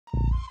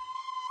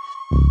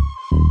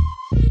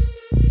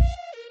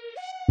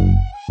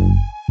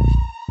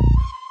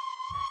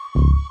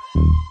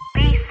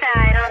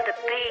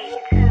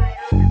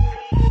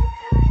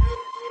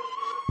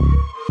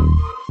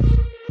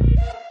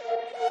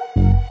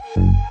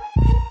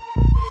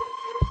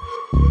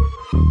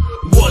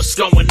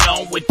going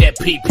on with that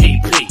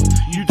PPP?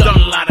 You done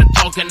a lot of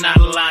talking, not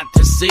a lot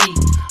to see.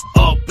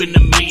 Up in the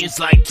millions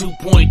like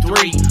 2.3,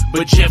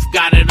 but Geoff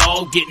got it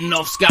all, getting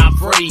off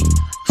scot-free.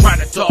 Try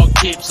to talk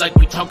tips like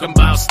we talking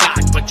about stock,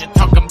 but you're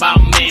talking about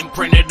men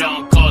printed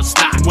on called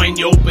stock. When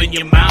you open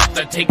your mouth,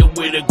 I take it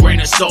with a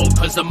grain of salt,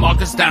 cause the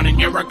market's down and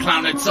you're a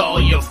clown, it's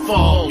all your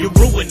fault. You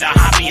ruin the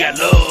hobby I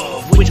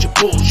love with your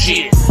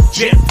bullshit.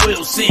 Geoff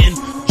Wilson,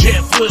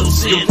 Geoff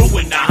Wilson. You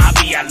ruin the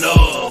hobby I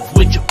love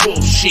with your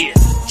bullshit.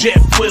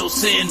 Geoff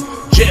Wilson,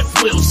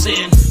 Geoff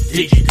Wilson.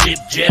 Did you dip,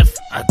 Geoff?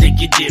 I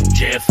think you dipped,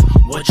 Geoff.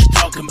 What you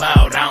talking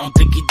about? I don't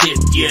think you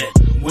dipped yet.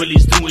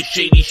 Willie's doing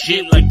shady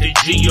shit like the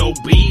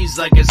GOBs,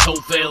 like his whole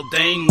failed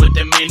thing with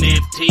them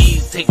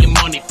NFTs, taking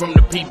money from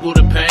the people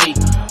to pay.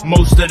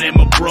 Most of them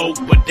are broke,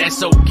 but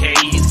that's okay,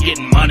 he's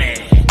getting money.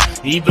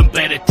 Even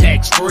better,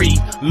 tax-free,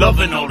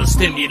 loving all the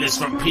stimulus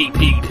from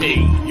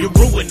PPP. You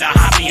ruin the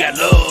hobby I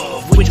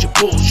love with your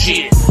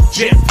bullshit.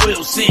 Geoff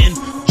Wilson,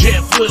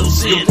 Geoff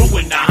Wilson. You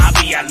ruin the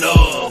hobby I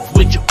love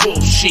with your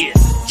bullshit.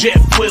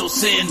 Geoff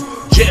Wilson,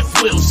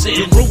 Geoff Wilson.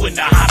 You ruin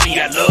the hobby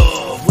I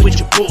love with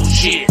your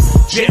bullshit.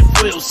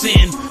 Geoff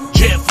Wilson,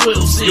 Geoff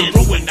Wilson. You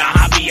ruin the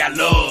hobby I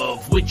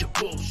love with your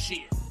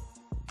bullshit.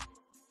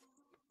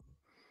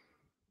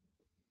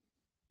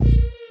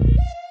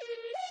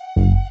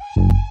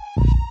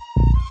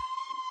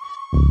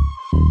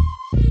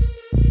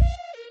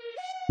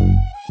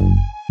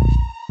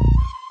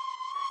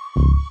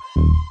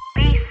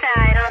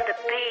 B-side on the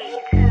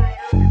beat.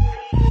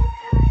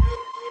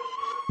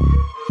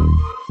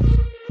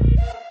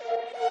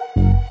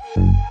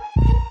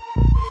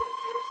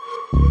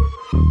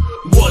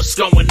 What's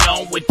going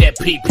on with that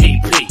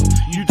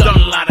PPP? You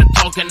done a lot of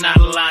talking, not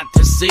a lot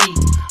to see.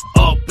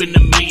 Up in the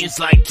millions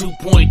like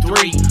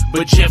 2.3,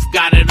 but Geoff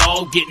got it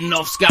all, getting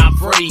off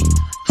scot-free.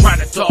 Try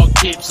to talk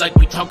tips like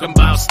we talking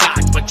about stock,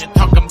 but you're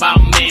talking about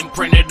men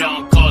printed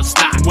on called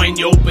stock. When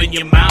you open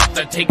your mouth,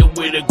 I take it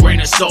with a grain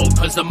of salt,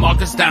 cause the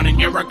market's down and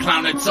you're a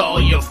clown, it's all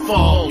your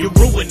fault. You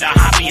ruin the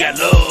hobby I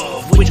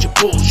love with your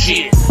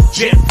bullshit.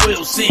 Geoff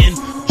Wilson,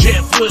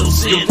 Geoff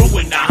Wilson. You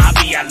ruin the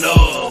hobby I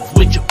love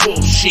with your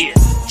bullshit.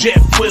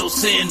 Geoff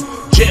Wilson,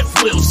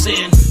 Geoff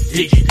Wilson.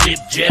 Did you dip,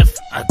 Geoff?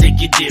 I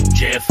think you dipped,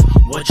 Geoff.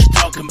 What you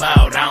talking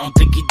about? I don't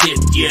think you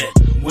dipped yet.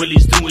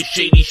 Willie's doing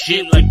shady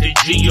shit like the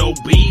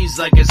GOBs,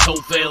 like his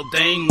whole failed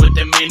thing with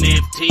them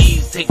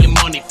NFTs, taking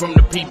money from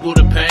the people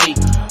to pay.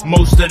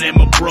 Most of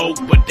them are broke,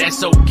 but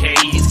that's okay,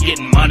 he's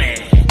getting money.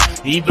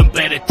 Even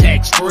better,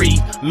 tax-free,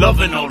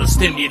 loving all the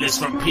stimulus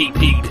from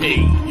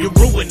PPP. You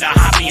ruin the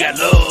hobby I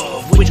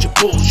love with your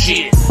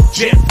bullshit.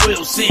 Geoff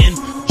Wilson,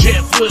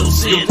 Geoff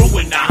Wilson. You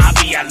ruin the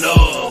hobby I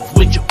love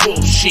with your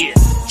bullshit.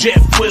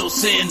 Geoff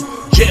Wilson,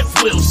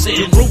 Geoff Wilson.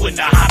 You ruin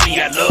the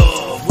hobby I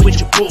love with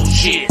your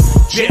bullshit.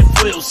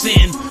 Geoff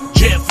Wilson,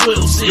 Geoff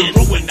Wilson. You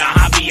ruin the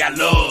hobby I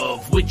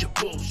love with your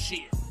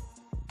bullshit.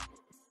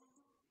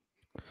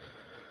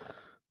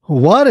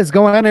 What is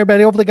going on,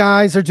 everybody? Hope the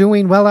guys are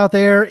doing well out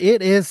there.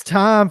 It is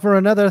time for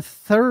another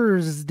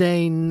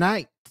Thursday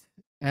night,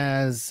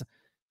 as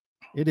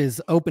it is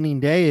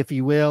opening day, if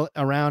you will,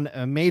 around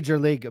Major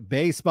League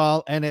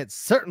Baseball, and it's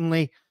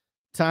certainly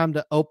time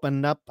to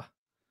open up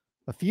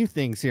a few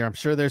things here. I'm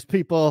sure there's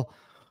people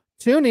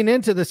tuning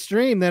into the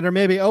stream that are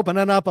maybe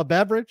opening up a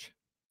beverage,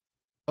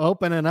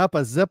 opening up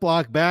a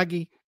Ziploc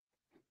baggie,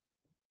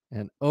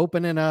 and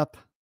opening up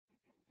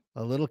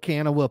a little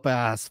can of whoop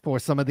ass for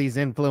some of these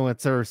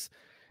influencers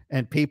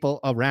and people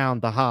around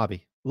the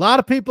hobby. A lot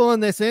of people in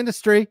this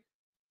industry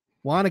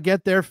want to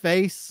get their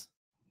face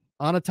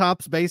on a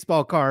Topps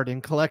baseball card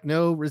and collect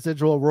no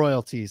residual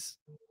royalties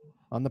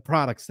on the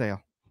product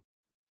sale.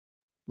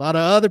 A lot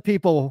of other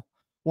people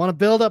want to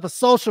build up a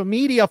social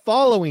media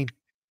following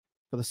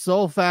for the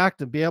sole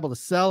fact of be able to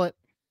sell it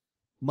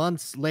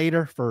months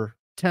later for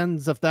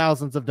tens of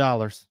thousands of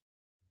dollars.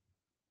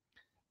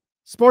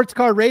 Sports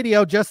Card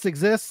Radio just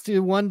exists to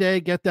one day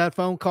get that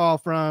phone call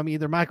from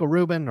either Michael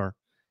Rubin or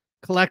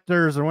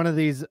Collectors or one of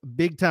these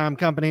big time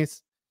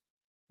companies,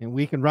 and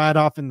we can ride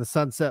off in the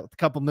sunset with a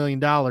couple $1 million.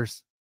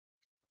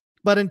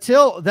 But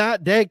until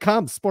that day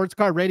comes, Sports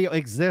Card Radio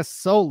exists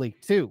solely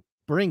to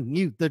bring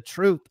you the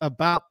truth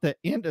about the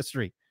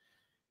industry.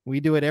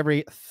 We do it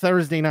every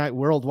Thursday night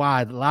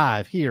worldwide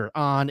live here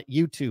on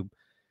YouTube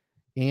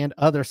and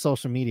other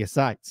social media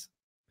sites.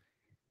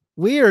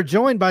 We are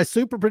joined by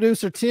super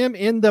producer Tim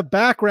in the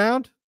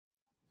background,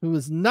 who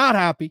is not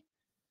happy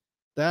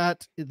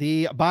that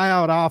the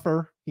buyout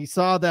offer, he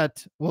saw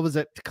that, what was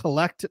it,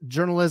 Collect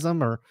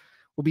Journalism, or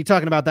we'll be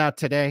talking about that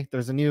today.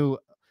 There's a new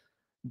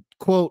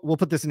quote, we'll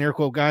put this in air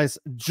quote, guys,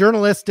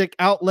 journalistic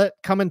outlet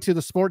coming to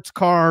the sports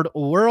card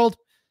world.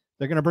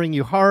 They're going to bring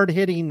you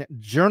hard-hitting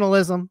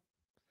journalism,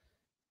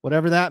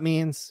 whatever that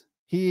means.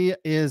 He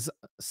is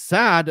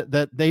sad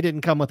that they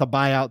didn't come with a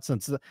buyout,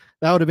 since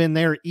that would have been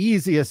their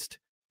easiest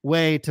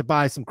way to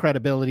buy some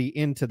credibility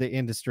into the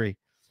industry,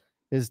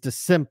 is to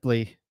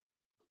simply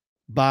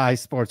buy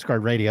Sports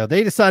Card Radio.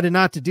 They decided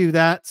not to do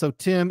that, so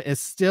Tim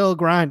is still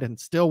grinding,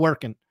 still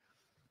working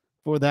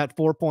for that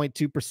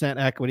 4.2%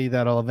 equity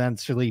that'll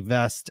eventually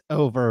vest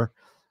over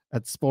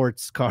at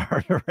Sports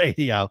Card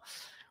Radio.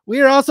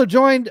 We are also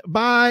joined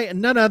by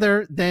none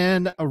other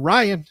than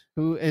Ryan,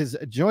 who is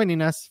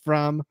joining us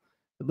from,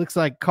 it looks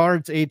like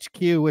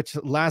CardsHQ, which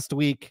last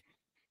week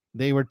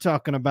they were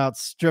talking about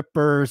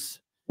strippers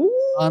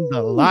on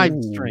the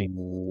live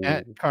stream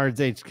at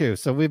CardsHQ.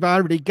 So we've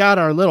already got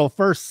our little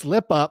first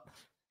slip up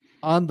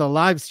on the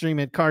live stream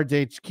at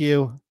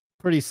CardsHQ.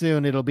 Pretty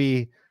soon it'll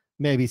be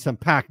maybe some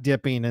pack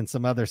dipping and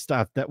some other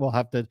stuff that we'll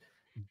have to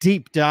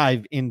deep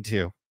dive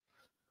into.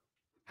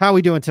 How are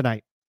we doing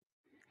tonight?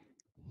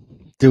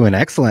 Doing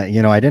excellent.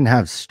 You know, I didn't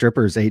have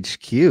Strippers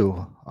HQ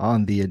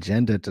on the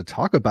agenda to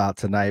talk about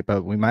tonight,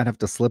 but we might have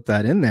to slip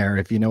that in there,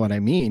 if you know what I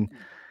mean.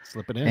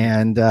 Slip it in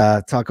and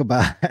talk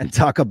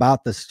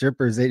about the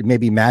strippers,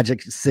 maybe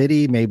Magic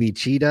City, maybe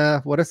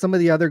Cheetah. What are some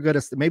of the other good,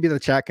 maybe the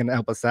chat can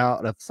help us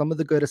out, of some of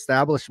the good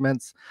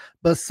establishments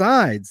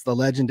besides the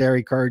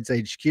legendary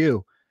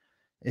CardsHQ?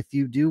 If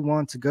you do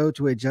want to go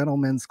to a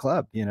gentleman's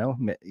club, you know,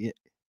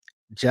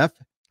 Geoff,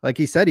 like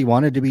he said, he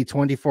wanted to be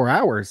 24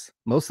 hours.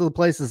 Most of the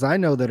places I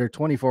know that are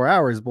 24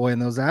 hours, boy, in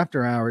those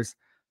after hours,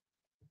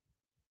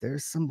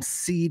 there's some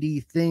seedy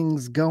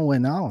things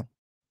going on.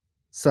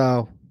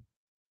 So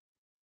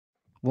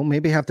we'll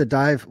maybe have to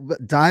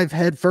dive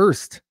head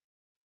first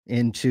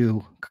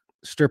into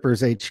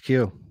Strippers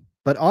HQ.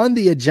 But on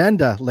the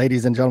agenda,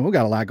 ladies and gentlemen, we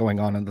got a lot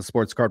going on in the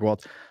sports card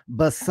world.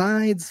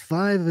 Besides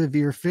 5 of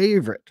your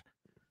favorite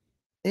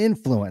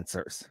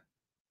influencers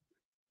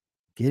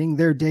getting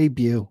their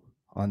debut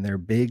on their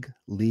big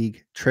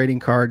league trading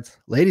cards,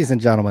 ladies and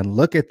gentlemen,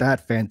 look at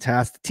that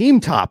fantastic team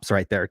tops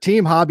right there.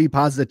 Team Hobby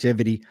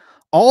Positivity,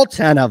 all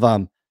 10 of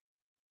them.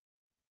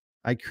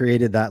 I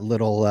created that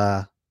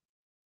little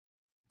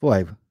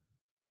boy,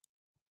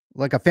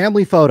 like a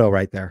family photo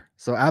right there.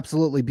 So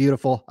absolutely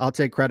beautiful. I'll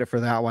take credit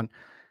for that one.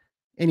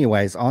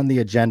 Anyways, on the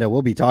agenda,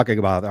 we'll be talking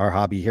about our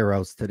hobby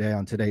heroes today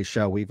on today's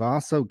show. We've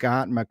also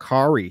got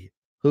Mercari,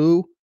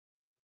 who,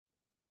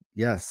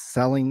 yes,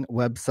 selling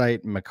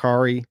website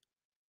Mercari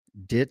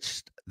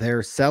ditched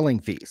their selling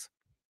fees.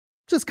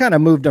 Just kind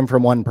of moved them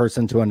from one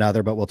person to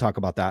another, but we'll talk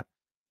about that.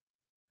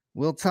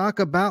 We'll talk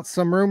about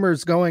some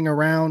rumors going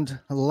around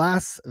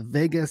Las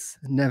Vegas,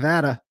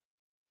 Nevada,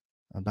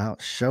 about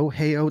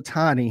Shohei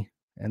Ohtani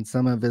and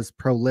some of his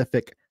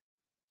prolific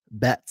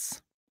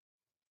bets.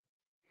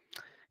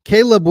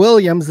 Caleb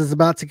Williams is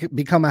about to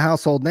become a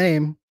household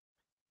name,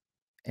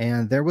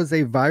 and there was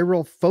a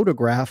viral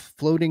photograph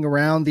floating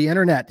around the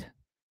internet.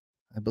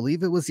 I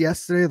believe it was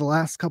yesterday, the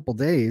last couple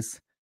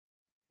days.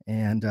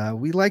 And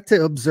we like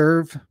to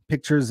observe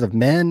pictures of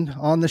men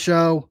on the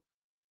show.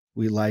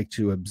 We like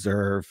to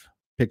observe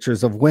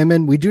pictures of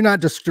women. We do not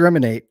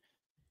discriminate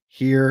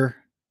here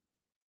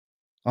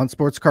on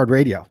Sports Card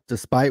Radio,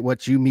 despite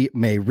what you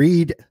may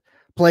read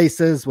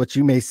places, what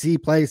you may see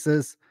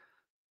places,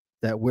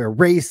 that we're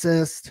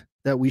racist,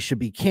 that we should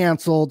be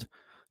canceled.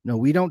 No,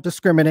 we don't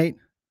discriminate.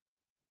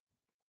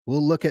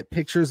 We'll look at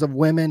pictures of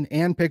women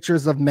and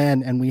pictures of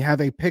men, and we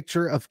have a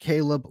picture of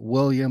Caleb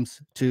Williams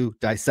to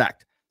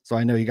dissect. So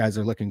I know you guys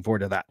are looking forward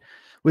to that.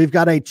 We've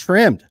got a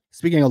trimmed,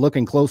 speaking of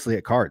looking closely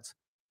at cards,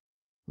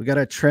 we got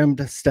a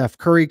trimmed Steph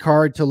Curry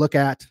card to look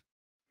at.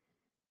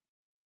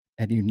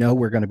 And you know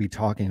we're going to be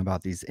talking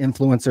about these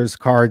influencers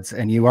cards,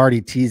 and you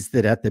already teased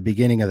it at the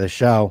beginning of the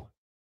show.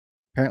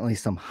 Apparently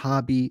some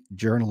hobby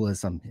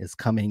journalism is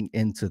coming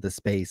into the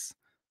space.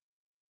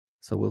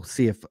 So we'll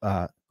see if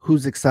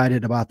who's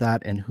excited about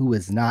that and who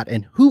is not,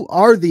 and who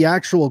are the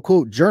actual,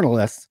 quote,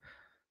 journalists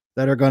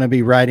that are going to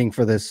be writing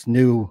for this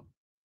new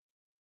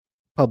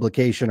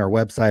publication or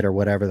website or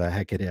whatever the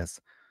heck it is.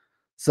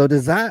 So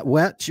does that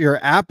whet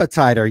your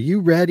appetite? Are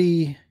you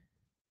ready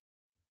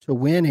to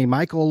win a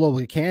Michael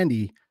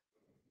Olowokandi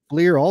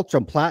Fleer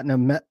Ultra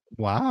Platinum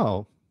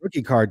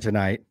rookie card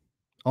tonight?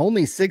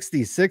 Only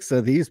 66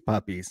 of these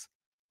puppies,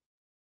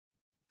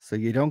 so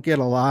you don't get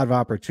a lot of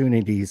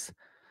opportunities.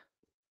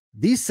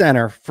 The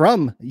center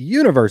from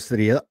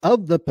University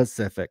of the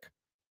Pacific,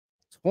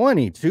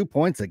 22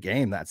 points a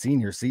game that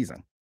senior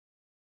season,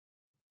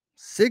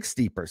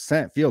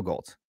 60% field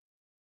goals.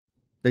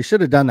 They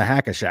should have done the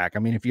hack-a-shack. I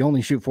mean, if you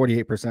only shoot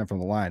 48% from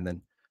the line,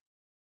 then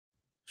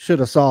should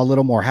have saw a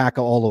little more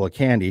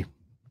Olowokandi.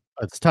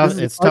 It's tough.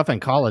 It's tough in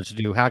college to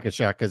do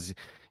hack-a-shack because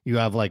you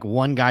have like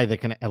one guy that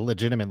can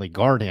legitimately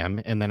guard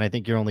him, and then I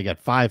think you only get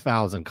 5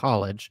 fouls in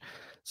college.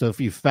 So if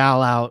you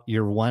foul out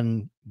your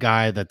one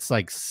guy that's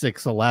like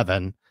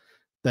 6'11",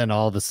 then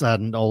all of a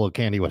sudden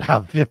Olowokandi would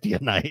have 50 a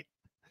night.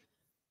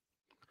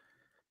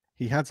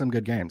 He had some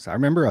good games. I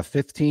remember a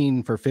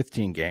 15 for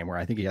 15 game where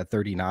I think he had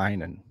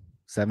 39 and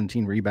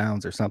 17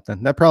 rebounds or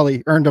something. That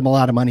probably earned him a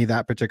lot of money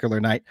that particular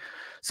night.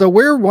 So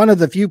we're one of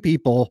the few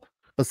people,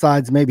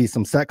 besides maybe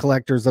some set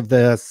collectors of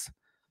this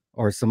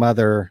or some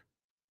other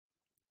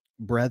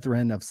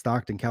brethren of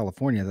Stockton,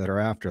 California, that are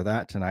after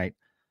that tonight.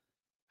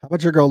 How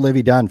about your girl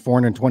Livy Dunn,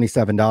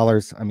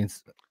 $427? I mean,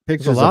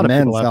 pictures of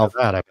men sell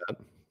that, I bet.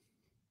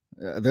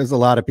 There's a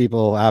lot of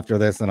people after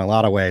this in a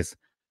lot of ways.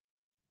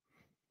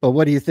 But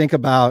what do you think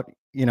about,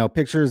 you know,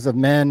 pictures of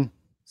men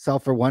sell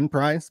for one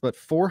price, but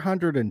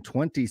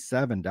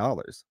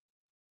 $427?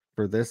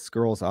 for this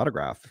girl's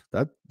autograph.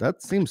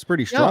 That seems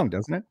pretty strong,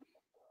 doesn't it?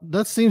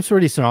 That seems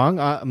pretty strong.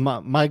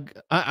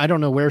 I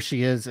don't know where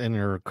she is in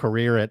her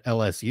career at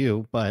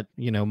LSU, but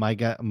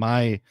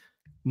my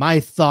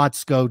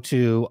thoughts go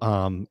to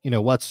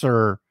what's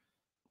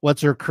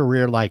her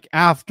career like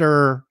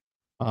after,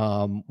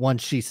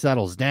 once she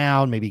settles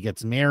down, maybe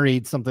gets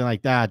married, something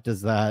like that.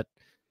 Does that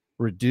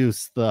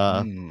reduce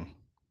the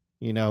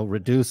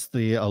reduce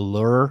the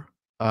allure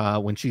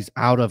when she's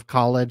out of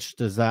college?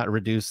 Does that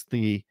reduce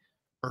the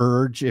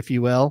urge, if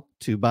you will,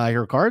 to buy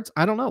her cards?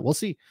 I don't know. We'll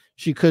see.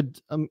 She could,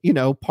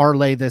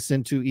 parlay this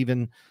into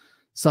even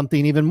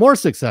something even more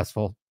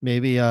successful,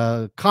 maybe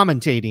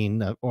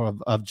commentating or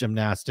of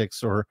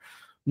gymnastics, or a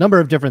number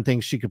of different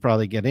things she could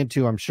probably get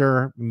into. I'm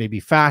sure maybe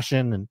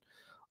fashion and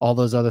all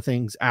those other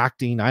things,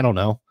 acting. I don't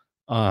know.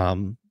 A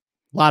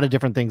lot of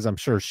different things I'm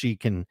sure she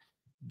can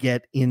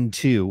get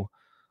into.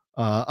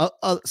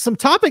 Some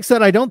topics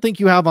that I don't think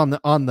you have on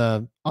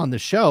the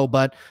show,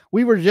 but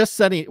we just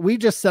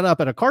set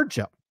up at a card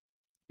show,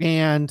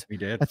 and We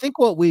did. I think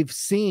what we've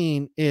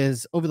seen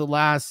is over the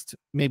last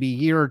maybe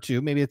year or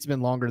two, maybe it's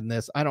been longer than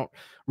this, I don't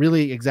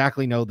really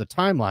exactly know the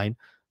timeline,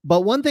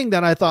 but one thing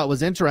that I thought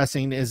was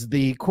interesting is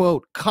the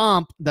quote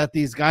comp that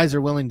these guys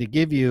are willing to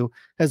give you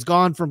has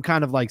gone from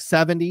kind of like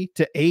 70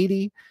 to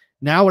 80.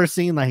 Now we're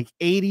seeing like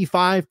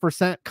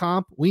 85%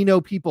 comp. We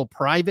know people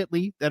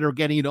privately that are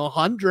getting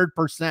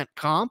 100%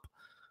 comp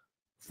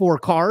for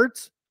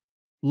cards,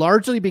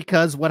 largely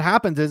because what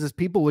happens is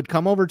people would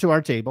come over to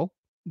our table,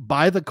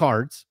 buy the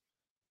cards,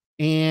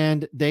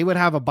 and they would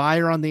have a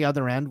buyer on the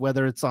other end,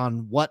 whether it's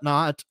on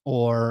Whatnot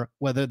or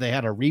whether they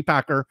had a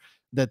repacker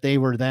that they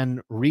were then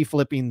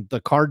reflipping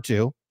the card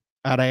to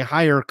at a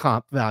higher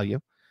comp value.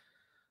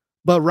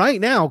 But right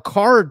now,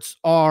 cards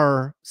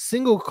are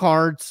single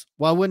cards.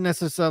 Well, I wouldn't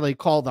necessarily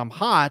call them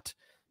hot.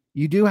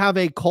 You do have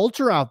a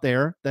culture out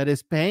there that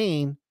is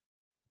paying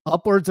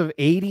upwards of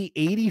 80,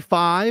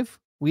 85.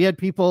 We had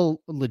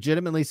people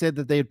legitimately said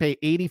that they'd pay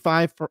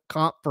 85 for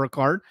comp for a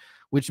card,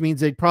 which means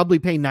they'd probably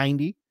pay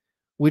 90,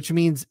 which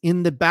means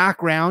in the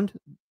background,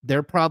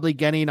 they're probably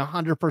getting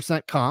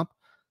 100% comp.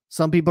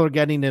 Some people are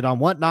getting it on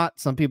Whatnot.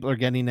 Some people are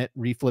getting it,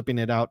 reflipping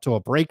it out to a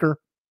breaker.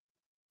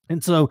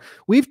 And so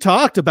we've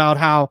talked about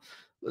how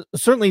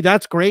certainly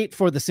that's great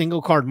for the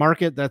single card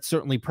market. That's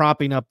certainly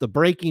propping up the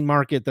breaking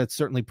market. That's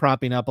certainly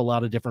propping up a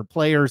lot of different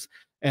players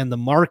and the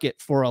market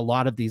for a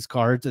lot of these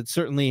cards. It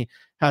certainly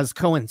has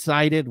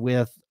coincided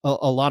with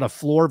a lot of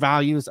floor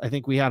values. I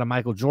think we had a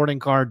Michael Jordan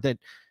card that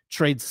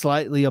trades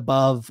slightly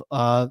above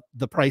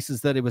the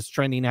prices that it was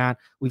trending at.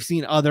 We've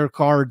seen other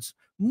cards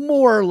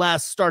more or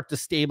less start to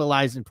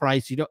stabilize in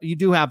price. You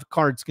do have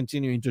cards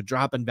continuing to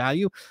drop in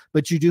value,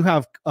 but you do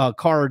have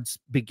cards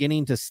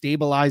beginning to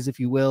stabilize, if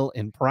you will,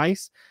 in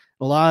price.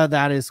 A lot of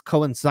that is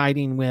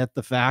coinciding with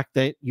the fact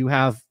that you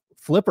have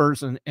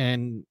flippers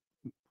and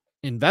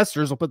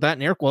investors, I'll put that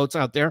in air quotes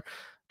out there,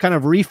 kind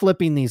of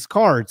reflipping these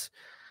cards.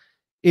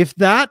 If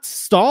that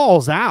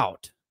stalls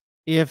out,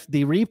 if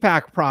the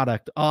repack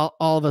product all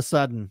of a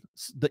sudden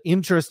the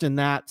interest in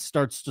that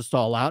starts to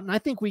stall out, and I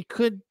think we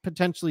could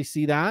potentially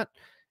see that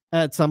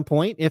at some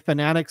point if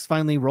Fanatics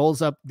finally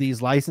rolls up these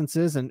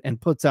licenses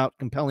and puts out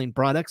compelling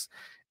products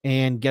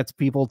and gets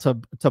people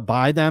to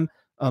buy them.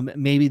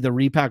 Maybe the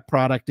repack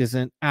product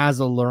isn't as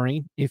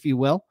alluring, if you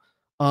will.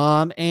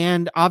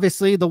 And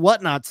obviously the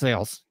Whatnot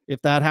sales, if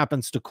that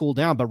happens to cool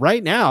down. But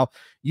right now,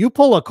 you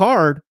pull a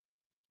card,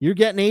 you're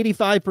getting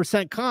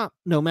 85% comp,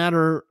 no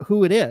matter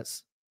who it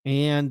is.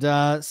 And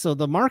so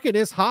the market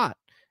is hot.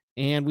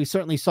 And we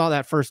certainly saw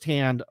that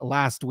firsthand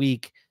last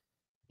week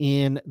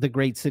in the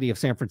great city of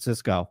San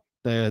Francisco.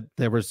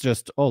 There was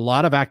just a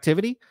lot of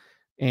activity,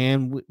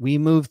 and we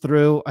moved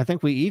through. I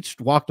think we each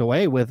walked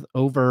away with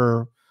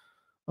over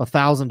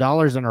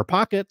 $1,000 in our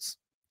pockets.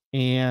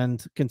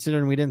 And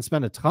considering we didn't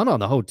spend a ton on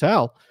the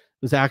hotel,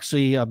 it was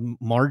actually a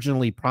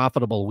marginally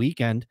profitable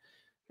weekend,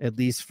 at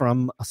least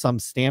from some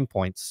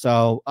standpoints.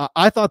 So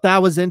I thought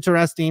that was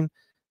interesting,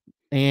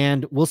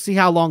 and we'll see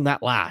how long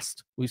that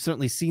lasts. We've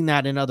certainly seen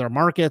that in other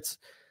markets.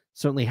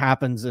 Certainly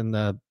happens in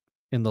the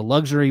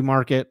luxury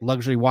market,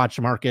 luxury watch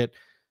market.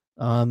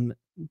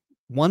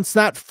 Once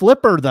that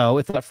flipper, though,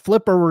 if that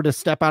flipper were to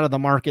step out of the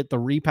market, the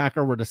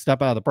repacker were to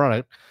step out of the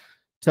product,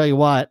 tell you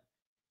what,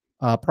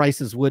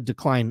 prices would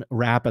decline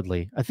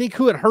rapidly. I think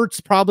who it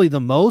hurts probably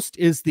the most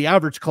is the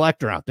average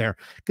collector out there.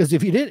 Because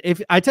if you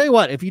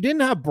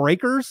didn't have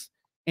breakers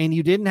and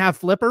you didn't have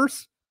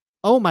flippers,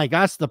 oh my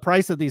gosh, the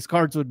price of these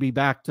cards would be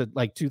back to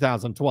like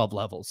 2012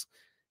 levels.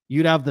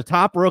 You'd have the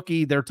top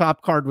rookie, their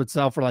top card would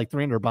sell for like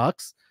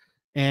 $300,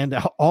 and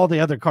all the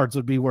other cards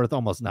would be worth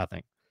almost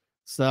nothing.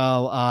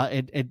 So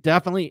it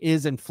definitely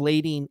is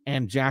inflating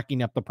and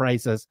jacking up the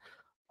prices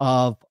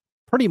of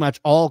pretty much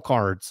all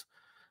cards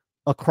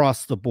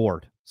across the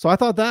board. So I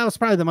thought that was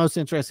probably the most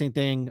interesting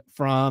thing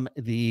from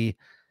the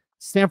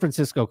San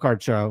Francisco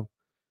card show.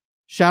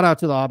 Shout out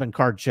to the Auburn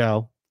card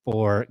show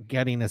for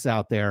getting us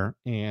out there.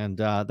 And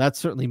that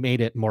certainly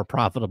made it more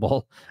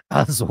profitable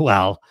as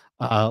well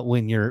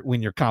when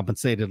you're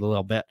compensated a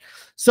little bit.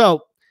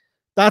 So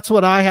that's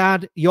what I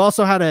had. You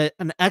also had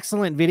an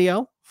excellent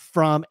video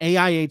from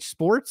AIH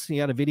Sports. He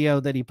had a video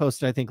that he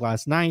posted, I think,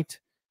 last night,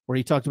 where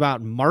he talked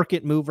about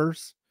market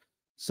movers.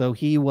 So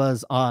he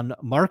was on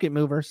market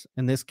movers,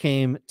 and this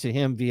came to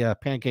him via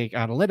Pancake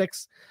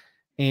Analytics.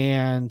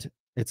 And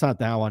it's not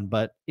that one,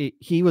 but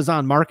he was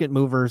on market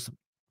movers.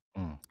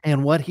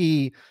 And what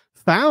he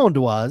found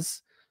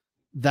was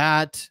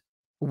that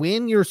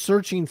when you're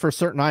searching for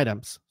certain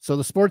items, so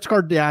the Sports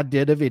Card Dad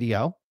did a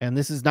video, and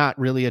this is not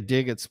really a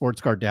dig at Sports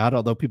Card Dad,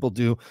 although people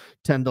do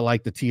tend to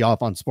like to tee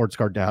off on Sports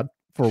Card Dad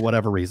for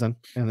whatever reason,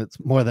 and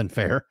it's more than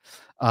fair.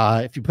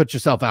 If you put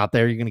yourself out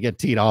there, you're going to get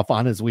teed off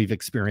on, as we've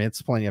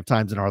experienced plenty of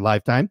times in our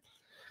lifetime.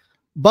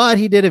 But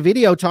he did a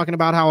video talking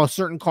about how a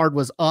certain card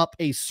was up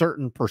a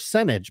certain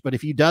percentage. But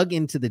if you dug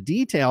into the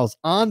details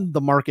on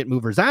the Market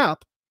Movers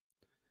app,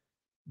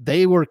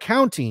 they were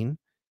counting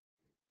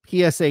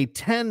PSA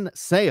 10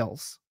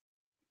 sales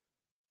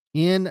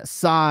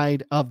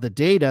inside of the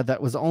data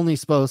that was only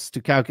supposed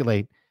to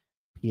calculate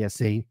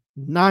PSA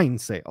 9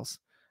 sales.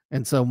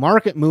 And so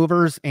Market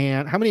Movers,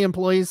 and how many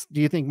employees do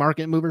you think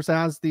Market Movers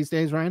has these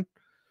days, Ryan?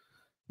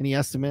 Any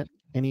estimate?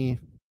 Any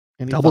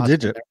double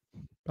digit?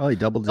 Probably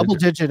double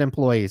digit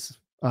employees.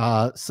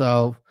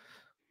 So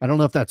I don't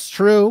know if that's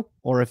true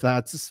or if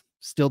that's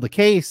still the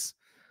case,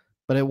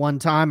 but at one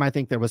time I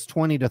think there was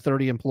 20 to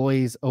 30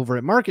 employees over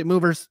at Market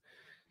Movers.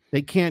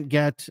 They can't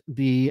get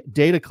the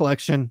data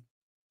collection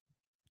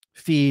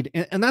feed,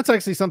 and that's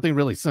actually something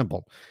really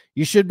simple.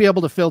 You should be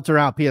able to filter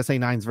out PSA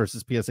 9s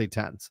versus PSA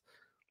 10s.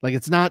 Like,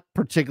 it's not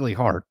particularly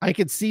hard. I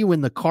could see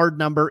when the card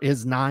number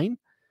is 9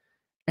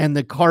 and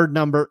the card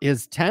number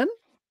is 10.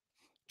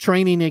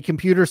 Training a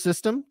computer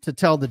system to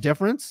tell the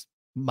difference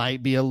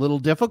might be a little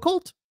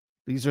difficult.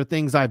 These are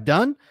things I've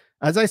done.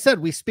 As I said,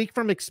 we speak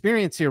from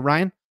experience here,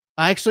 Ryan.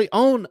 I actually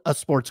own a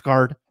sports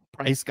card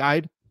price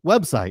guide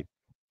website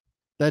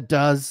that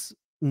does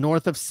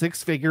north of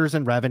 6 figures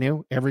in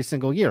revenue every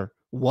single year.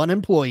 One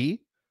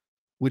employee,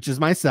 which is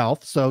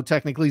myself, so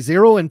technically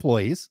 0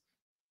 employees.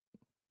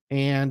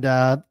 And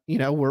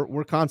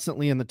we're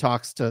constantly in the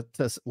talks to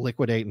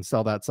liquidate and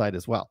sell that site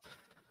as well.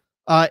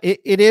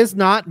 It is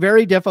not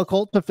very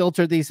difficult to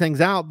filter these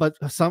things out, but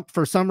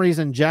for some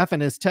reason, Geoff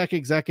and his tech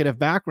executive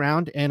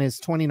background and his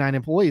 29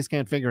 employees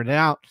can't figure it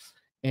out.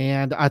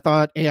 And I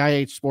thought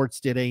AIH Sports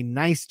did a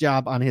nice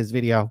job on his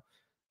video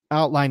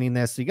outlining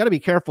this. So you got to be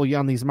careful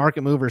on these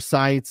market mover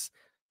sites,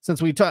 since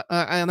we talk,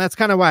 and that's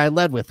kind of why I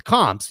led with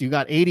comps. You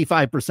got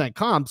 85%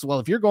 comps. Well,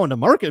 if you're going to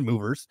market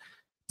movers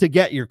to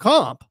get your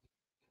comp,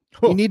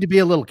 you need to be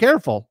a little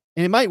careful.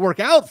 And it might work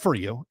out for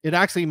you. It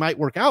actually might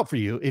work out for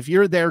you. If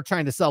you're there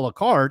trying to sell a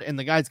card and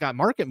the guy's got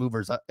market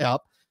movers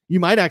up, you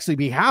might actually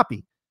be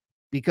happy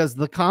because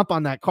the comp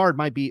on that card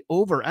might be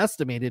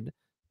overestimated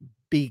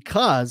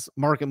because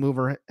market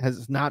mover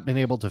has not been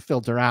able to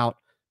filter out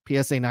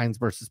PSA 9s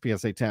versus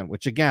PSA 10,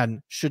 which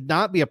again should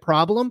not be a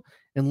problem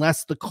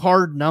unless the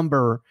card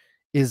number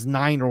is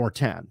 9 or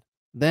 10.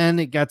 Then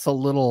it gets a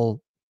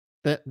little,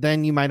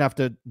 then you might have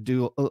to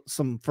do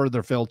some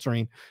further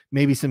filtering,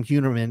 maybe some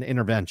human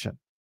intervention.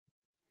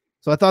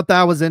 So I thought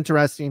that was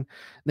interesting.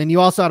 Then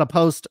you also had a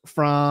post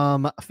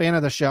from a fan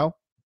of the show,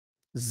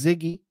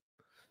 Ziggy.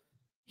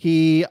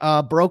 He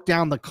broke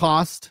down the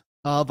cost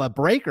of a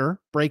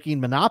breaker breaking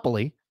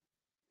Monopoly.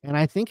 And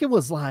I think it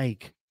was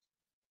like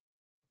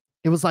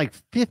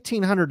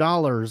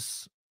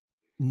 $1,500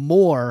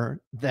 more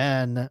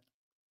than,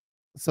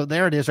 so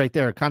there it is right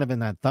there, kind of in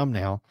that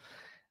thumbnail.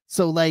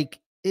 So like,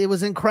 it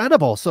was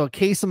incredible. So a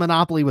case of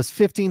Monopoly was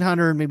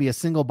 $1,500, maybe a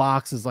single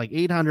box is like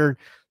 $800.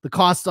 The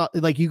cost,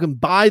 like you can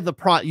buy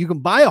you can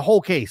buy a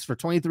whole case for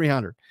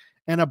 $2,300,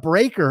 and a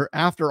breaker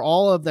after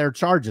all of their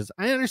charges.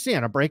 I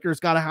understand a breaker's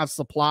got to have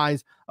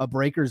supplies, a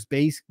breaker's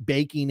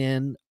baking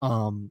in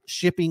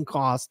shipping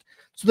cost.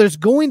 So there's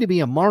going to be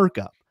a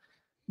markup,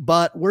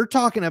 but we're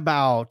talking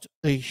about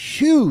a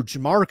huge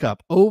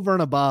markup over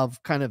and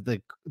above kind of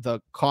the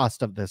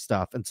cost of this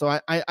stuff. And so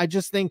I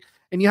just think,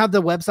 and you have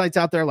the websites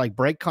out there like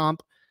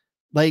BreakComp.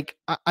 Like,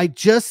 I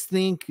just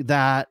think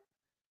that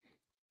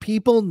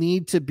people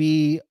need to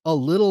be a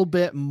little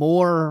bit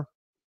more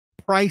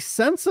price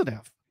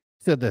sensitive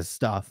to this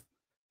stuff,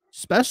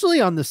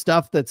 especially on the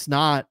stuff that's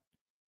not,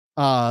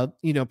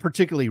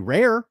 particularly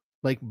rare.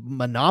 Like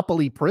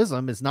Monopoly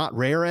Prism is not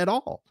rare at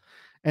all.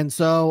 And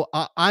so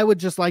I would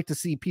just like to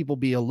see people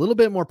be a little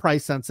bit more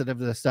price sensitive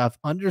to this stuff,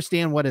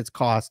 understand what it's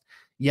cost.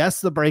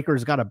 Yes, the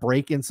breaker's got to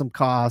break in some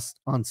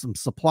cost on some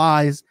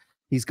supplies.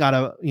 He's got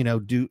to,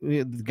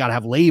 got to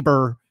have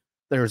labor.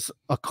 There's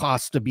a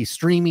cost to be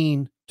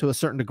streaming to a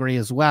certain degree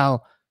as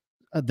well.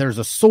 There's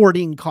a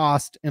sorting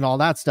cost and all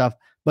that stuff.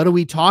 But are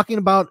we talking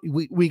about,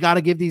 we got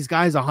to give these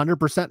guys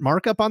 100%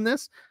 markup on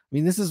this? I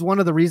mean, this is one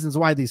of the reasons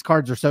why these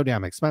cards are so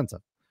damn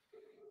expensive.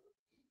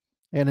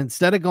 And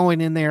instead of going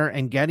in there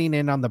and getting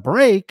in on the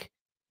break,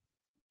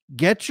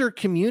 get your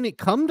community,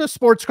 come to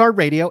Sports Card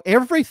Radio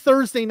every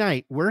Thursday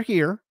night. We're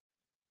here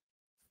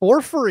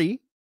for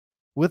free,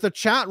 with a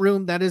chat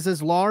room that is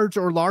as large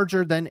or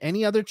larger than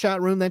any other chat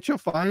room that you'll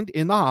find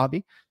in the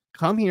hobby.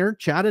 Come here,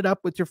 chat it up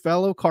with your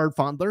fellow card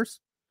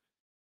fondlers.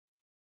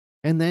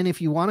 And then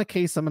if you want a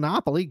case of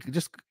Monopoly,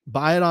 just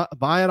buy it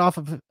off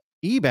of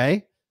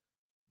eBay,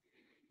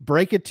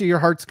 break it to your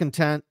heart's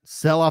content,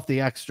 sell off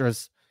the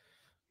extras,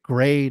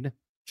 grade,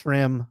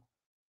 trim,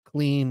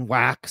 clean,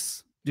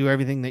 wax, do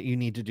everything that you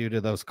need to do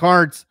to those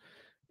cards.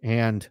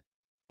 And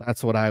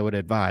that's what I would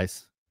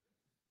advise.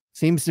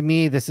 Seems to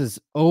me this is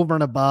over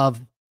and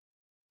above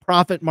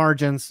profit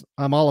margins.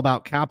 I'm all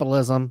about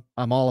capitalism.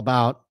 I'm all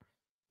about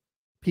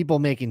people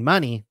making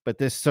money, but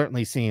this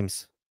certainly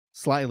seems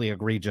slightly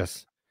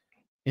egregious,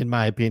 in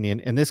my opinion.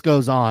 And this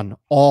goes on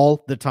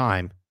all the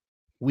time,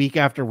 week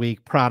after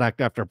week,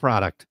 product after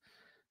product.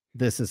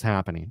 This is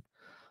happening.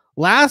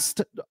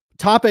 Last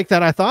topic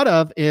that I thought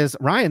of is,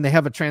 Ryan, they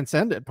have a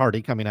Transcendent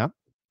party coming up.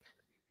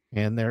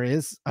 And there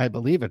is, I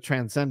believe, a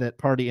Transcendent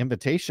party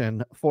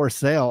invitation for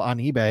sale on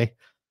eBay.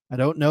 I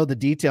don't know the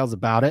details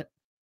about it,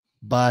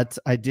 but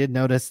I did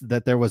notice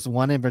that there was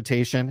one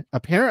invitation.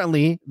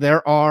 Apparently,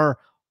 there are,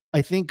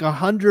 I think,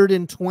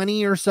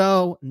 120 or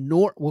so,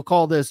 we'll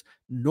call this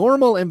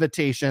normal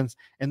invitations.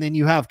 And then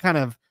you have kind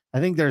of, I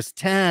think there's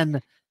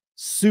 10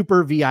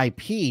 super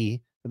VIP.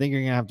 I think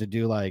you're going to have to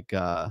do like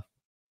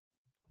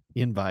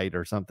invite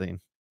or something.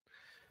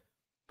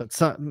 But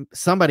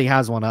somebody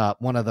has one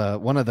up. One of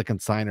the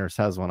consigners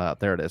has one up.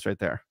 There it is right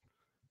there.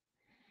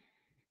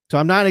 So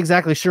I'm not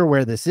exactly sure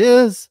where this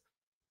is.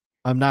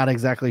 I'm not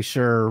exactly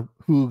sure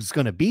who's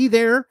going to be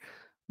there,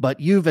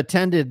 but you've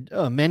attended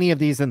many of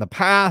these in the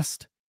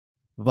past.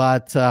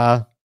 But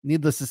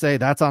needless to say,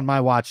 that's on my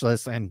watch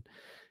list. And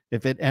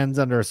if it ends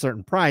under a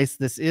certain price,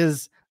 this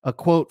is a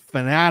quote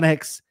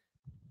Fanatics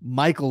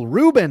Michael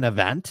Rubin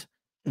event,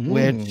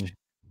 which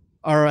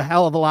are a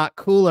hell of a lot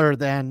cooler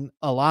than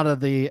a lot of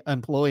the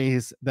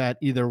employees that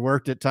either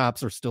worked at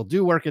Topps or still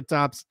do work at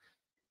Topps.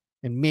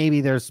 And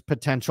maybe there's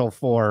potential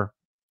for,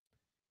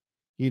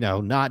 you know,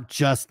 not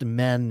just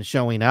men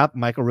showing up.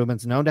 Michael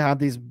Rubin's known to have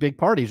these big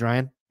parties,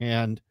 Ryan.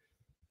 And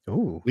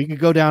we could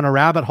go down a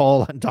rabbit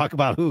hole and talk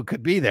about who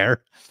could be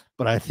there.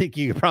 But I think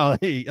you could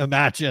probably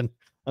imagine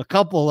a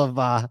couple of,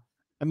 I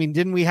mean,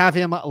 didn't we have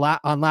him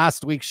on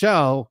last week's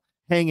show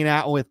hanging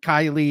out with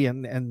Kylie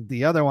and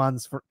the other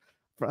ones for,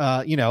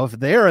 you know, if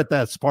they're at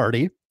this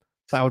party,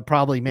 that would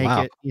probably make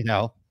it, you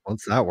know,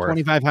 what's that worth?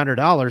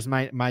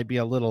 $2,500 might be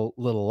a little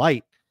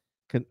light,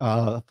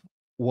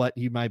 what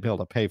you might be able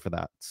to pay for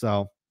that.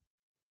 So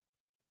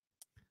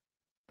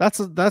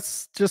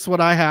that's just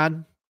what I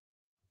had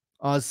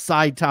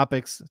side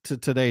topics to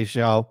today's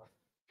show.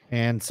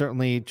 And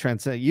certainly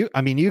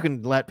you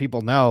can let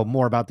people know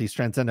more about these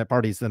Transcendent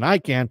parties than I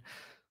can,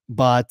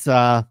 but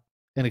an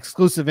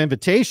exclusive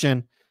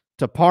invitation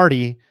to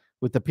party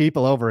with the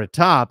people over at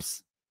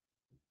Topps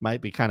might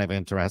be kind of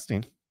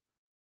interesting.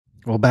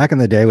 Well, back in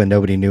the day when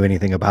nobody knew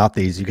anything about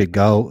these, you could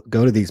go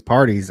to these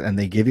parties and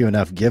they give you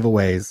enough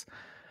giveaways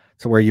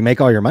to where you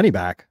make all your money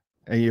back.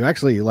 And you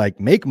actually like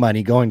make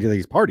money going to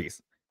these parties,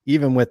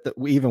 even with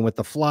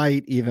the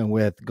flight, even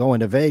with going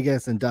to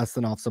Vegas and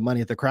dusting off some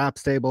money at the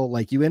craps table.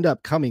 Like you end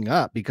up coming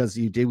up because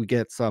you do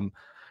get some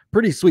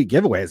pretty sweet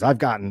giveaways. I've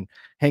gotten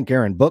Hank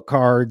Aaron book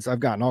cards.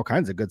 I've gotten all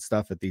kinds of good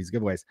stuff at these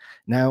giveaways.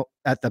 Now,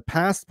 at the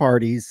past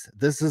parties,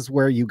 this is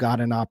where you got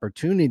an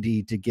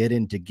opportunity to get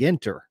into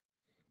Ginter.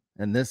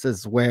 And this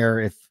is where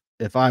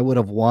if I would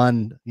have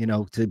won, you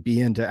know, to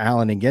be into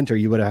Allen and Ginter,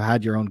 you would have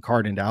had your own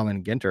card into Allen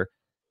and Ginter.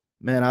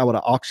 Man, I would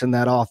have auctioned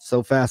that off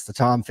so fast to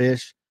Tom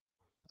Fish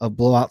of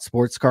Blowout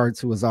Sports Cards,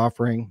 who was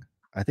offering,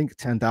 I think,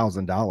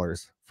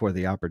 $10,000 for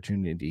the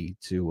opportunity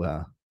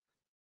to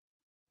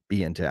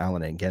be into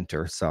Allen and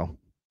Ginter. So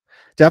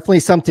definitely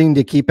something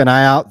to keep an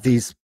eye out.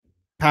 These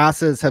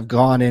passes have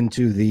gone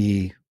into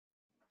the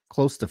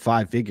close to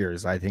 5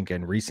 figures, I think,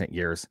 in recent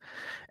years.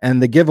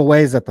 And the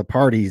giveaways at the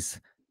parties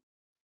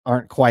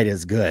aren't quite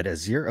as good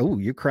as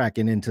you're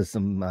cracking into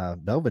some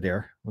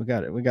Belvedere. We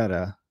got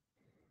a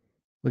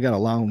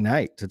long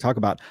night to talk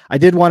about. I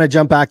did want to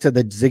jump back to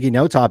the Ziggy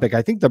No topic.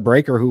 I think the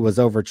breaker who was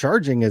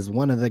overcharging is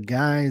one of the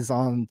guys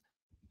on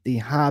the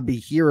Hobby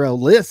Hero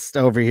list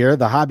over here,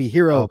 the Hobby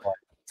Hero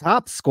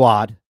Top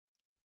Squad,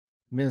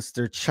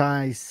 Mr.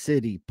 Chai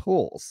City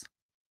Pulls.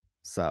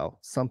 So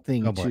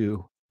something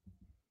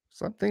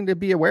to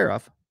be aware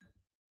of.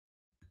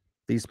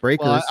 These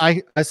breakers. Well,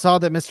 I saw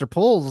that Mr.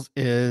 Pulls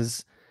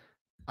is,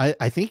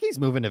 I think he's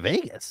moving to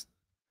Vegas.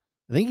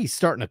 I think he's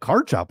starting a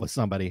card shop with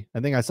somebody. I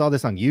think I saw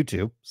this on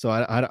YouTube. So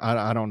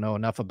I don't know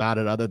enough about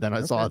it other than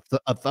I saw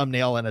a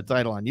thumbnail and a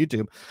title on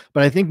YouTube.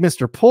 But I think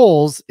Mr.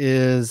 Pulls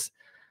is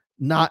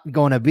not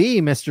going to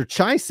be Mr.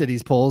 Chai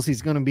City's Pulls.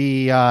 He's going to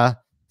be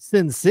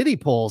Sin City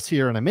Pulls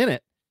here in a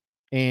minute.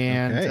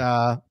 And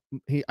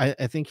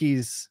I think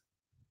he's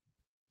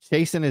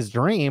chasing his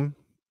dream,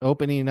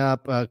 opening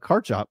up a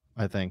card shop,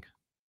 I think.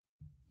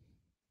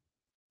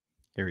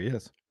 Here he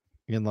is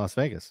in Las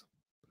Vegas.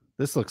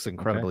 This looks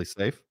incredibly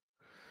safe.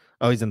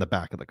 Oh, he's in the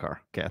back of the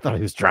car. Okay, I thought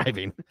he was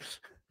driving.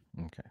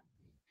 Okay.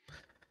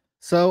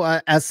 So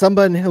as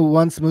someone who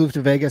once moved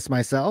to Vegas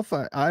myself,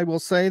 I will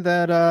say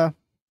that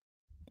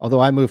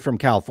although I moved from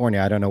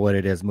California, I don't know what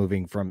it is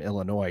moving from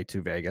Illinois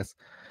to Vegas.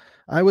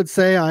 I would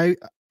say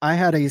I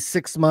had a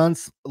 6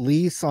 months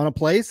lease on a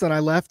place and I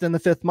left in the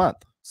 5th month.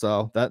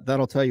 So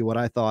that'll tell you what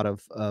I thought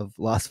of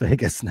Las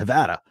Vegas,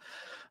 Nevada.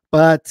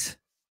 But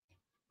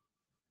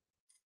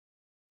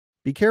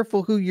be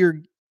careful who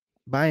you're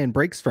buying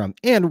breaks from.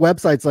 And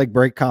websites like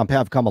BreakComp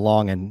have come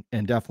along and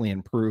definitely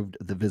improved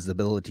the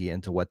visibility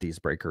into what these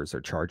breakers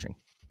are charging.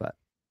 But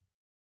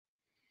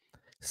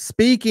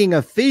speaking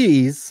of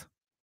fees,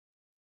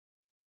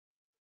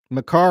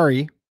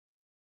 Mercari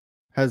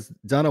has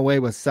done away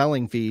with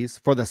selling fees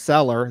for the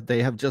seller.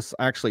 They have just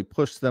actually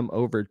pushed them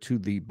over to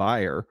the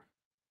buyer.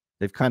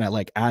 They've kind of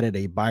like added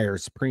a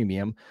buyer's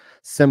premium,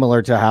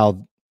 similar to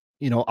how,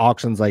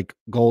 auctions like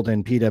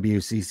Golden,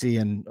 PWCC,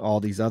 and all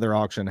these other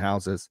auction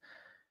houses,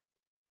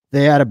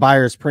 they add a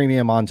buyer's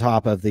premium on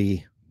top of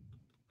the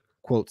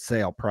quote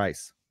sale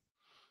price.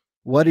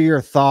 What are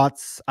your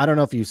thoughts? I don't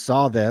know if you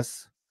saw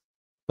this,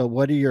 but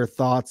what are your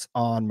thoughts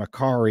on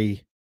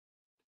Mercari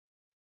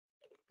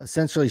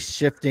essentially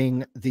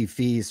shifting the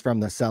fees from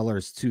the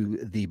sellers to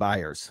the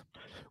buyers?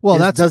 Well,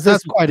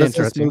 that's quite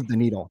interesting. Move the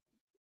needle?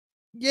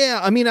 Yeah,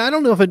 I mean, I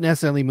don't know if it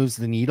necessarily moves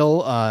the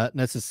needle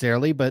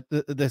necessarily, but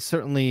this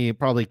certainly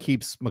probably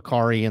keeps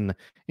Mercari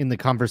in the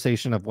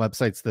conversation of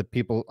websites that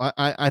people.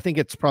 I think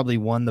it's probably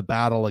won the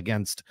battle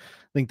against.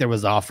 I think there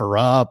was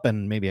OfferUp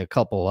and maybe a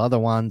couple other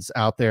ones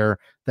out there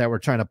that were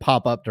trying to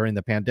pop up during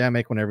the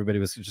pandemic when everybody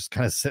was just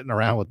kind of sitting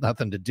around with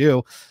nothing to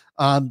do.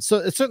 So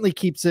it certainly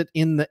keeps it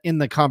in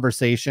the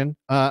conversation.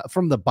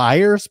 From the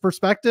buyer's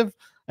perspective,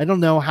 I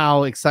don't know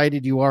how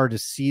excited you are to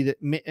see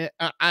that.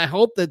 I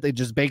hope that they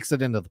just bakes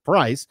it into the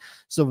price.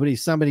 So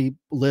somebody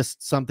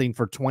lists something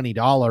for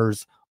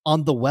 $20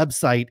 on the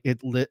website,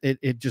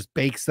 it just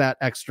bakes that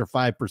extra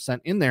 5%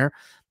 in there,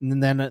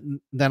 and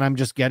then I'm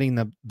just getting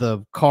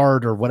the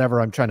card or whatever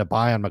I'm trying to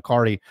buy on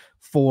Mercari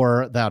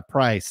for that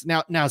price.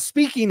 Now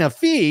speaking of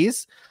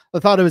fees, I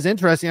thought it was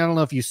interesting. I don't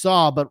know if you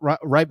saw, but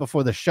right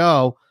before the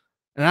show,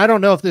 and I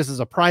don't know if this is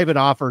a private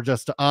offer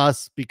just to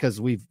us because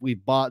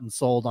we've bought and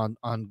sold on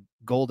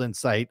Golden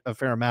site a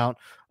fair amount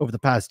over the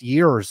past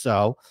year or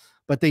so,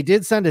 but they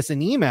did send us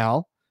an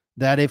email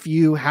that if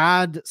you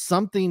had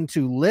something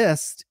to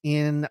list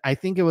in, I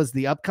think it was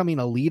the upcoming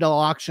Alita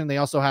auction, they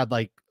also had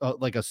like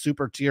a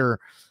super tier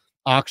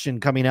auction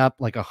coming up,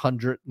 like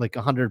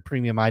 100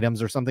 premium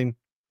items or something,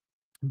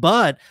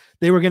 but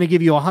they were going to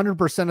give you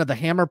 100% of the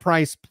hammer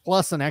price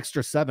plus an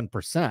extra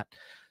 7%.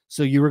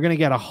 So you were going to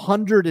get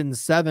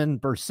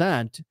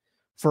 107%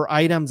 for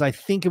items. I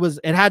think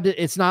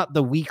it's not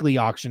the weekly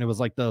auction. It was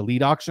like the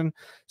elite auction.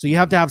 So you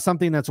have to have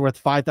something that's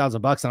worth $5,000.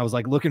 And I was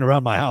like looking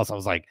around my house. I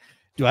was like,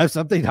 do I have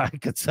something I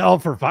could sell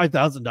for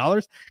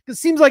 $5,000? It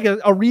seems like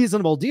a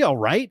reasonable deal,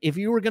 right? If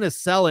you were going to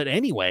sell it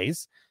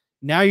anyways,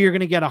 now you're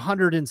going to get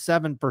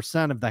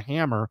 107% of the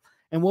hammer.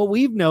 And what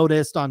we've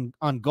noticed on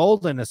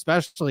Golden,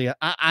 especially,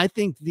 I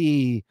think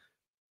the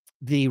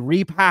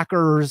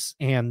repackers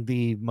and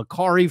the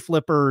Mercari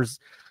flippers,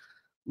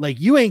 like,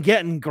 you ain't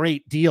getting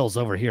great deals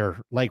over here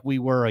like we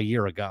were a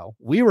year ago.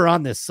 We were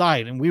on this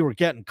site and we were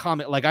getting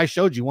like I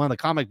showed you one of the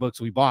comic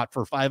books we bought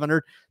for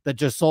 $500 that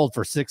just sold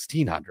for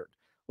 $1,600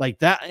 like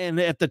that. And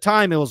at the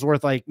time it was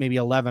worth like maybe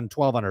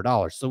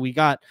 $1,200. So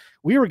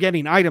we were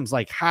getting items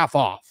like half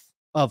off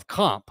of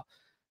comp.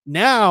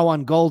 Now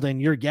on Golden,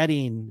 you're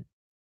getting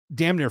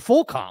damn near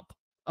full comp.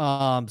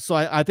 So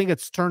I think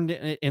it's turned,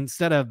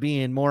 instead of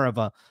being more of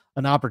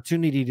an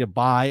opportunity to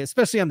buy,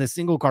 especially on the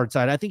single card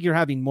side, I think you're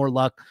having more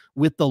luck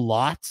with the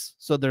lots.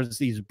 So there's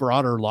these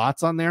broader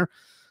lots on there.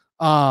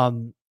 I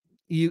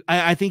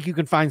think you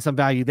can find some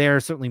value there.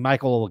 Certainly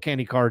Michael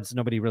candy cards,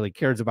 nobody really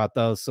cares about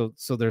those.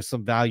 So there's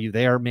some value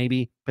there,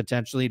 maybe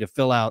potentially to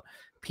fill out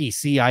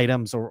PC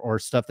items or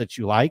stuff that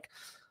you like.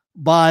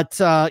 But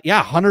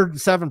yeah,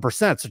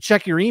 107%. So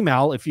check your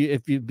email if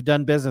you've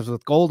done business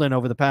with Golden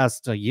over the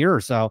past year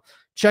or so.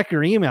 Check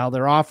your email.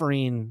 They're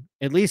offering,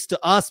 at least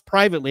to us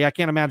privately, I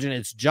can't imagine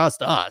it's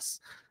just us.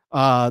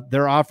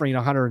 They're offering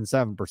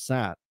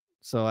 107%.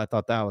 So I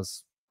thought that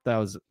was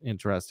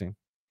interesting.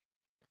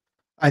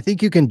 I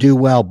think you can do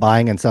well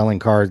buying and selling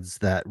cards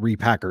that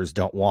repackers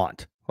don't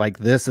want. Like,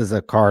 this is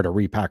a card a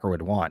repacker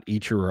would want.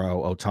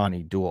 Ichiro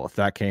Ohtani duel. If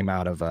that came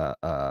out of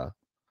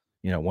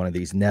one of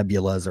these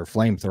nebulas or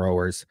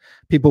flamethrowers,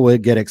 people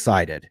would get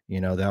excited.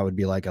 That would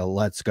be like a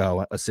let's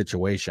go a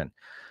situation.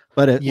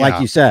 But like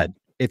you said,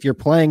 if you're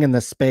playing in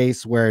the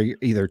space where you're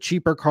either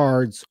cheaper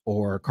cards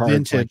or cards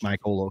vintage, like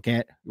Michael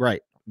can't,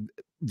 right,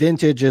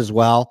 vintage as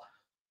well,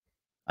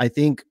 I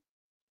think,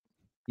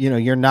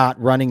 you're not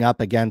running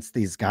up against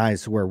these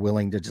guys who are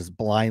willing to just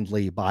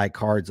blindly buy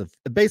cards of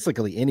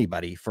basically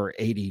anybody for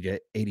 80 to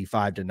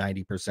 85 to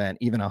 90%,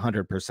 even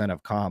 100%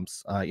 of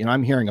comps.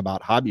 I'm hearing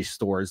about hobby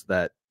stores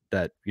that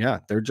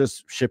they're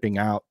just shipping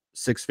out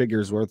 6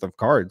 figures worth of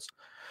cards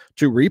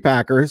to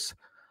repackers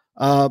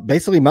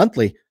basically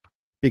monthly,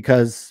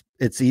 because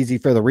it's easy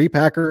for the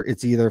repacker.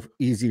 It's either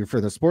easier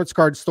for the sports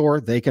card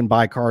store. They can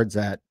buy cards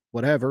at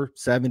whatever,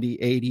 70,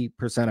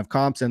 80% of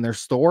comps in their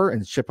store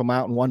and ship them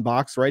out in one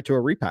box right to a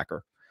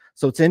repacker.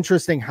 So it's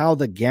interesting how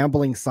the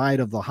gambling side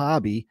of the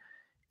hobby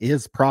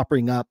is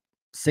propping up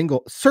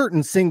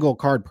certain single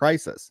card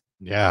prices.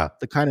 Yeah.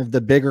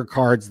 The bigger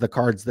cards, the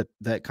cards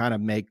that kind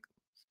of make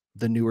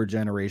the newer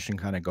generation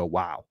kind of go,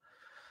 wow.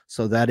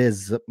 So that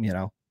is,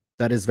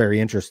 that is very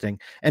interesting.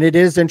 And it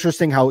is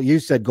interesting how you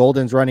said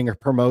Golden's running a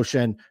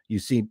promotion. You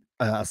see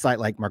a site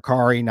like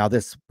Mercari. Now,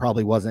 this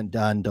probably wasn't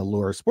done to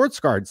lure sports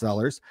card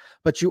sellers,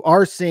 but you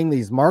are seeing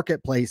these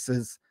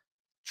marketplaces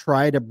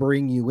try to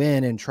bring you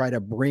in and try to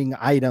bring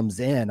items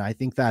in. I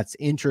think that's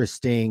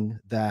interesting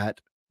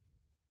that,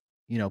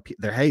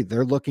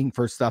 they're looking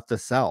for stuff to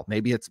sell.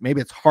 Maybe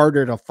it's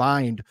harder to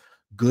find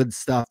good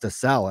stuff to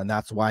sell. And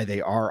that's why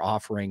they are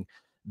offering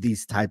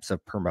these types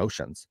of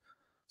promotions.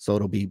 So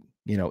it'll be,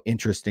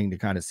 interesting to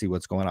kind of see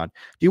what's going on.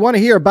 Do you want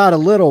to hear about a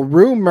little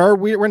rumor?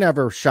 We're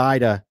never shy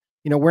to,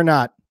 we're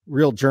not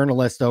real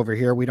journalists over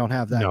here. We don't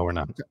have that. No, we're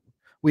not.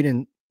 We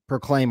didn't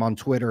proclaim on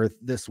Twitter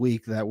this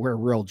week that we're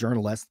real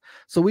journalists.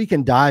 So we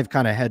can dive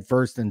kind of head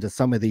first into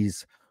some of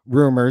these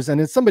rumors. And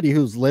as somebody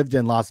who's lived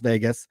in Las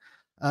Vegas,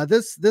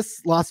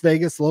 this Las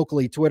Vegas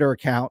locally Twitter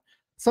account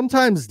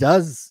sometimes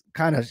does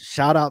kind of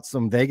shout out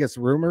some Vegas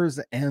rumors,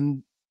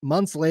 and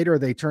months later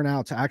they turn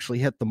out to actually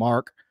hit the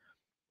mark.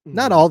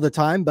 Not all the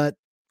time, but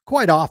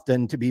quite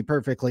often, to be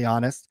perfectly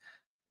honest.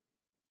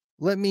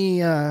 Let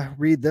me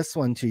read this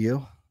one to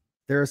you.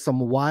 There are some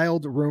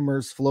wild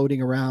rumors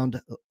floating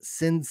around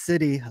Sin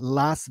City,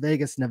 Las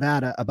Vegas,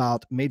 Nevada,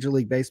 about Major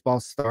League Baseball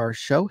star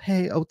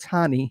Shohei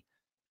Ohtani,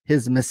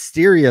 his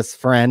mysterious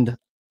friend,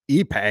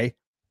 Ippei,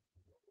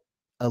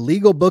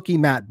 illegal bookie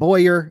Matt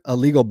Boyer,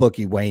 illegal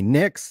bookie Wayne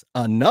Nix,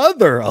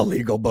 another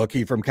illegal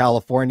bookie from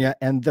California,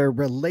 and their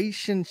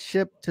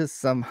relationship to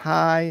some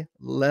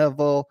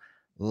high-level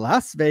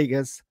Las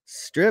Vegas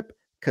strip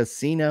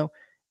casino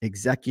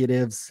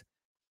executives.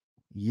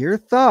 Your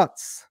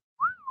thoughts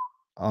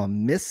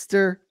on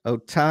Mr.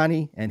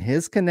 Ohtani and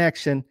his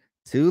connection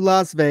to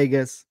Las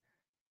Vegas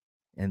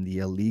and the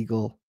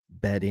illegal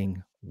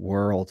betting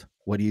world?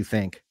 What do you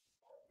think?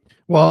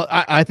 Well,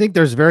 I think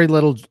there's very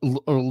little,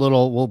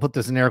 we'll put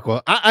this in air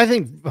quote. I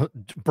think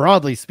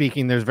broadly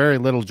speaking, there's very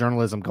little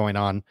journalism going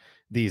on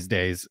these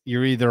days.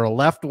 You're either a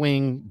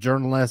left-wing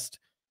journalist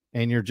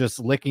and you're just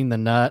licking the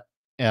nut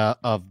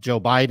of Joe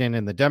Biden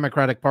and the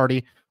Democratic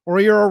Party, or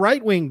you're a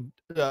right-wing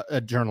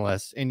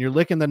journalist and you're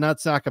licking the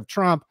nutsack of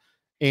Trump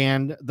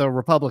and the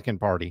Republican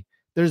Party.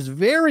 There's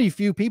very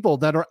few people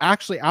that are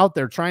actually out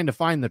there trying to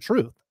find the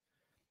truth.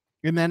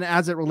 And then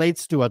as it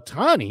relates to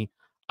Ohtani,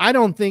 I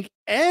don't think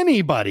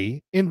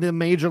anybody in the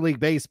Major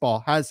League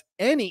Baseball has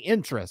any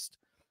interest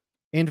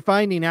in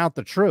finding out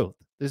the truth.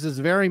 This is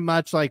very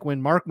much like when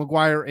Mark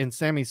McGwire and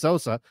Sammy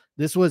Sosa,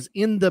 this was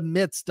in the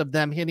midst of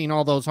them hitting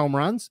all those home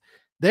runs.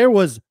 There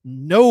was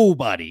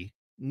nobody,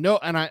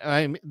 and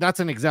I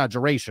that's an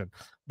exaggeration,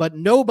 but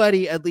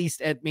nobody, at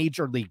least at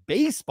Major League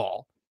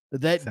Baseball,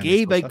 that Sammy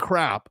gave Sosa. a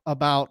crap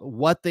about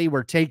what they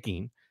were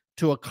taking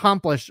to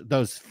accomplish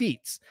those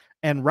feats.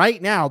 And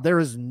right now, there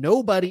is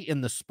nobody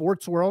in the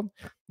sports world.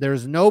 There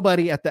is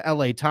nobody at the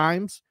LA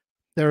Times.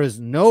 There is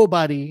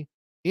nobody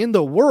in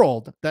the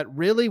world that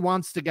really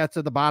wants to get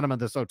to the bottom of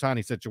this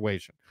Ohtani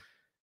situation.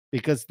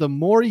 Because the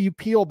more you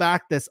peel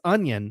back this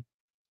onion,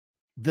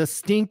 the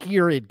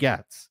stinkier it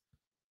gets.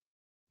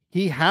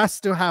 He has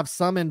to have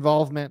some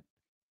involvement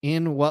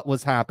in what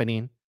was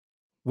happening,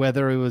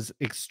 whether it was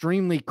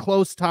extremely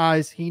close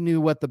ties. He knew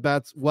what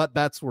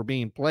bets were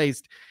being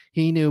placed.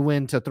 He knew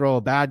when to throw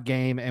a bad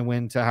game and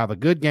when to have a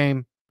good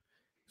game.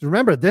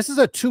 Remember, this is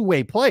a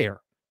two-way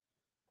player.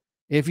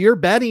 If you're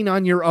betting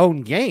on your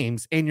own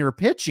games and you're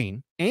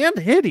pitching and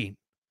hitting,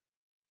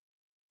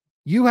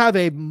 you have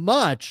a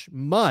much,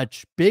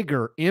 much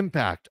bigger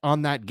impact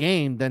on that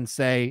game than,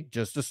 say,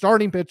 just a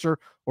starting pitcher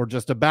or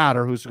just a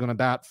batter who's going to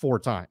bat 4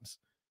 times.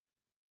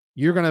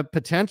 You're going to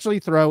potentially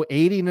throw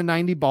 80 to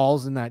 90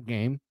 balls in that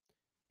game,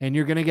 and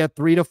you're going to get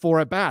 3 to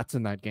 4 at bats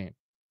in that game.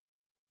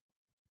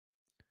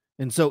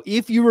 And so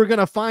if you were going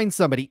to find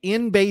somebody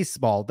in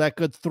baseball that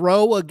could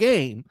throw a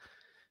game,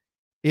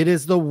 it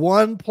is the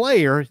one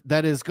player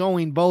that is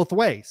going both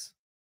ways.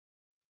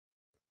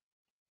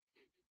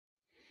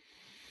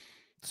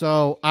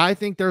 So I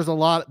think there's a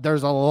lot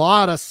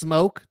of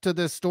smoke to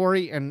this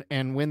story,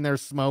 and when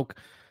there's smoke,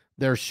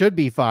 there should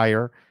be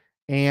fire.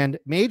 And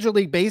Major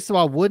League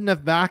Baseball wouldn't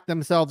have backed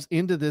themselves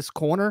into this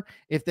corner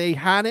if they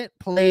hadn't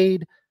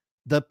played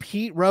the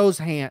Pete Rose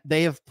hand.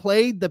 They have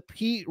played the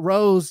Pete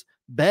Rose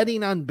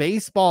betting on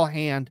baseball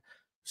hand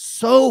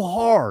so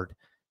hard,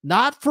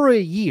 not for a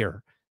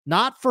year,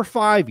 not for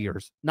 5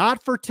 years,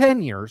 not for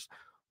 10 years.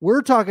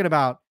 We're talking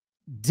about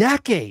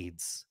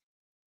decades.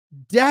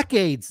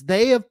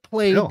 They have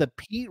played the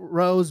Pete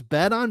Rose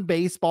bet on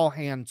baseball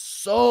hand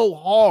so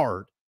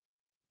hard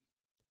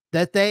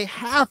that they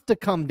have to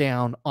come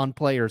down on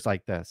players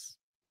like this.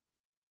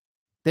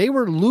 They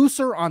were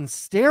looser on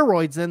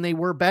steroids than they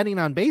were betting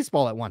on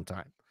baseball at one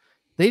time.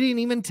 They didn't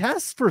even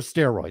test for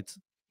steroids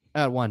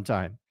at one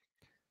time.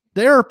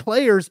 There are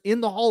players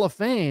in the Hall of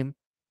Fame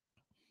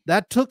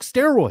that took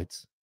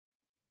steroids.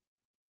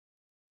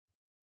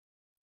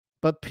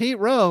 But Pete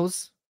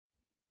Rose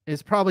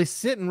is probably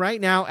sitting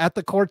right now at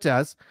the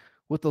Cortez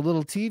with a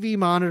little TV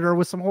monitor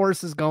with some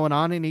horses going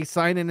on, and he's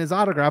signing his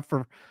autograph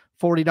for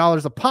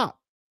 $40 a pop.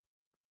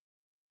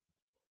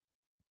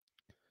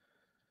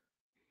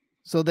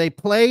 So they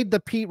played the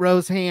Pete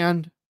Rose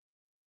hand.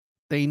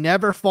 They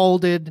never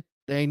folded.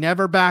 They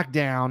never backed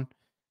down.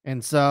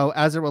 And so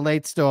as it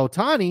relates to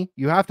Ohtani,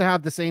 you have to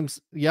have the same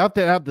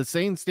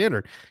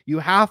standard. You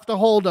have to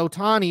hold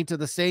Ohtani to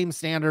the same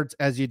standards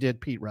as you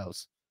did Pete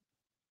Rose.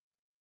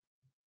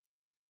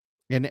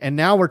 And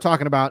now we're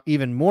talking about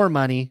even more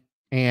money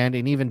and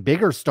an even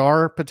bigger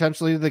star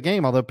potentially to the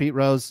game. Although Pete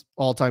Rose,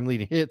 all-time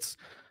leading hits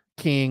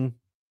king,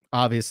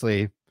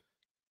 obviously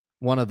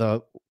one of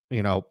the,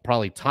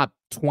 probably top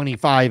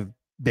 25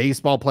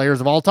 baseball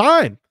players of all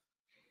time.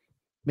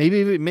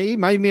 Maybe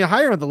might be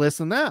higher on the list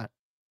than that.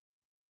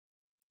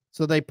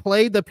 So they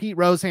played the Pete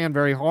Rose hand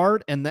very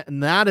hard, and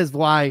that is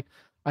why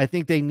I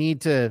think they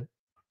need to.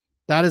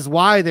 That is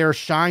why they're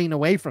shying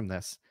away from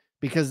this,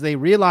 because they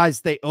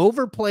realized they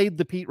overplayed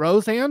the Pete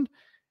Rose hand,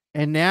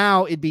 and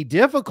now it'd be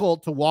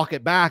difficult to walk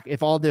it back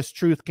if all this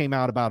truth came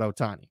out about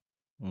Ohtani.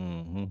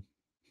 Mm-hmm.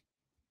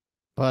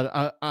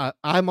 But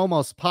I'm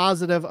almost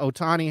positive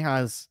Ohtani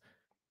has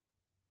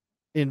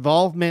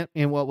involvement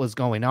in what was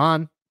going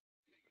on.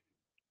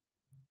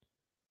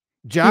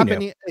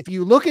 Japanese, if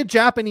you look at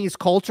Japanese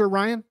culture,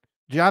 Ryan,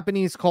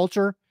 Japanese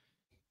culture,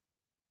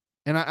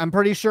 and I'm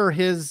pretty sure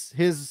his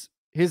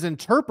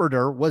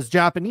interpreter was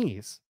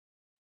Japanese.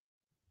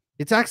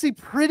 It's actually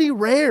pretty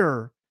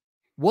rare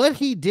what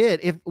he did.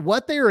 If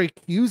what they're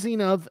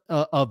accusing of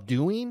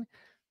doing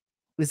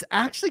is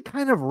actually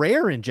kind of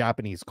rare in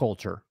Japanese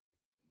culture,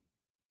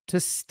 to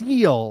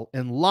steal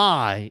and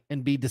lie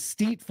and be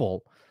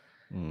deceitful.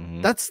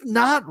 Mm-hmm. That's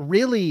not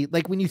really,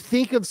 like, when you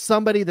think of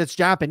somebody that's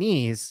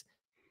Japanese,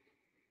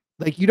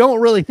 like, you don't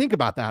really think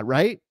about that,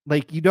 right?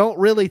 Like, you don't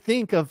really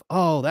think of,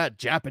 oh, that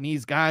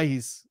Japanese guy,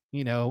 he's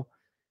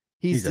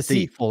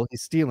deceitful,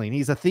 he's stealing,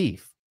 he's a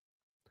thief.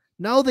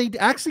 No, they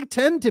actually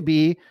tend to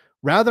be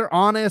rather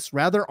honest,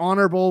 rather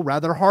honorable,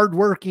 rather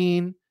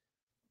hardworking.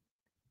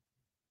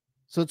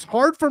 So it's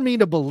hard for me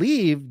to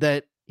believe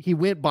that he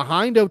went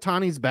behind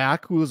Ohtani's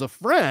back, who was a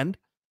friend,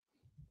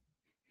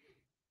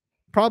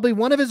 probably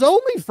one of his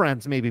only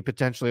friends, maybe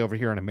potentially over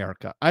here in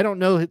America. I don't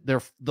know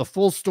the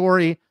full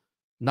story.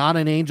 Not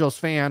an Angels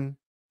fan.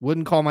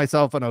 Wouldn't call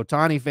myself an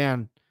Ohtani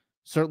fan.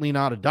 Certainly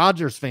not a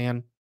Dodgers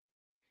fan.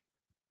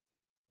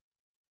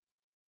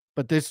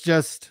 But this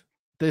just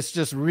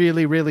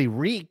really, really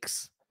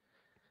reeks.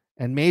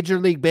 And Major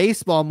League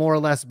Baseball more or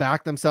less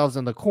backed themselves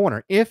in the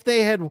corner. If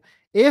they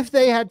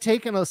had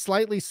taken a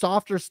slightly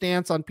softer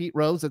stance on Pete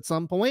Rose at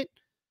some point,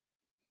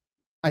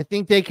 I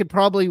think they could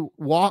probably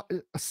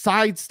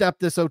sidestep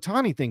this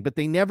Ohtani thing, but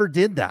they never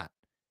did that.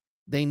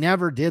 They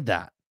never did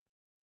that.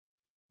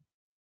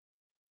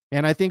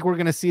 And I think we're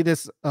going to see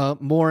this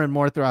more and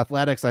more through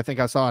athletics. I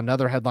think I saw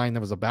another headline that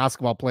was a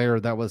basketball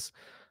player that was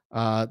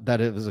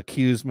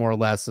accused more or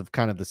less of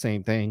kind of the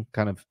same thing,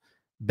 kind of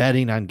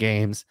betting on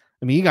games.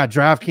 I mean, you got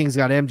DraftKings, you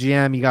got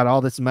MGM, you got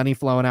all this money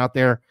flowing out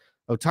there.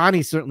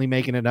 Ohtani's certainly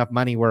making enough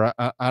money where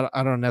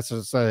I don't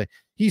necessarily say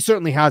he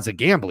certainly has a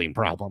gambling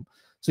problem.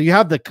 So you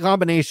have the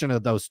combination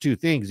of those two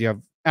things. You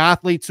have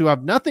athletes who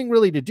have nothing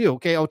really to do.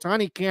 Okay,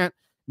 Ohtani can't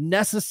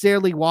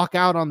necessarily walk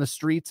out on the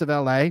streets of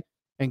LA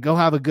and go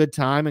have a good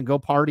time and go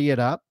party it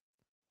up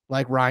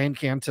like Ryan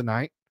can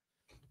tonight.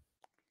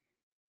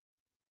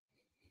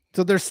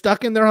 So they're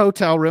stuck in their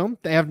hotel room.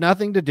 They have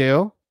nothing to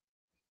do.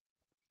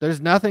 There's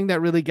nothing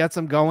that really gets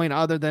them going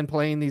other than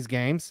playing these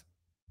games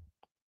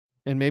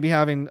and maybe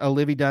having a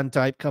Livy Dunn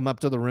type come up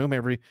to the room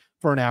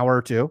for an hour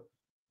or two.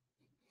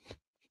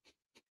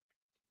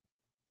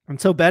 And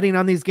so betting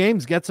on these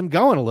games gets them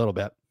going a little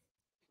bit.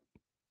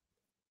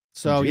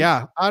 So,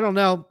 yeah, I don't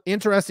know.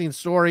 Interesting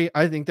story.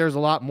 I think there's a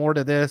lot more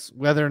to this.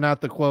 Whether or not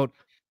the, quote,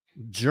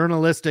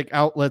 journalistic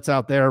outlets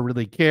out there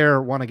really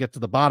care, want to get to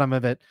the bottom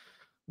of it,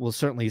 we'll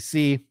certainly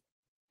see.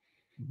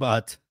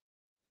 But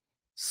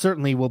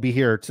certainly we'll be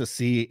here to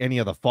see any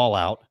of the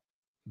fallout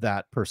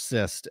that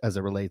persist as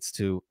it relates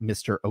to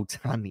Mr.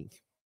 Ohtani.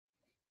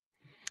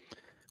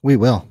 We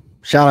will.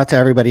 Shout out to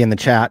everybody in the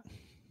chat,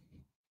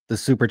 the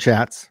super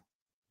chats.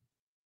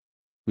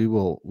 We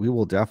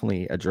will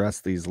definitely address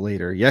these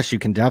later. Yes, you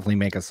can definitely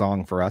make a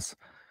song for us.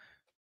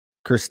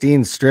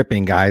 Christine's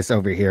stripping, guys,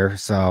 over here.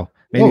 So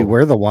maybe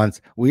we're the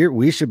ones.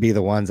 We should be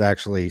the ones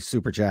actually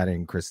super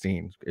chatting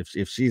Christine.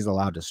 If she's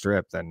allowed to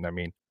strip, then I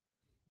mean,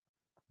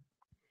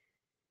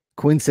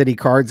 Queen City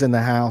Cards in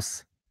the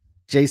house,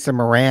 Jason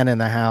Moran in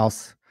the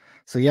house.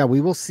 So yeah,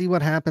 we will see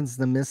what happens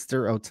to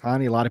Mr.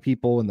 Ohtani. A lot of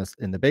people in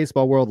the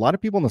baseball world, a lot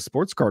of people in the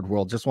sports card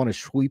world just want to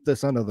sweep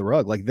this under the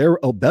rug. Like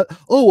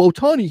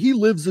Ohtani, he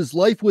lives his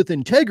life with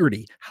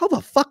integrity. How the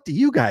fuck do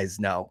you guys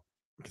know?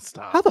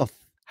 Stop.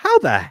 How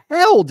the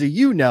hell do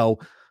you know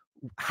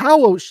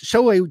how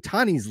Shohei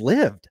Ohtani's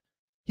lived?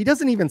 He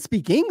doesn't even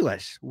speak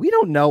English. We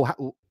don't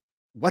know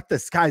what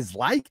this guy's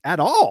like at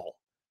all.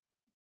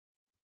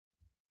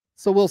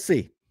 So we'll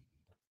see.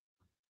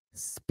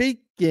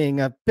 Speaking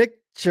of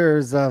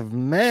pictures of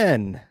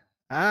men,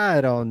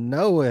 I don't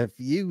know if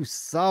you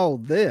saw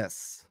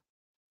this.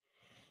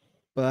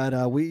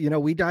 But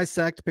we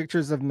dissect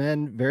pictures of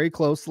men very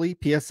closely.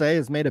 PSA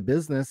has made a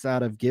business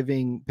out of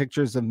giving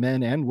pictures of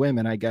men and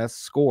women, I guess,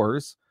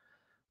 scores,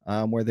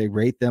 where they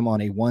rate them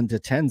on a 1 to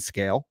 10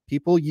 scale.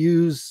 People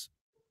use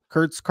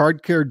Kurt's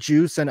Card Care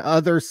Juice and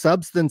other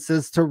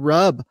substances to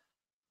rub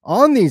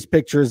on these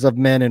pictures of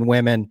men and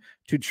women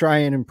to try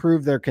and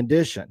improve their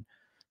condition.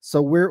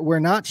 So we're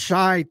not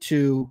shy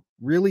to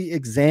really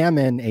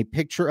examine a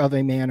picture of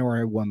a man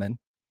or a woman.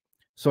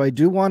 So I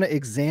do want to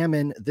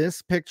examine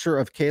this picture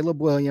of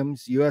Caleb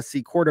Williams,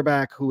 USC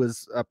quarterback, who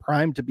is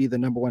primed to be the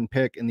 #1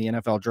 pick in the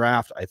NFL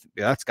draft. I think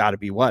that's got to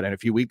be in a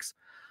few weeks.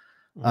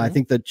 I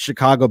think the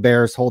Chicago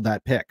Bears hold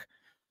that pick.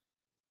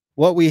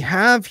 What we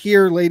have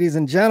here, ladies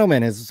and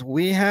gentlemen, is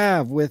we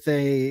have with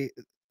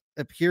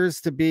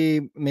appears to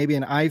be maybe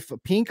an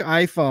pink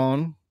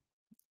iPhone,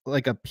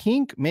 like a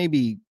pink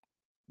maybe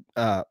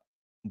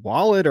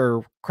wallet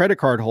or credit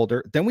card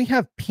holder. Then we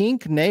have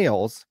pink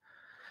nails.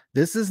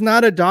 This is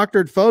not a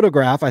doctored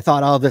photograph. I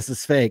thought, oh, this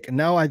is fake.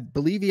 No, I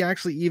believe he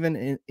actually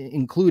even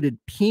included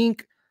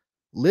pink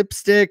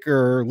lipstick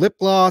or lip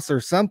gloss or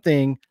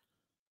something.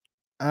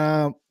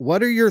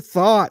 What are your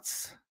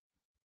thoughts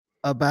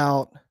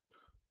about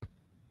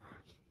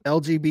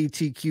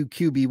LGBTQ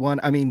QB1?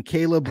 I mean,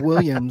 Caleb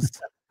Williams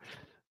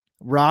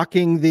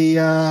rocking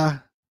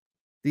the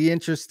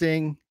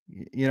interesting,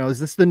 is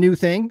this the new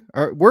thing?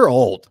 Or we're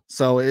old.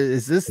 So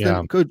is this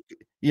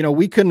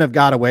we couldn't have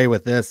got away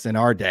with this in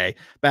our day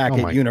back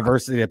at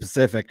University of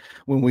Pacific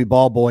when we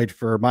ball boyed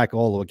for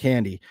Michael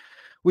Olowokandi.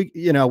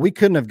 We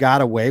couldn't have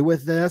got away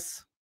with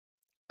this.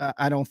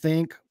 I don't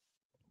think.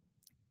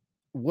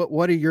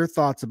 What are your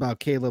thoughts about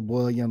Caleb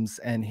Williams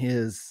and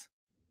his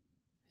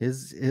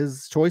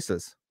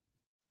choices?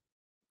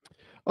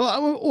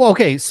 Well,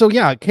 okay. So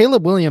yeah,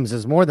 Caleb Williams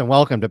is more than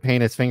welcome to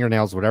paint his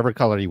fingernails whatever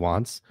color he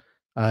wants,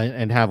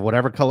 and have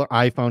whatever color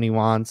iPhone he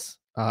wants.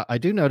 I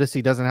do notice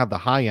he doesn't have the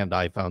high-end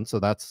iPhone, so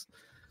that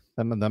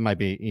might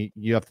be,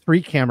 you have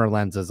 3 camera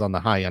lenses on the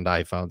high-end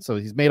iPhone, so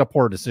he's made a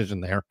poor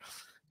decision there.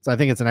 So I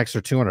think it's an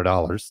extra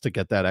 $200 to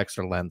get that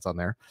extra lens on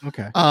there.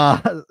 Okay.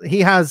 He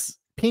has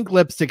pink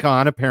lipstick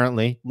on,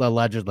 apparently,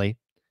 allegedly.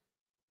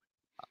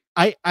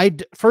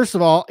 First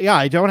of all,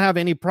 I don't have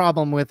any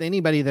problem with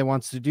anybody that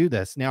wants to do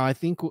this. Now, I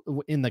think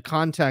in the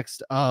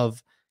context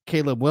of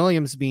Caleb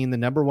Williams being the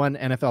 #1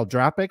 NFL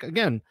draft pick,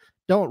 again,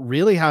 don't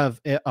really have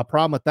a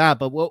problem with that.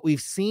 But what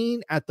we've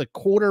seen at the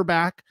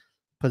quarterback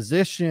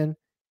position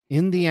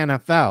in the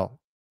NFL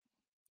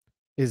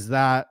is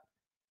that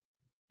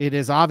it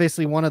is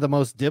obviously one of the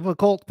most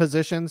difficult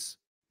positions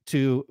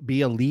to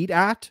be elite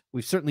at.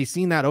 We've certainly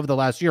seen that over the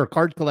last year.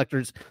 Card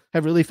collectors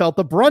have really felt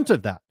the brunt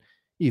of that.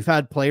 You've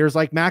had players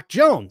like Mac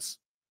Jones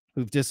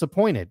who've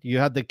disappointed. You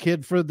had the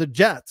kid for the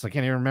Jets. I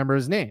can't even remember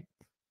his name.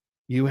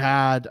 You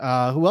had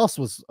who else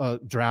was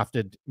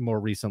drafted more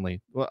recently?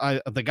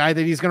 Well, the guy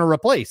that he's going to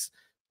replace,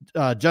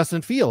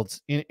 Justin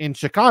Fields in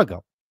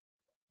Chicago.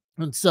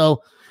 And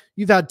so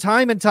you've had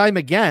time and time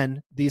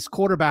again these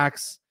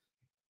quarterbacks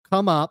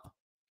come up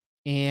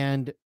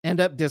and end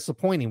up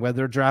disappointing, whether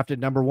they're drafted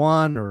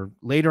 #1 or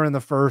later in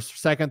the first,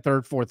 second,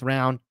 third, fourth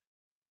round.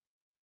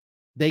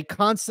 They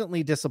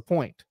constantly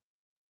disappoint.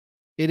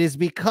 It is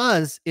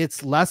because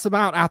it's less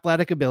about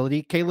athletic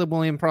ability. Caleb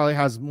Williams probably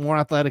has more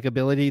athletic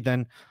ability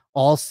than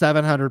all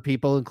 700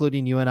 people,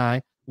 including you and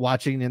I,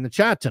 watching in the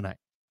chat tonight.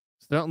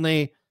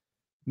 Certainly,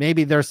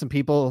 maybe there's some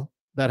people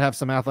that have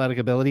some athletic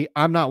ability.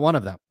 I'm not one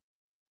of them.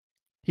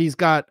 He's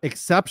got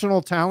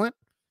exceptional talent.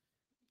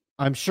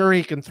 I'm sure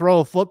he can throw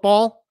a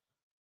football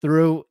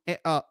through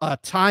a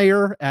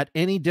tire at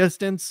any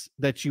distance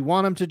that you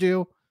want him to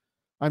do.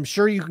 I'm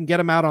sure you can get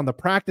him out on the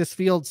practice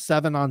field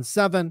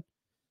 7-on-7.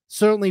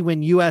 Certainly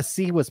when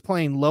USC was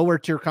playing lower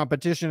tier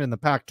competition in the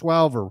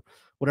Pac-12 or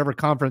whatever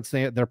conference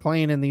they're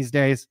playing in these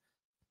days,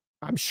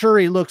 I'm sure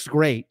he looks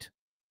great.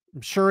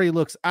 I'm sure he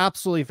looks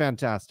absolutely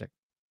fantastic.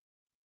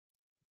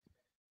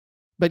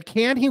 But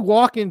can he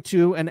walk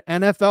into an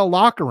NFL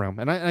locker room?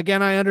 And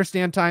I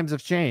understand times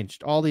have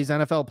changed. All these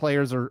NFL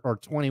players are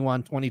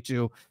 21,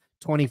 22,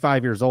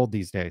 25 years old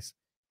these days.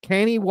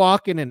 Can he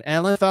walk in an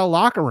NFL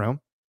locker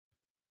room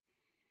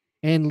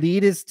and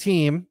lead his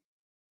team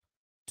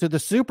to the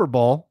Super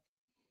Bowl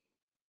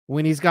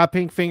when he's got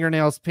pink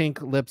fingernails,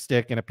 pink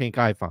lipstick, and a pink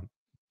iPhone?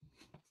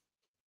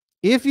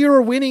 If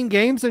you're winning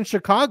games in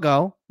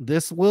Chicago,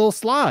 this will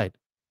slide.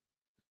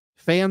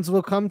 Fans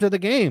will come to the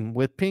game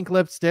with pink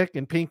lipstick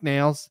and pink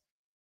nails.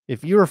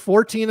 If you're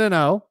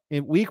 14-0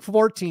 in week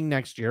 14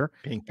 next year,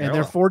 and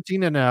they're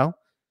 14-0,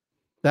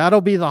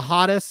 that'll be the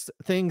hottest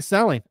thing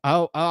selling.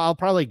 I'll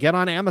probably get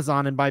on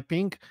Amazon and buy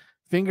pink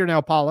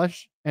fingernail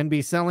polish and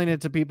be selling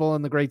it to people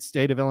in the great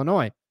state of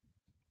Illinois.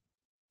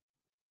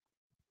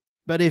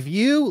 But if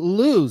you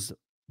lose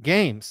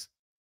games,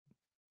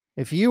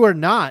 if you are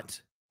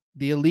not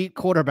the elite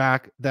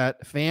quarterback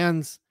that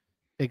fans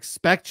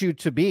expect you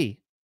to be,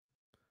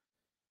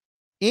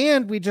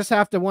 and we just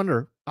have to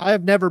wonder, I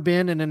have never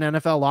been in an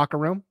NFL locker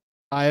room.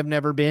 I have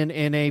never been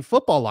in a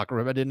football locker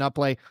room. I did not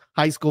play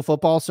high school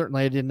football.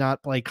 Certainly I did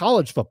not play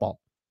college football.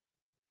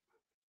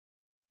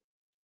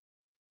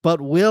 But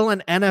will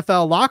an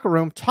NFL locker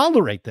room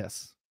tolerate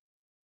this?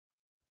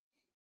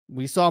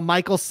 We saw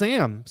Michael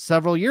Sam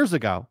several years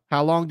ago.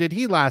 How long did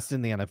he last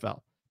in the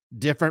NFL?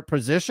 Different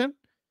position,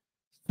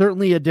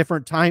 certainly a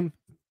different time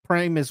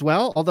frame as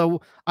well.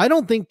 Although I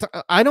don't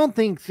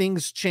think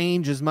things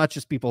change as much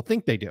as people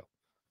think they do.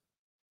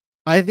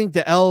 I think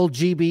the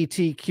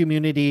LGBT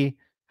community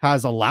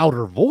has a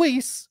louder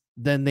voice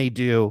than they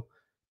do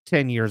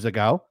 10 years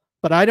ago,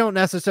 but I don't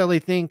necessarily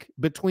think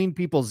between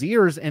people's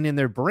ears and in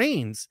their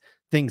brains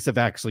things have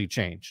actually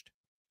changed.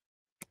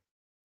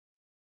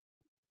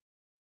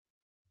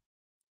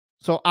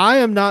 So I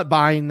am not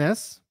buying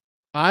this.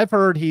 I've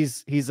heard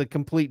he's a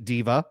complete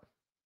diva.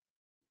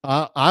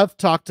 I've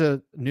talked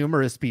to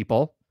numerous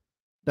people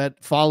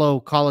that follow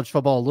college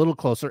football a little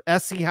closer.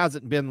 SC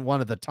hasn't been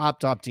one of the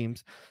top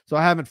teams, so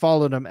I haven't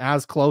followed him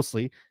as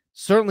closely.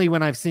 Certainly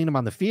when I've seen him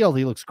on the field,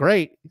 he looks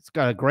great. He's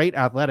got a great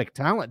athletic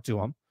talent to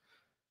him.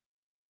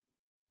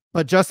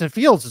 But Justin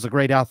Fields is a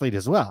great athlete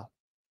as well.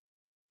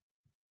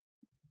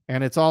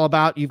 And it's all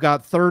about, you've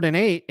got 3rd and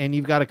 8, and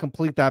you've got to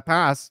complete that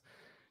pass.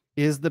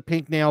 Is the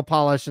pink nail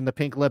polish and the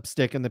pink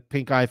lipstick and the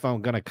pink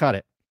iPhone going to cut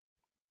it?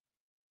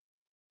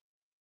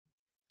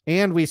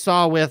 And we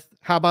saw with,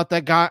 how about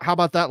that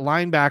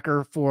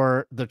linebacker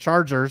for the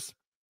Chargers?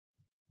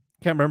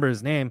 Can't remember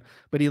his name,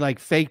 but he like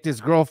faked his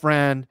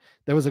girlfriend.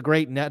 There was a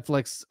great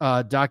Netflix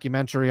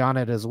documentary on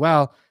it as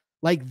well.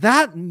 Like,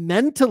 that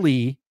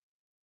mentally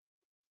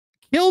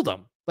killed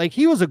him. Like,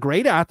 he was a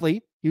great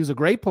athlete. He was a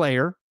great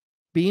player.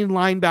 Being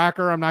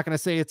linebacker, I'm not going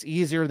to say it's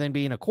easier than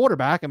being a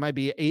quarterback. It might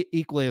be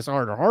equally as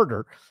hard or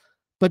harder,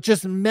 but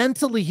just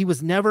mentally, he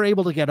was never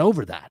able to get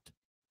over that.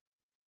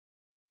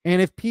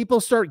 And if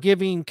people start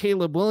giving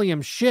Caleb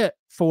Williams shit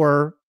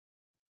for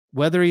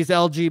whether he's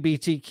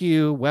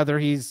LGBTQ, whether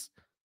he's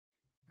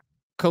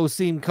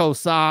cosim,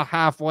 cosa,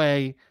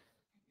 halfway,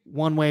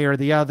 one way or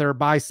the other,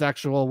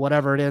 bisexual,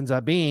 whatever it ends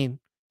up being,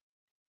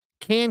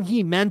 can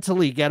he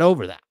mentally get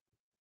over that?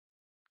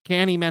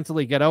 Can he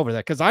mentally get over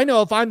that? Because I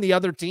know if I'm the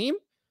other team,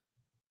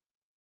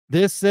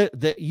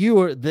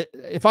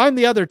 if I'm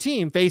the other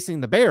team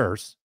facing the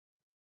Bears,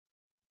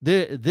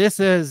 this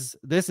is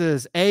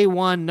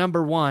A1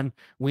 number 1.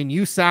 When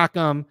you sack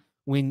him,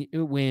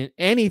 when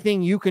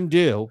anything you can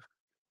do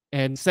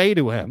and say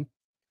to him,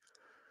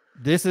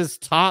 this is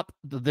top.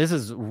 This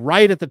is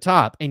right at the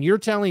top. And you're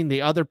telling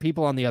the other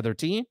people on the other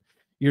team,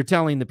 you're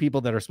telling the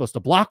people that are supposed to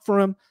block for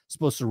him,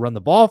 supposed to run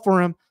the ball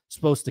for him,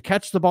 supposed to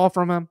catch the ball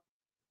from him.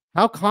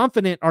 How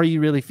confident are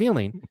you really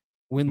feeling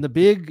when the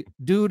big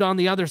dude on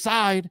the other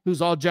side, who's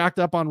all jacked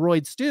up on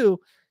roids too,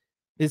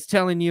 is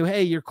telling you,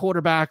 hey, your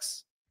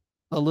quarterback's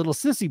a little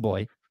sissy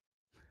boy?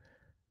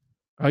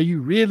 Are you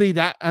really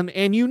that?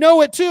 And you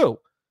know it too.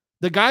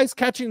 The guys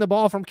catching the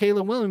ball from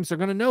Caleb Williams are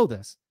going to know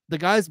this. The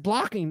guys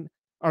blocking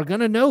are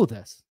going to know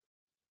this.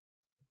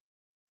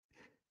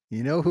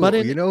 You know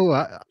who?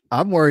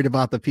 I'm worried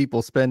about the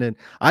people spending.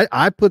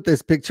 I put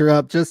this picture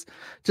up just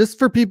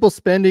for people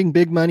spending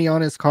big money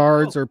on his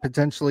cards, or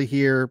potentially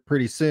here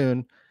pretty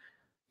soon.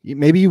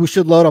 Maybe you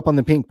should load up on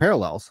the pink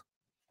parallels,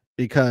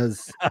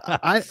 because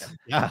I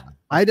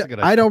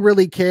don't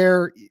really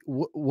care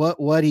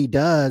what he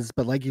does,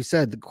 but like you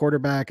said, the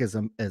quarterback is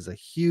a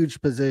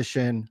huge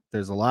position.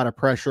 There's a lot of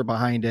pressure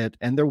behind it,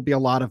 and there will be a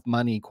lot of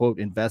money,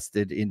 quote,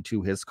 invested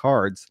into his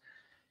cards.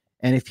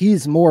 And if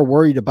he's more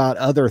worried about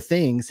other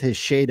things, his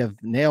shade of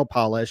nail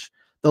polish,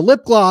 the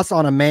lip gloss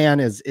on a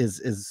man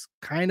is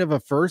kind of a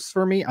first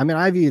for me. I mean,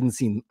 I've even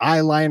seen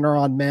eyeliner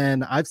on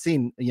men. I've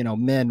seen,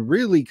 men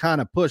really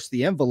kind of push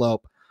the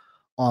envelope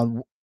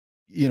on,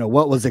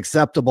 what was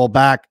acceptable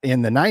back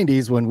in the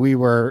 90s when we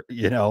were,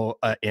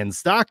 in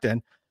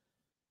Stockton.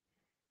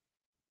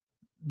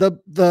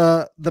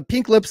 The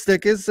pink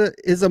lipstick is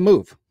a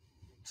move.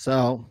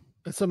 So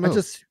it's a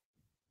move.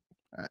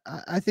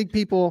 I think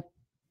people,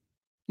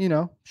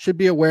 should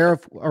be aware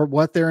of or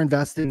what they're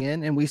investing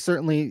in. And we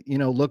certainly,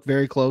 look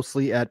very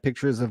closely at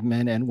pictures of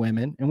men and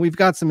women. And we've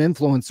got some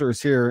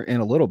influencers here in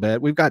a little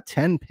bit. We've got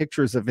 10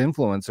 pictures of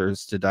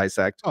influencers to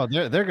dissect. Oh,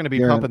 they're going to be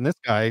pumping this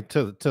guy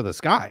to the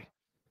sky.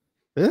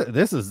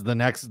 This is the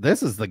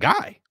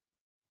guy.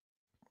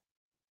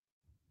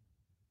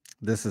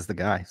 This is the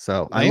guy.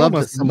 So I love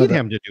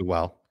him to do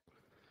well.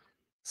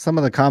 Some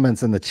of the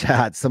comments in the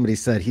chat, somebody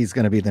said he's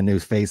going to be the new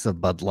face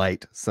of Bud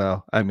Light.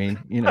 So, I mean,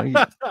 you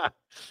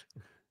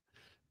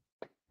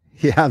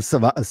have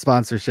some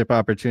sponsorship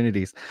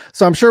opportunities.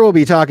 So I'm sure we'll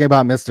be talking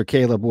about Mr.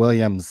 Caleb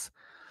Williams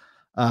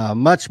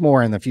much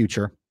more in the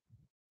future.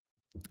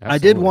 Absolutely. I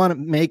did want to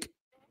make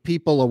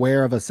people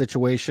aware of a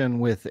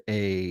situation with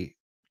a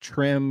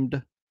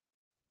trimmed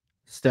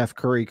Steph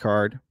Curry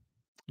card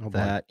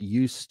that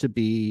used to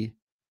be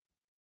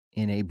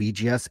in a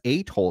BGS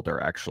 8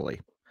 holder, actually.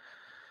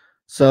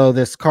 So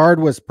this card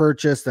was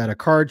purchased at a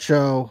card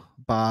show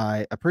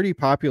by a pretty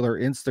popular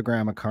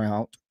Instagram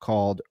account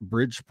called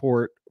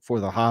Bridgeport for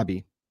the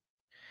Hobby.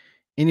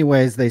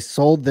 Anyways, they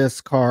sold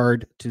this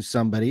card to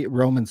somebody,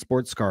 Roman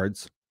Sports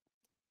Cards,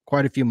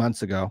 quite a few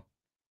months ago.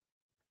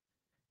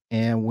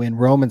 And when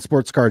Roman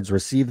Sports Cards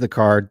received the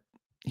card,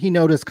 he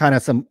noticed kind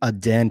of a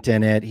dent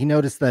in it. He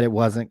noticed that it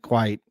wasn't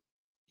quite,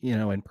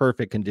 in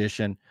perfect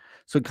condition.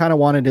 So he kind of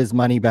wanted his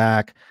money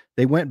back.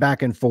 They went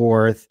back and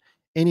forth.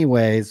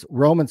 Anyways,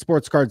 Roman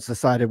Sports Cards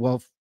decided,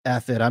 well,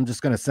 F it, I'm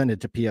just going to send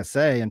it to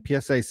PSA. And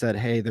PSA said,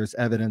 hey, there's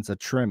evidence of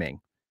trimming.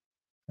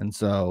 And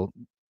so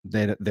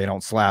they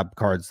don't slab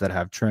cards that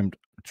have trimmed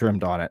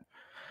on it.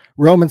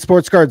 Roman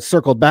Sports Cards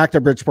circled back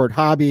to Bridgeport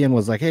Hobby and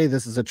was like, hey,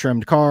 this is a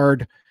trimmed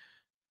card.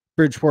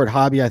 Bridgeport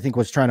Hobby, I think,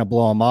 was trying to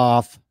blow them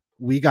off.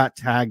 We got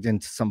tagged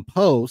into some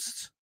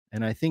posts.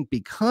 And I think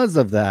because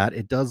of that,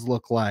 it does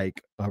look like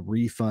a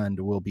refund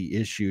will be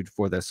issued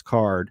for this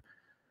card.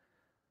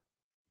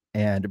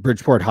 And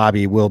Bridgeport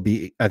Hobby will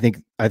be, I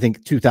think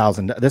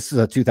 $2,000. This is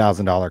a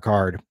 $2,000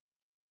 card.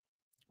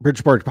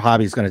 Bridgeport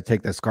Hobby is going to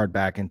take this card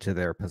back into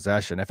their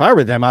possession. If I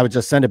were them, I would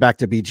just send it back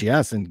to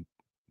BGS and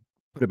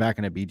put it back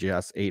in a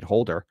BGS 8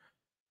 holder.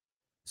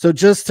 So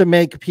just to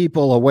make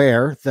people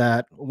aware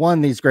that,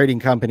 one, these grading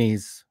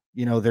companies,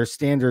 their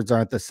standards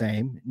aren't the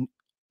same.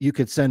 You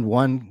could send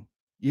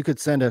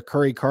a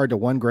Curry card to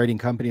one grading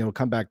company, it'll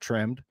come back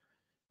trimmed.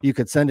 You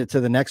could send it to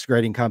the next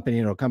grading company,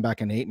 and it'll come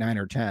back in 8, 9,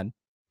 or 10.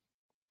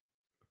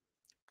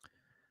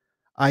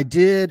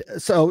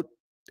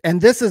 And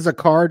this is a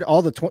card,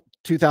 all the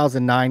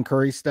 2009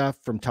 Curry stuff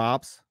from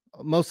Topps,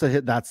 most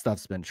of that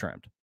stuff's been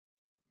trimmed.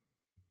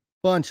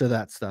 Bunch of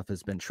that stuff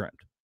has been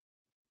trimmed.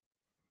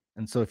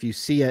 And so if you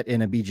see it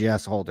in a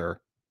BGS holder,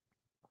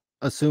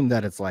 assume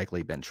that it's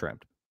likely been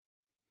trimmed.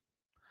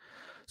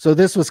 So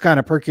this was kind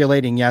of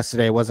percolating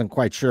yesterday. I wasn't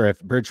quite sure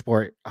if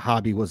Bridgeport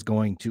Hobby was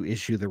going to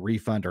issue the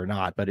refund or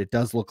not, but it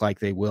does look like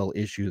they will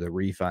issue the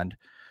refund.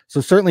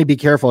 So certainly be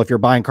careful if you're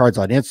buying cards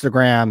on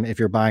Instagram, if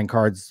you're buying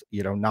cards,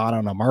 not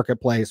on a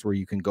marketplace where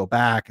you can go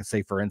back and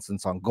say, for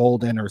instance, on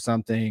Golden or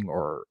something,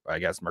 or I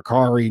guess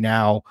Mercari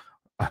now,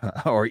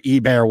 or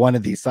eBay or one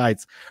of these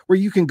sites where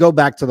you can go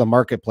back to the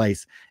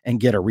marketplace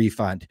and get a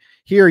refund.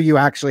 Here, you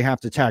actually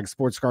have to tag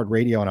Sports Card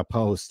Radio in a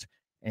post,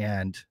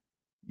 and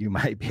you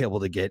might be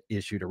able to get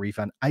issued a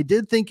refund. I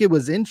did think it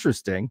was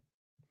interesting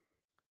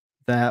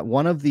that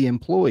one of the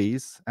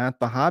employees at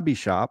the hobby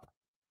shop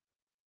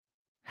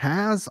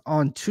has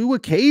on 2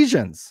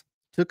 occasions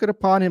took it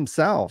upon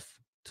himself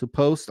to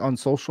post on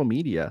social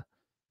media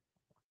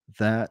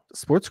that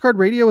Sports Card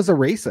Radio is a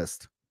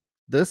racist.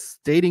 This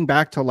dating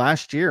back to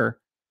last year.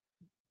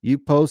 You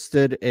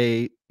bought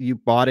a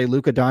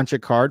Luka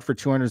Doncic card for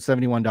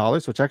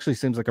 $271, which actually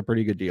seems like a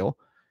pretty good deal.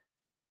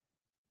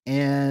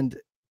 And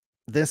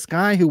this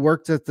guy who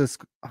worked at this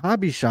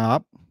hobby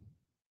shop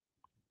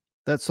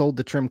that sold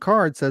the trim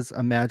card says,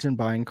 imagine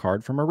buying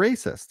card from a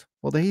racist.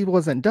 Well, he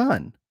wasn't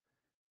done.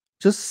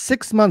 Just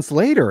 6 months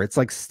later, it's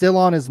like still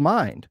on his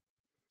mind.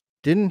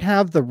 Didn't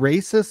have the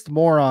racist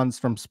morons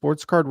from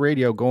Sports Card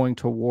Radio going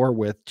to war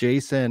with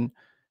Jason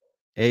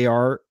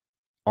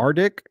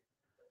Ardick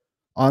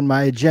on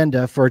my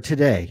agenda for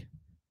today.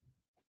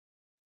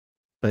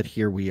 But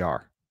here we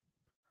are.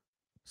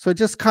 So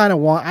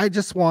I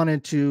just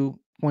wanted to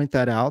point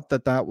that out,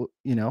 that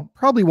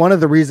probably one of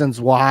the reasons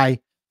why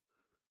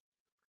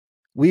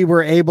we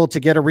were able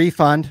to get a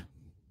refund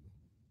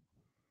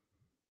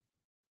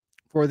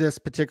for this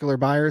particular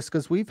buyer is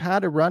because we've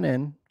had a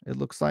run-in, it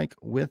looks like,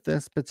 with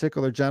this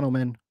particular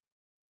gentleman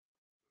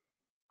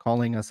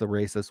calling us a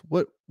racist.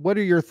 What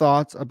are your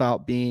thoughts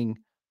about being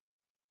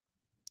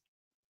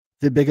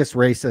the biggest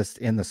racist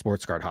in the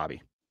sports card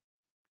hobby?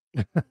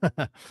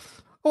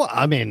 Well,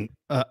 I mean,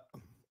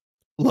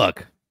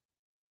 look,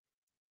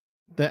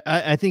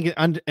 I think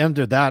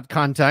under that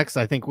context,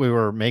 I think we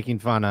were making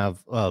fun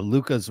of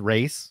Luka's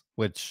race,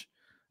 which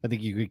I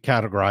think you could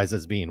categorize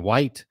as being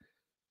white.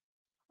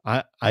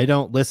 I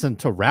don't listen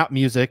to rap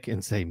music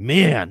and say,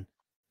 man,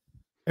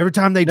 every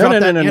time they drop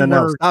that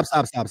N-word.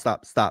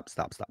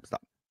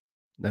 Stop.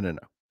 No.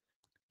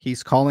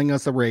 He's calling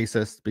us a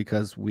racist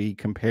because we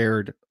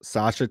compared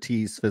Sasha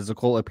T's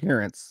physical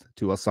appearance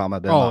to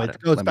Osama bin Laden.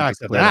 It goes back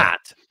to that.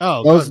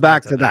 Goes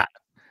back to that.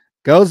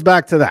 Goes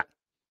back to that.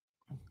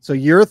 So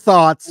your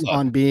thoughts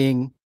on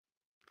being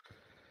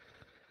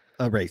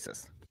a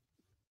racist?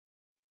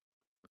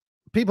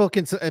 People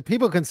can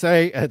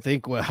say, I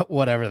think,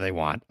 whatever they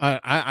want.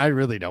 I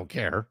really don't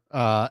care.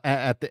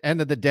 At the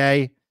end of the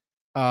day,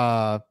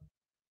 I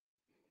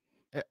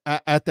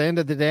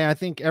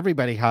think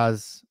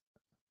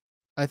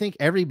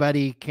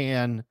everybody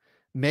can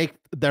make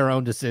their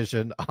own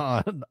decision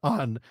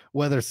on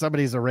whether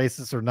somebody's a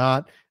racist or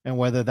not, and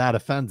whether that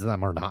offends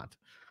them or not.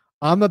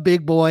 I'm a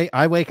big boy.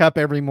 I wake up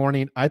every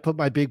morning. I put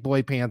my big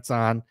boy pants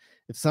on.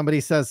 If somebody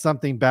says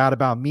something bad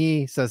about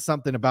me, says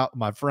something about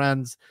my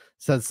friends,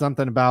 says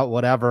something about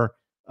whatever,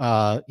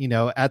 at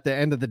the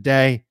end of the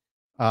day,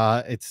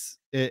 it's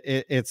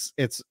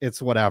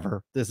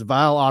whatever. This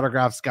Vile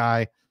Autographs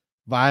guy,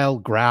 Vile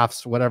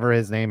Graphs, whatever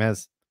his name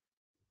is,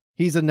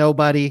 he's a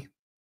nobody.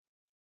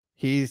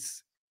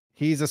 He's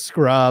a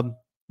scrub.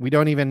 We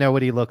don't even know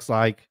what he looks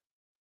like,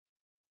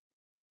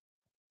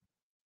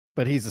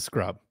 but he's a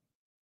scrub.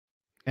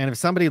 And if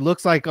somebody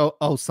looks like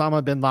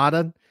Osama bin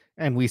Laden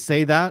and we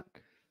say that,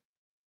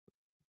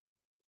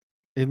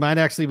 it might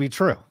actually be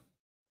true.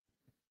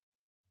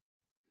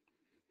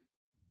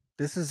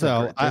 This is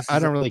So I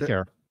don't really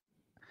care.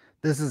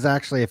 This is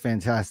actually a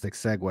fantastic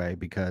segue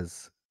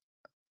because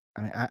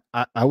I mean,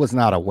 I was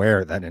not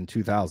aware that in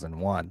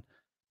 2001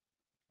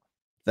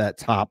 that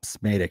Topps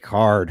made a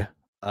card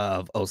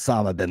of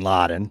Osama bin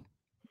Laden,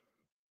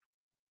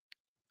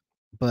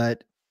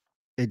 but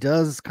it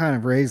does kind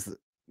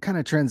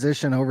of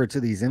transition over to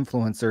these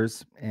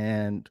influencers,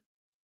 and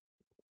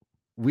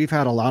we've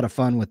had a lot of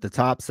fun with the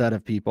top set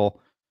of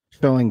people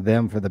showing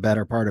them for the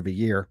better part of a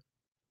year.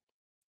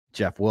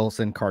 Jeff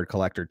Wilson, Card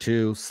Collector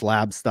 2,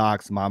 Slab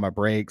Stocks, Mama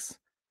Breaks,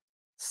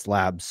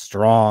 Slab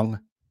Strong,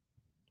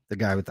 the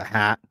guy with the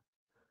hat.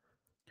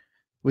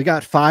 We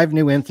got 5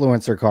 new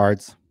influencer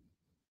cards.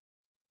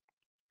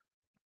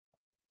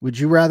 Would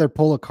you rather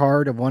pull a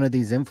card of one of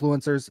these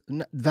influencers?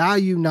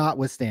 Value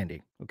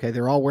notwithstanding. Okay,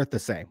 they're all worth the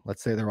same.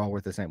 Let's say they're all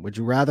worth the same. Would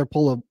you rather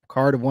pull a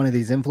card of one of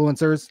these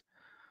influencers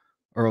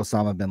or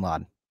Osama bin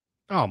Laden?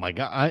 Oh my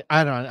God.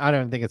 I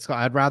don't think it's,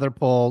 I'd rather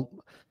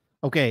pull,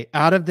 okay,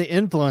 out of the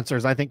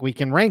influencers, I think we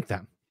can rank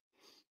them.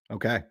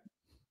 Okay.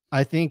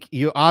 I think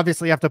you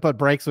obviously have to put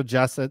Breaks with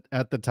Jess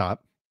at the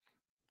top.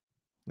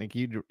 I think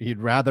you'd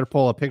rather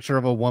pull a picture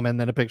of a woman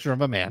than a picture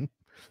of a man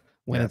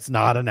when it's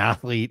not an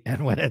athlete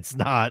and when it's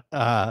not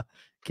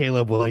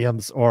Caleb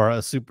Williams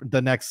or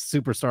the next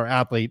superstar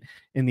athlete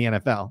in the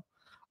NFL.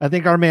 I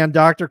think our man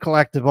Dr.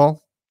 Collectible,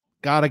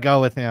 gotta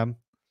go with him.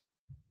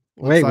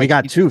 Wait, we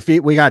got two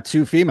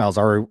females.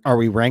 Are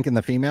we ranking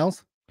the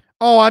females?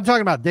 Oh, I'm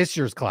talking about this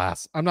year's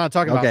class. I'm not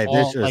talking about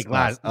this year's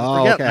class.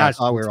 Okay. I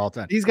thought we were all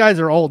 10. These guys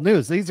are old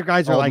news. These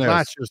guys are old like news.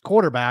 Last year's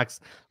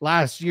quarterbacks,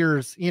 last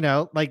year's,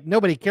 like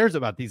nobody cares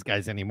about these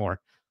guys anymore.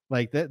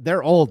 Like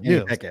they're old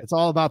news. It's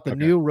all about the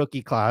new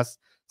rookie class.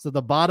 So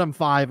the bottom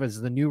 5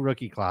 is the new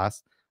rookie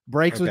class.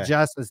 Breaks with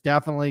Jess is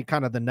definitely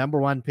kind of the number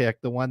 1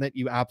 pick, the one that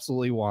you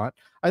absolutely want.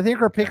 I think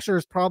her picture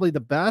is probably the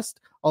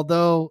best,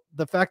 although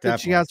the fact that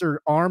she has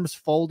her arms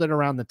folded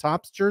around the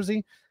Topps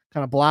jersey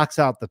kind of blocks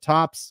out the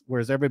tops,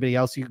 whereas everybody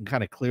else, you can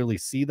kind of clearly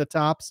see the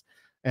tops.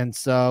 And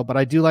so, but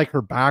I do like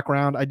her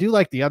background. I do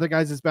like the other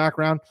guys'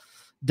 background.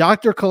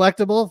 Dr.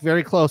 Collectible,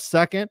 very close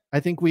second. I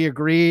think we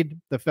agreed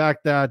the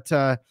fact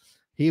that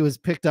he was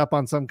picked up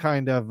on some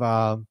kind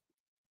of,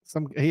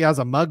 he has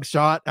a mug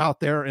shot out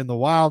there in the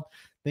wild.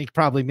 I think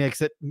probably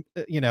makes it,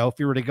 if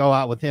you were to go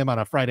out with him on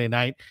a Friday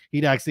night,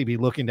 he'd actually be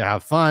looking to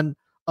have fun,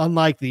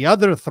 unlike the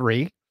other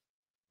 3.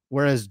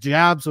 Whereas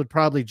Jabs would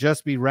probably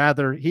just be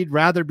he'd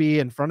rather be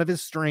in front of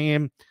his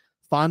stream,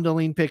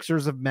 fondling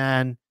pictures of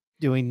men,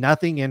 doing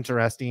nothing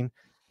interesting.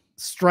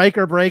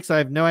 Striker Breaks, I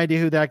have no idea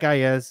who that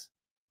guy is.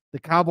 The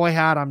cowboy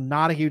hat, I'm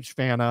not a huge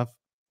fan of.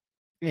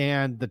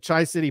 And the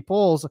Chi City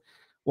Pulls,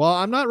 well,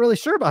 I'm not really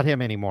sure about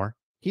him anymore.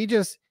 He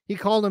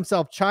called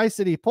himself Chi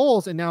City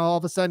Pulls, and now all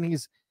of a sudden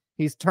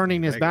he's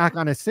turning his back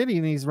on his city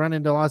and he's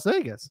running to Las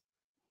Vegas.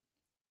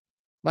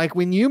 Like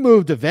when you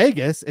moved to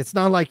Vegas, it's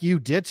not like you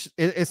ditched.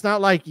 It's not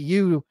like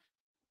you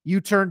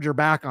turned your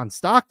back on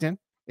Stockton.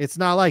 It's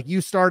not like you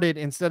started,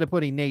 instead of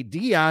putting Nate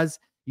Diaz,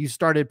 you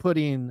started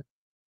putting,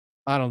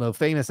 I don't know,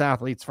 famous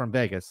athletes from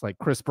Vegas, like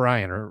Chris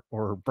Bryant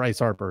or Bryce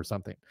Harper or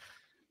something.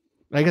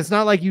 Like, it's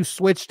not like you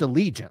switched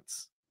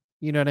allegiance.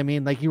 You know what I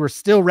mean? Like you were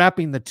still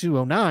repping the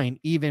 209,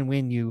 even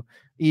when you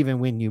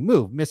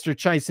move. Mr.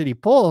 Chi City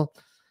Pull,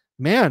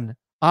 man,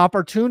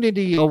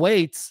 opportunity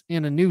awaits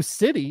in a new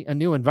city, a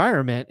new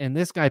environment, and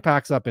this guy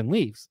packs up and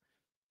leaves.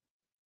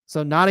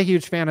 So not a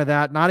huge fan of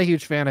that. Not a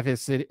huge fan of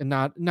his city.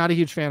 Not a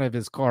huge fan of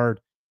his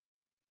card.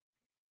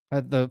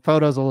 The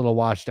photo's a little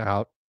washed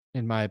out,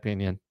 in my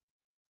opinion.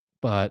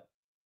 But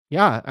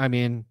yeah, I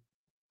mean,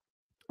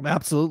 I'm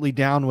absolutely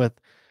down with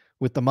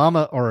the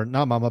mama, or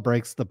not mama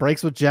breaks, the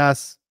breaks with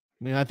Jess.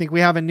 I mean, I think we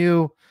have a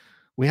new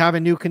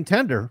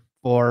contender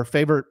for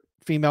favorite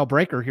female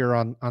breaker here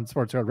on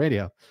Sports Card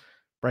Radio.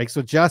 Breaks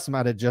with Jess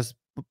might have just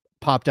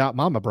popped out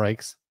Mama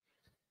Breaks,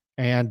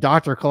 and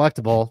Dr.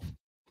 Collectible, I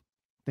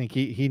think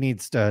he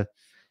needs to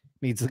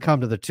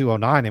come to the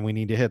 209, and we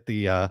need to hit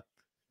the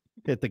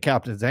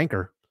captain's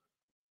anchor.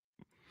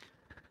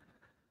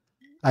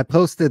 I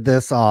posted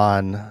this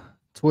on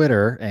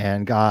Twitter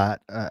and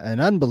got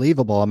an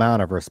unbelievable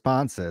amount of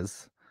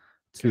responses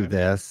to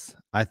this.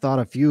 I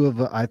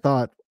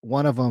thought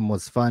one of them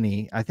was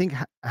funny. I think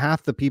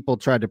half the people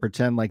tried to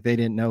pretend like they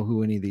didn't know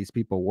who any of these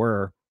people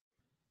were.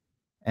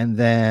 And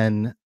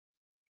then,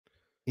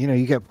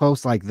 you get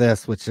posts like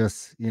this, which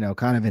is,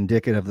 kind of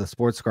indicative of the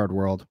sports card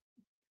world.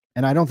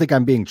 And I don't think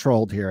I'm being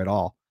trolled here at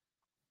all.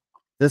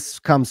 This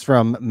comes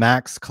from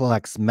Max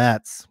Collects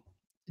Mets.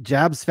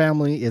 Jab's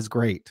family is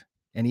great,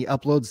 and he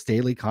uploads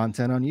daily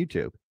content on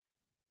YouTube.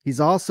 He's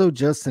also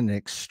just an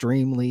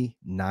extremely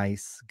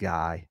nice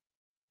guy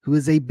who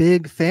is a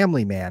big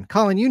family man.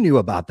 Colin, you knew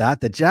about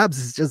that. That Jabs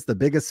is just the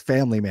biggest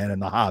family man in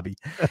the hobby.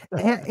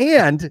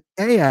 and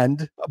a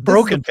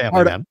broken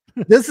family man.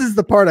 This is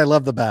the part I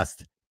love the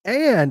best.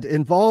 And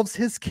involves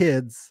his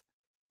kids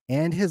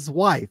and his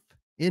wife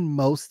in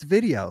most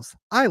videos.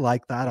 I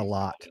like that a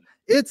lot.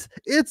 It's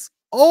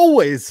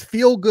always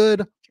feel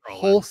good,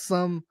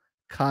 wholesome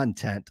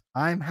content.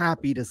 I'm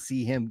happy to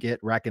see him get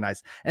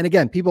recognized. And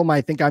again, people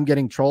might think I'm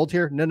getting trolled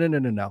here.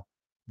 No.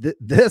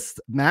 This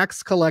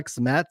Max Collects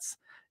Mets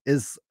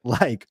is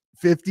like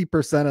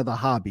 50% of the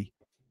hobby.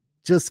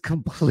 Just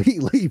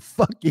completely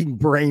fucking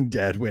brain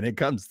dead when it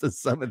comes to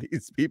some of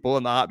these people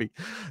in the hobby.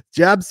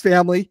 Jab's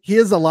family, he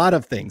is a lot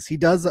of things. He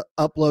does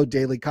upload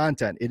daily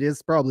content. It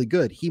is probably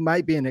good. He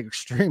might be an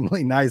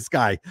extremely nice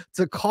guy.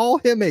 To call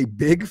him a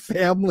big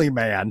family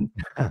man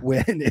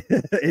when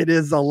it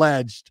is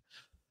alleged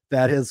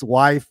that his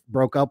wife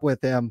broke up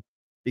with him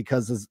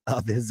because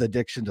of his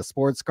addiction to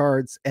sports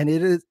cards, and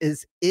it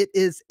is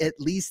at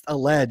least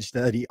alleged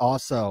that he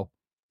also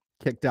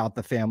kicked out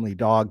the family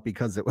dog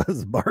because it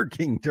was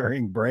barking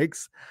during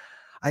breaks.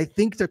 I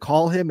think to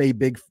call him a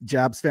big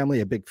Jab's family,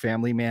 a big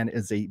family man,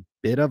 is a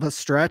bit of a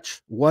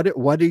stretch. What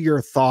are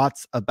your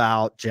thoughts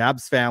about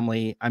Jab's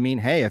family? I mean,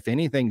 hey, if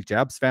anything,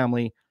 Jab's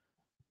family,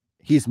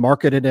 he's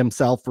marketed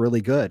himself really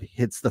good.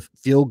 Hits the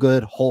feel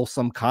good,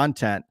 wholesome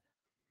content.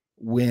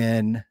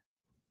 When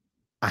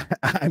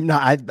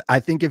I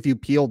think if you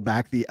peel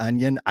back the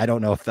onion, I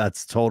don't know if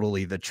that's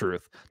totally the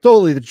truth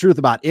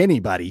about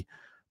anybody,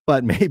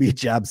 but maybe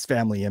Jab's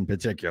family in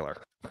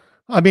particular.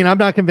 I mean, I'm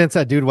not convinced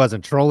that dude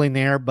wasn't trolling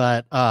there,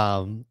 but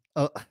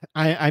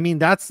I mean,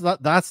 that's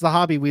the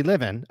hobby we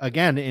live in.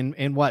 Again,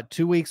 in what,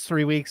 2 weeks,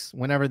 3 weeks,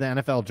 whenever the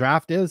NFL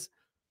draft is,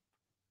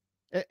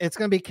 it's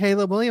going to be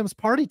Caleb Williams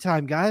party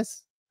time,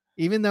 guys.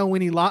 Even though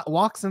when he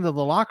walks into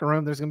the locker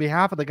room, there's going to be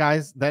half of the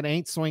guys that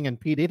ain't swinging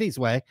P. Diddy's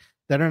way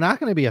that are not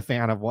going to be a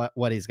fan of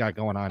what he's got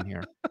going on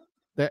here.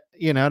 That,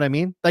 you know what I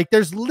mean? Like,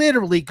 there's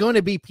literally going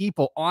to be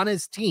people on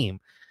his team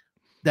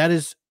that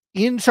is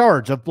in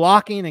charge of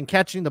blocking and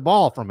catching the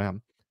ball from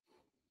him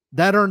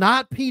that are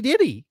not P.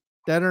 Diddy,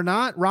 that are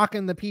not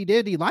rocking the P.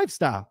 Diddy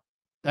lifestyle,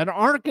 that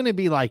aren't going to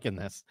be liking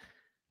this,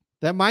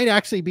 that might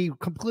actually be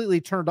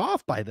completely turned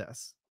off by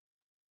this.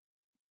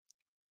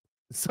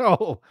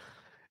 So,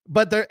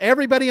 but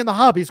everybody in the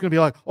hobby is going to be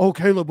like, oh,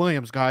 Caleb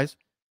Williams, guys.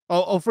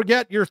 Oh,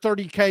 forget your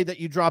 30K that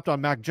you dropped on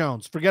Mac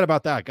Jones. Forget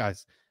about that,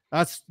 guys.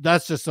 That's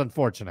just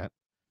unfortunate.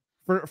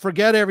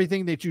 Forget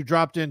everything that you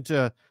dropped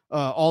into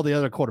all the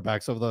other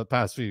quarterbacks over the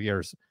past few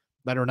years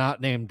that are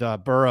not named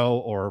Burrow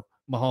or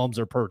Mahomes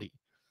or Purdy.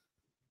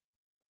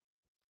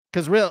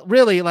 Because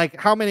really, like,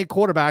 how many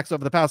quarterbacks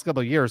over the past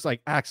couple of years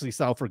like actually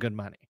sell for good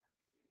money?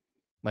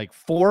 Like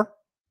 4?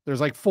 There's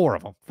like 4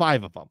 of them,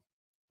 5 of them,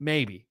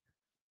 maybe.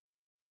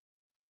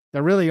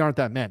 There really aren't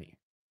that many.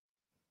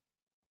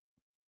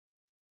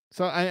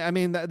 So I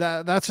mean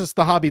that's just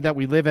the hobby that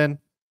we live in.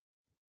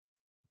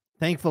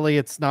 Thankfully,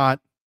 it's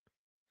not.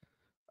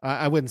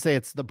 I wouldn't say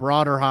it's the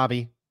broader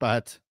hobby,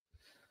 but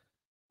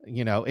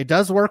you know, it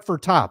does work for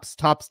Topps.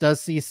 Topps does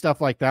see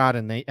stuff like that,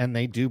 and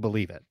they do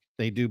believe it.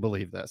 They do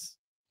believe this.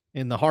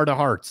 In the heart of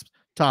hearts,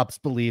 Topps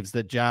believes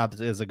that Jabs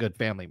is a good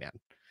family man,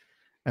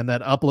 and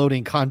that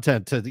uploading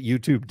content to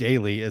YouTube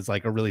daily is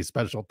like a really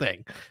special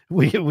thing.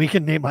 We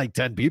can name like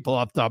 10 people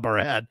off the top of our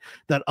head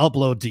that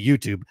upload to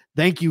YouTube.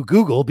 Thank you,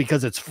 Google,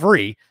 because it's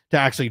free to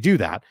actually do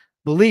that.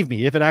 Believe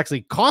me, if it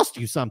actually cost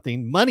you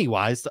something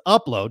money-wise to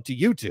upload to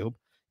YouTube,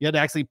 you had to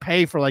actually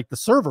pay for like the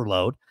server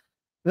load,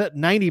 that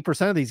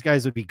 90% of these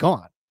guys would be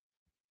gone.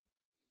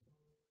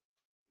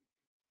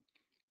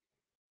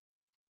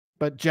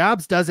 But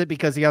Jabs does it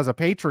because he has a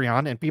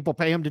Patreon and people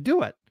pay him to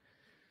do it.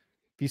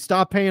 If you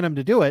stop paying him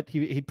to do it,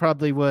 he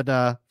probably would,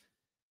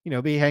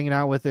 be hanging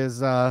out with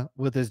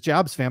his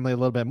Jabs family a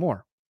little bit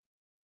more.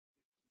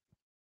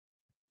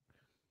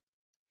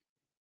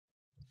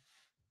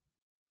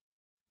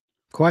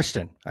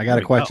 Question. I got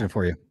a question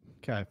for you.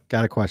 Okay.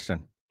 Got a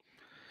question.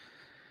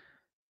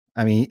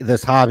 I mean,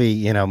 this hobby,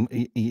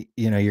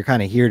 you're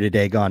kind of here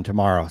today, gone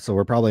tomorrow. So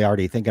we're probably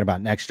already thinking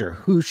about next year.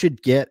 Who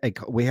should get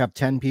we have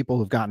 10 people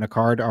who've gotten a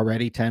card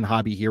already, 10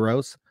 hobby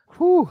heroes.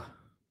 Who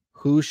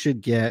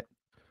should get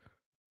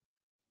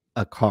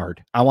a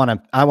card? I want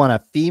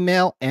a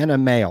female and a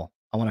male.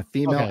 I want a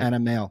female and a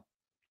male.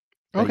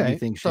 Okay. You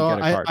think should get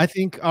a card. I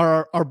think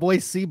our boy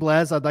C.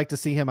 Blaz, I'd like to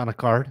see him on a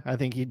card. I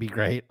think he'd be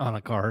great on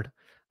a card.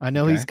 I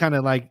know he's kind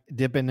of like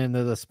dipping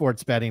into the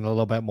sports betting a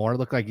little bit more.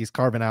 Look like he's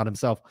carving out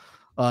himself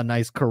a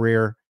nice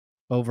career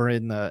over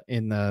in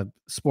the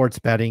sports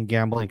betting,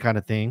 gambling kind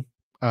of thing.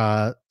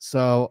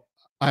 So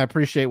I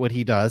appreciate what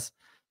he does,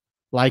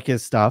 like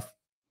his stuff.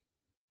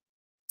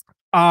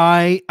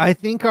 I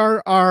think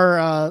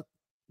our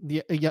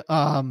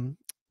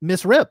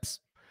Miss Rips.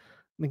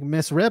 I think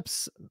Miss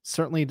Rips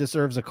certainly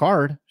deserves a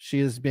card. She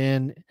has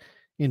been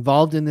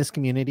involved in this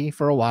community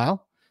for a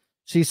while.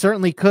 She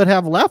certainly could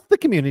have left the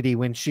community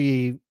when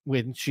she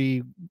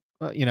she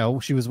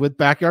was with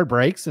Backyard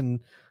Breaks,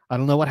 and I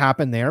don't know what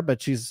happened there,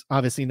 but she's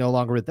obviously no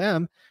longer with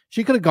them.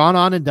 She could have gone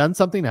on and done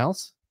something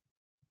else.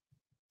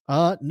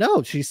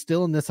 No, she's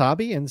still in this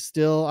hobby, and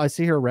still I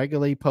see her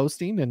regularly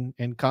posting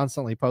and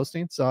constantly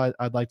posting. So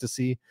I'd like to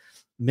see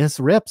Miss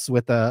Rips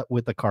with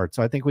the card.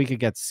 So I think we could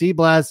get C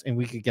Blaz and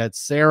we could get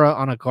Sarah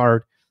on a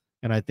card,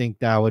 and I think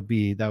that would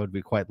be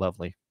quite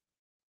lovely.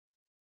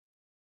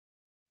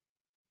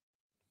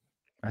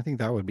 I think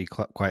that would be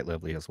quite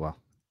lovely as well.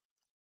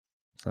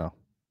 So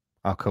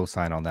I'll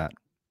co-sign on that.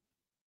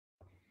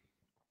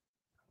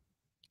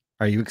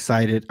 Are you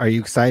excited? Are you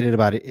excited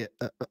about it?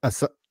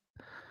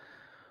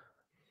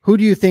 Who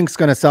do you think's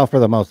going to sell for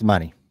the most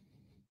money?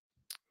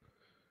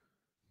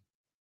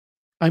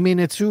 I mean,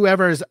 it's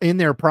whoever's in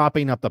there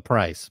propping up the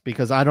price,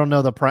 because I don't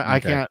know the price. I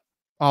Okay. can't,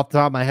 off the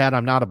top of my head,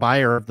 I'm not a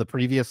buyer of the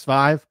previous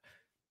 5,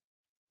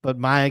 but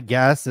my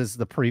guess is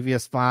the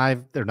previous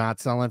 5, they're not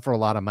selling for a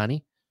lot of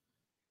money.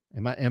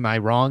 Am I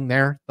wrong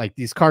there? Like,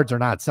 these cards are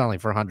not selling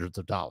for hundreds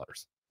of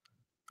dollars.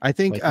 I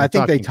think Like, we're they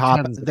talking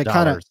top tens of they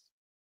kind of dollars.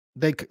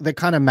 they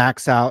kind of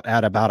max out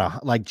at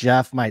about like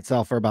Geoff might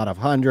sell for about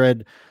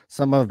 100.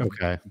 Some of the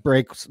Okay.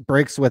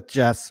 breaks with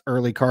Jeff's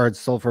early cards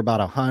sold for about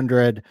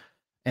 100,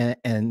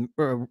 and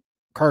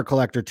Card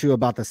Collector 2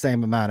 about the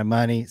same amount of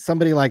money.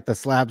 Somebody like the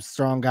Slab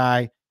Strong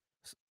guy,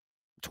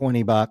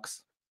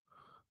 $20.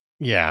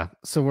 Yeah.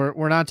 So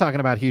we're not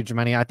talking about huge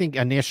money. I think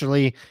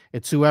initially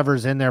it's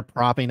whoever's in there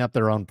propping up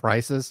their own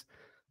prices.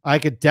 I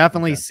could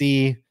definitely Okay.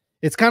 see,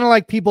 it's kind of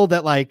like people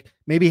that like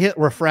maybe hit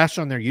refresh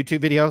on their YouTube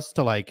videos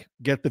to like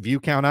get the view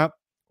count up,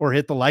 or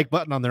hit the like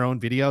button on their own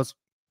videos,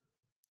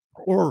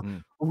 or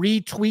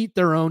retweet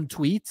their own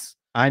tweets.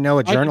 I know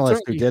a I could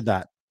journalist who certainly. did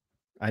that.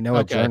 I know a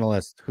Okay.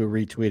 journalist who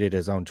retweeted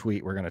his own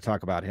tweet. We're going to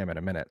talk about him in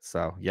a minute.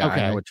 So yeah,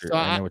 I know Okay. what So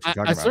I know what you're I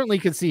talking about. certainly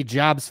could see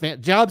Jobs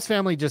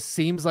family just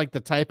seems like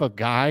the type of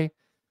guy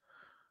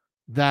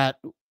that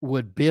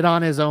would bid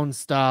on his own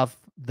stuff,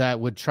 that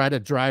would try to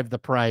drive the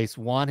price,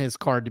 want his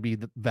card to be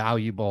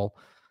valuable.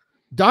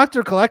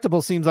 Dr.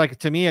 Collectible seems like,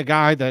 to me, a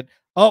guy that,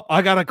 oh,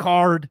 I got a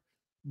card,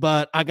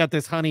 but I got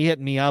this honey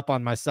hitting me up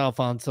on my cell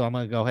phone, so I'm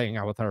going to go hang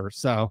out with her.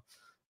 So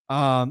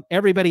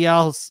everybody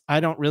else, I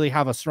don't really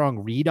have a strong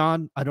read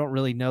on. I don't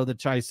really know the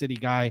Tri-City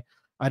guy.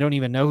 I don't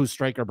even know who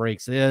Striker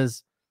Breaks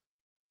is.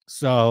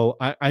 So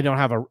I don't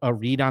have a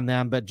read on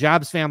them, but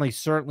Jobs family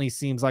certainly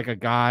seems like a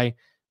guy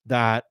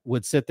that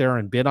would sit there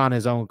and bid on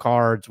his own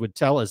cards, would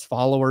tell his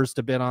followers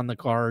to bid on the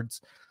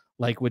cards,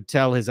 like would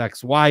tell his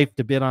ex-wife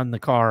to bid on the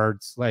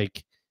cards.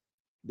 Like,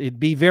 it'd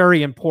be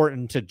very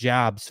important to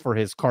Jobs for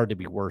his card to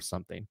be worth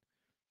something,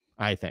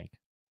 I think.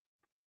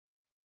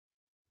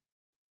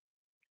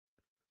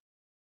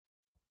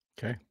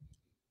 Okay.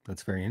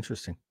 That's very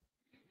interesting.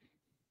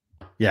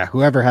 Yeah,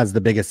 whoever has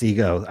the biggest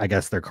ego, I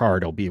guess their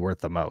card will be worth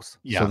the most.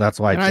 Yeah. So that's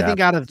why And I think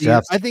out of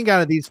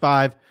these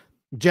 5,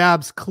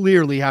 Jobs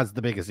clearly has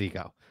the biggest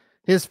ego.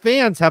 His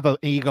fans have an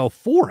ego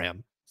for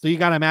him, so you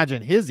got to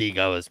imagine his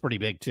ego is pretty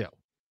big too.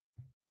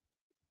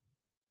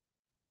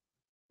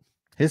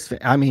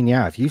 I mean,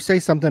 yeah, if you say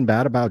something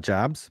bad about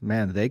Jobs,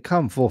 man, they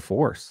come full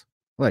force.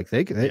 Like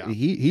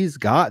he's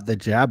got the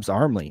Jabs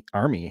army.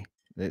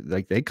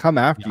 They come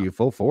after you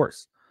full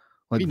force.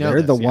 Like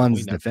they're the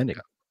ones defending.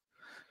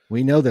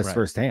 We know this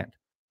firsthand.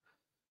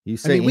 You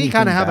say, I mean, we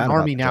kind of have an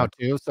army now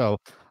too, so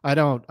I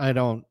don't,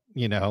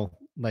 you know,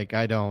 like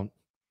I don't.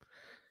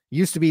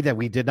 Used to be that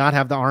we did not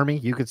have the army.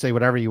 You could say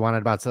whatever you wanted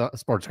about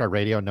Sports Card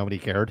Radio, and nobody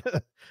cared,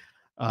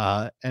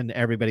 and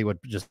everybody would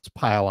just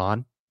pile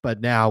on. But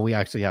now we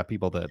actually have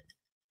people that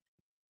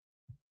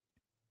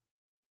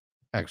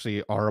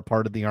actually are a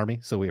part of the army,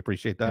 so we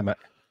appreciate that.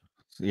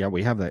 Yeah,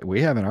 we have that.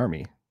 We have an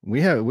army.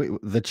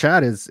 The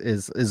chat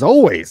is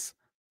always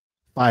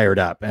fired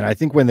up, and I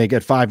think when they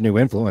get 5 new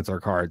influencer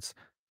cards,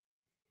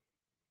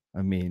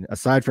 I mean,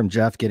 aside from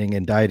Geoff getting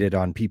indicted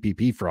on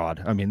PPP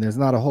fraud, I mean, there's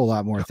not a whole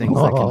lot more things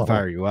that can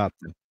fire you up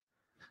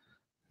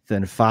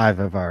than 5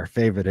 of our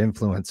favorite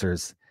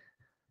influencers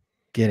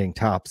getting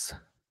tops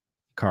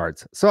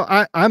cards. So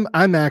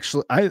I'm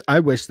actually I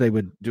wish they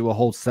would do a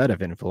whole set of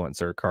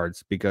influencer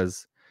cards,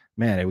 because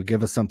man, it would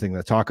give us something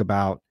to talk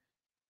about,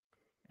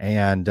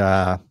 and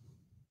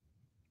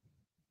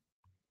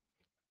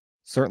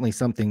certainly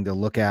something to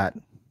look at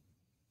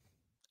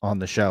on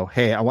the show.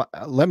 Hey,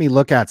 let me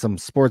look at some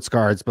sports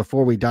cards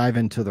before we dive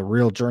into the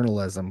real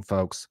journalism,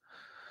 folks.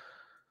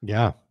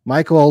 Yeah.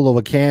 Michael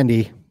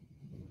Olowokandi.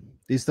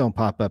 These don't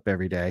pop up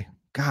every day.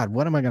 God,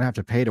 what am I going to have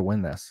to pay to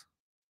win this?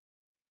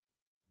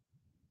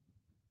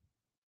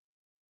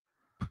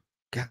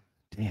 God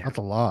damn. That's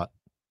a lot.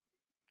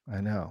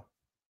 I know.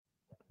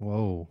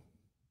 Whoa.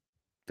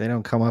 They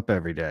don't come up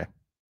every day.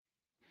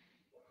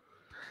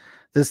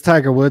 This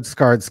Tiger Woods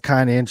card's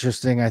kind of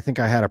interesting. I think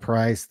I had a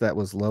price that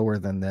was lower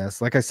than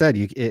this. Like I said,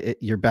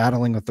 you're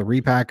battling with the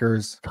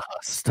repackers.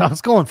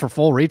 Stuff's going for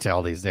full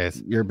retail these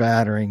days. You're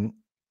battering.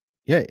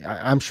 Yeah,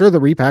 I'm sure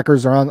the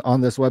repackers are on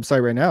this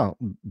website right now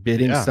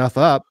bidding stuff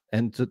up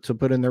and to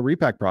put in their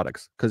repack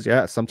products. Because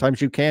yeah,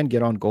 sometimes you can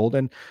get on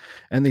Golden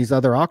and these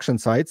other auction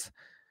sites.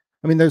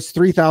 I mean, there's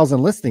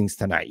 3,000 listings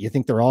tonight. You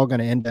think they're all going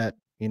to end at,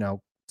 you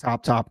know,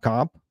 top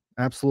comp?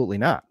 Absolutely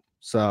not.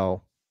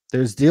 So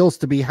there's deals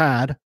to be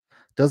had.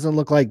 Doesn't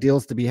look like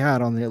deals to be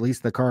had on at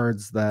least the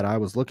cards that I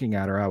was looking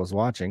at or I was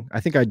watching. I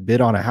think I'd bid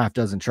on a half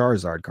dozen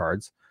Charizard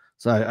cards.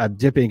 So I'm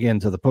dipping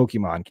into the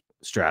Pokemon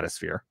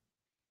stratosphere.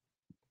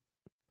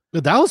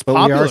 That was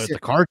popular at the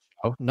card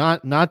show.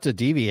 Not to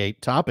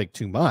deviate topic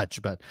too much,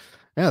 but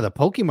yeah, the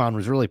Pokemon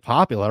was really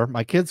popular.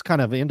 My kid's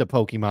kind of into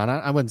Pokemon.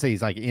 I wouldn't say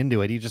he's like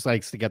into it. He just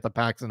likes to get the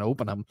packs and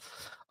open them.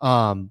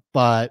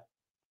 But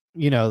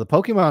the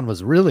Pokemon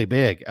was really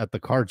big at the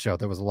card show.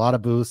 There was a lot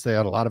of booths. They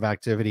had a lot of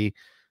activity.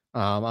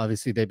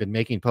 Obviously, they've been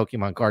making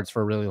Pokemon cards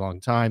for a really long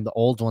time. The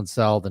old ones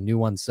sell, the new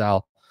ones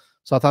sell.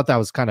 So I thought that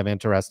was kind of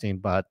interesting.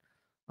 But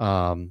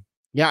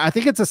yeah, I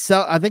think it's a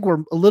sell. I think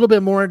we're a little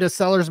bit more into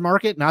seller's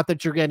market. Not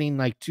that you're getting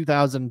like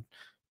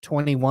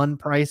 2021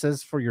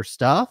 prices for your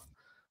stuff,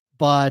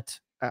 but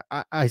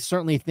I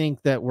certainly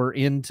think that we're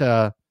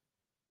into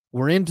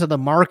the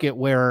market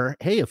where,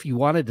 hey, if you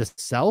wanted to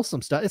sell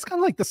some stuff, it's kind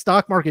of like the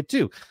stock market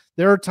too.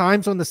 There are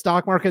times when the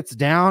stock market's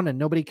down and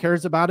nobody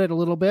cares about it a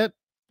little bit.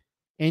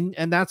 And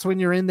that's when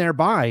you're in there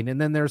buying. And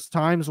then there's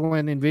times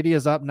when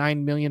Nvidia's up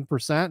 9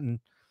 million% and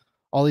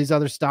all these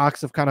other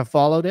stocks have kind of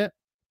followed it.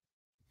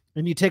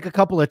 And you take a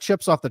couple of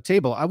chips off the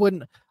table. I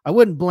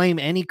wouldn't blame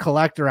any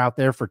collector out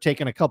there for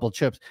taking a couple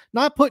chips,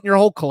 not putting your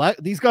whole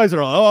these guys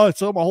are, oh, I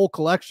sold my whole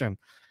collection.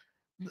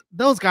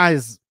 Those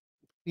guys,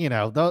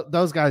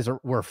 those guys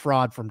were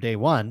fraud from day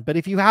one. But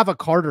if you have a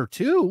card or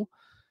two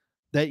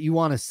that you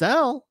want to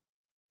sell,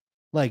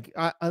 like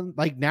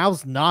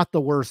now's not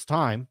the worst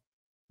time,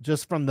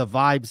 just from the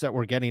vibes that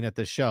we're getting at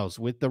the shows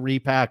with the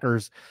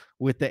repackers,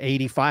 with the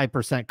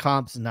 85%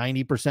 comps,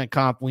 90%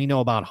 comp. We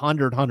know about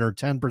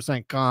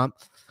 110% comp.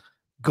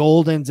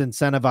 Golden's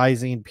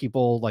incentivizing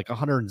people like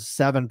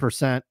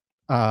 107%,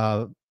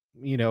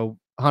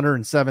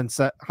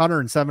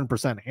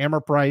 107%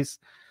 hammer price.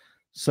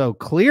 So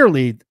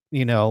clearly,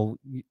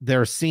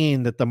 they're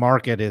seeing that the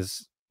market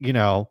is,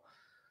 that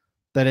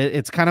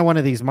it's kind of one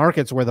of these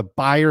markets where the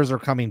buyers are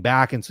coming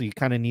back. And so you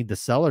kind of need the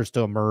sellers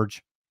to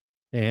emerge.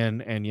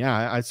 And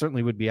yeah, I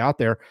certainly would be out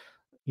there,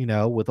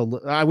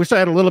 I wish I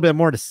had a little bit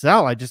more to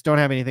sell. I just don't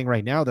have anything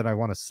right now that I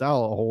want to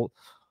sell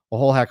a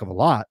whole heck of a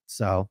lot.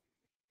 So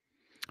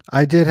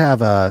I did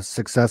have a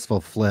successful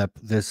flip.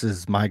 This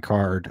is my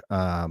card.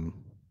 I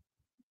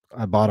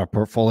bought a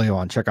portfolio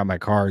on Check Out My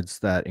Cards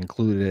that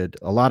included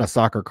a lot of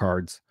soccer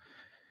cards.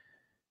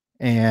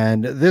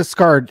 And this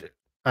card,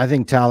 I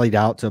think, tallied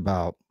out to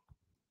about,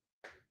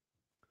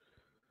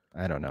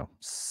 I don't know,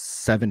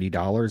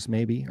 $70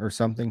 maybe or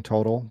something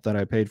total that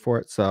I paid for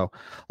it. So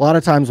a lot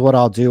of times what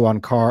I'll do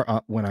on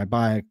when I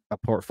buy a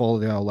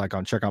portfolio, like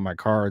on Check Out My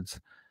Cards,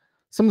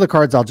 some of the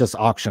cards I'll just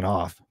auction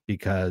off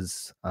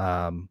because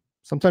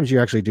sometimes you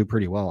actually do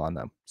pretty well on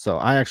them. So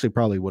I actually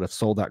probably would have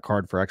sold that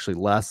card for actually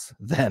less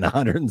than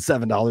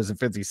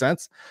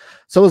 $107.50.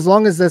 So as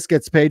long as this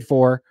gets paid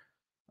for,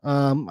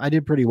 I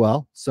did pretty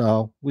well.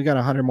 So we got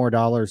 $100 more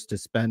to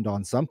spend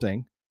on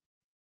something.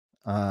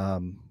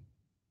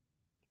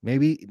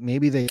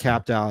 Maybe they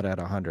capped out at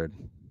 100.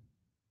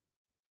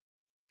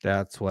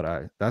 That's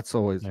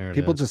always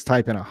people just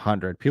type in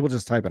 100. People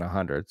just type in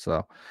 100.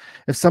 So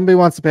if somebody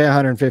wants to pay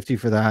 150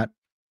 for that,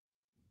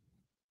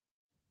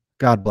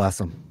 God bless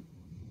them.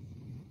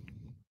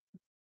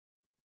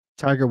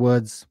 Tiger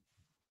Woods,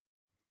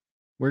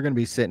 we're going to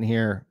be sitting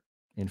here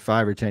in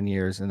 5 or 10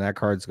 years, and that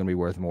card's going to be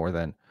worth more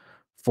than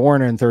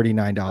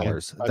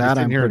 $439. Yeah, that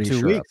I'm here pretty in 2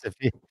 sure. Weeks. If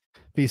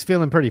he's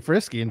feeling pretty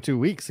frisky in 2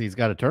 weeks, he's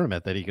got a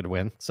tournament that he could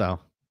win. So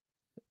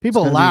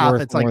people laugh.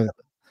 It's like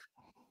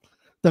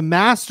the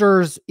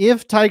Masters.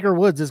 If Tiger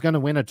Woods is going to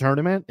win a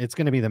tournament, it's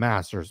going to be the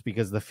Masters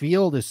because the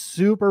field is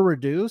super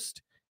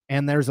reduced,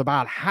 and there's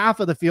about half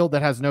of the field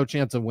that has no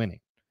chance of winning.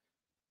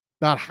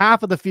 About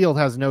half of the field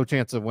has no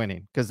chance of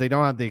winning because they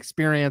don't have the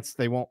experience.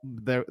 They won't.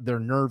 Their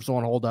nerves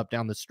won't hold up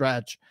down the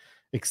stretch,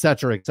 et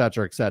cetera, et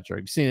cetera, et cetera.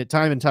 You've seen it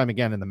time and time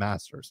again in the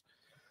Masters.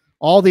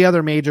 All the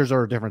other majors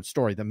are a different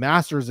story. The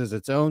Masters is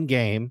its own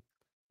game,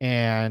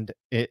 and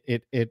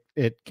it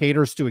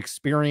caters to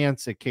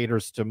experience. It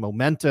caters to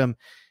momentum.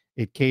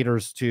 It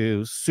caters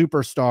to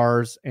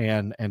superstars,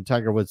 and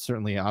Tiger Woods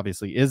certainly,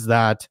 obviously, is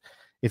that.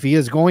 If he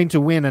is going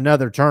to win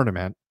another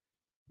tournament,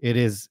 it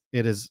is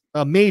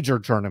a major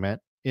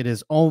tournament. It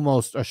is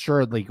almost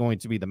assuredly going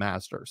to be the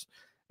Masters,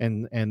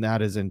 and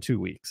that is in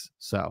 2 weeks.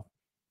 So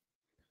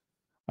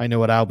I know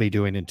what I'll be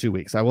doing in 2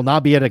 weeks. I will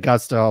not be at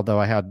Augusta, although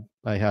I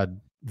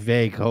had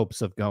vague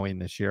hopes of going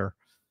this year,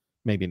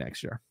 maybe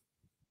next year.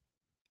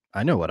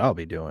 I know what I'll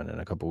be doing in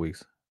a couple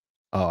weeks.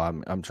 Oh,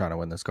 I'm trying to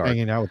win this card.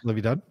 Hanging out with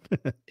Livy Dunn.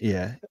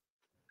 Yeah.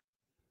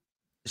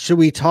 Should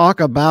we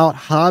talk about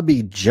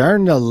hobby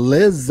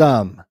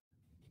journalism?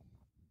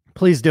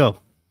 Please do.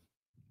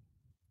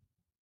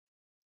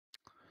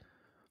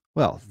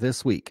 Well,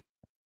 this week,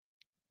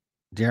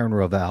 Darren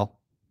Rovell,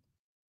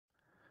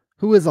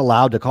 who is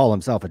allowed to call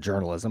himself a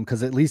journalism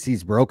because at least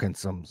he's broken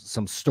some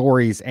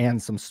stories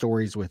and some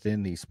stories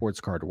within the sports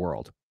card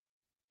world.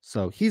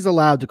 So he's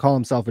allowed to call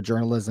himself a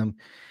journalism.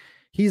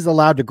 He's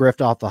allowed to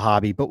grift off the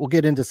hobby, but we'll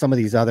get into some of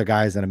these other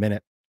guys in a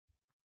minute.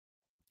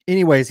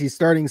 Anyways, he's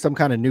starting some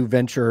kind of new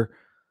venture,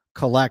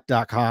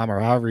 collect.com,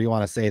 or however you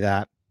want to say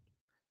that.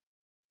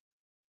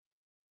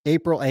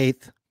 April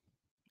 8th.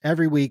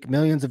 Every week,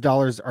 millions of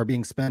dollars are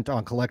being spent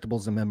on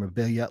collectibles and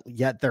memorabilia,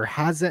 yet there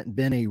hasn't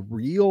been a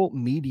real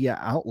media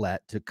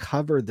outlet to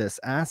cover this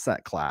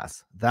asset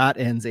class. That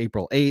ends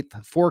April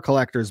 8th. For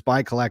collectors,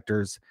 by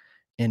collectors,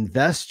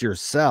 invest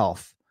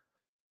yourself, ...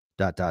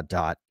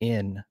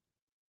 in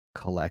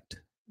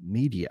collect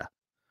media.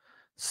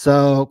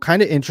 So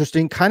kind of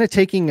interesting, kind of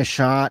taking a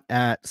shot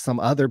at some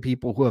other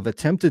people who have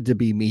attempted to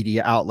be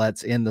media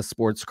outlets in the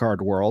sports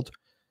card world.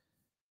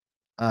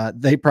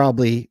 They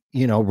probably,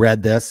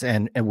 read this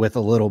and with a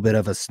little bit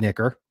of a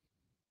snicker.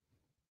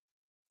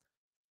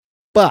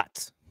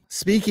 But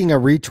speaking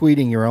of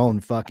retweeting your own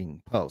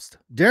fucking post,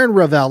 Darren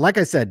Ravel, like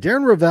I said,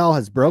 Darren Ravel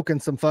has broken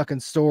some fucking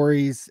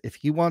stories. If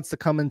he wants to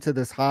come into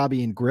this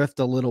hobby and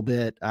grift a little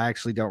bit, I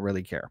actually don't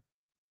really care.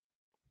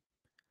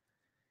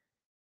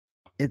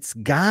 It's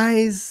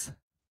guys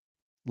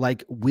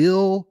like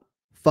Will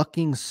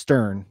fucking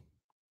Stern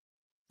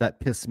that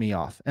piss me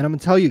off. And I'm going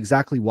to tell you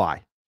exactly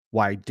why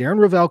Darren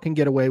Ravel can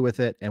get away with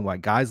it and why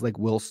guys like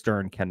Will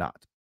Stern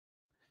cannot.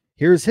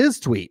 Here's his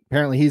tweet.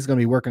 Apparently he's going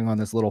to be working on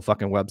this little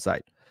fucking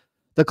website.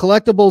 The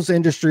collectibles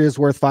industry is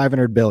worth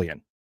 500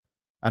 billion.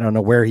 I don't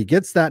know where he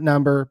gets that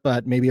number,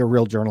 but maybe a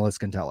real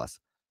journalist can tell us.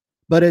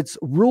 But it's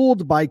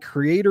ruled by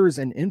creators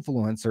and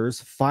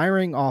influencers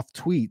firing off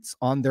tweets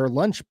on their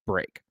lunch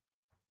break.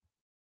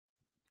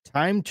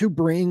 Time to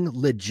bring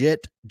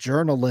legit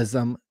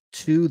journalism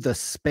to the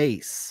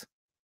space.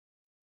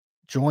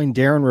 Join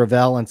Darren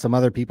Ravel and some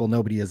other people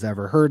nobody has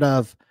ever heard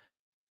of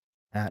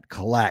at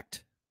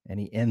Collect. And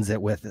he ends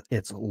it with,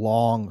 it's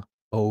long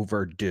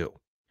overdue.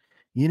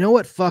 You know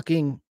what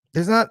fucking,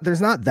 there's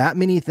not that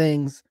many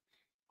things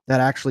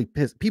that actually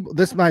piss people.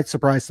 This might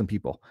surprise some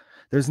people.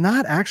 There's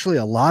not actually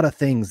a lot of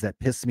things that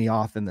piss me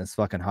off in this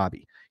fucking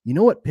hobby. You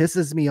know what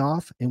pisses me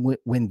off? And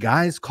when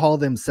guys call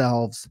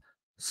themselves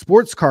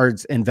sports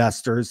cards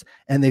investors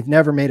and they've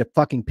never made a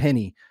fucking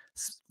penny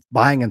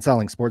buying and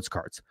selling sports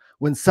cards.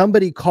 When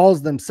somebody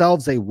calls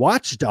themselves a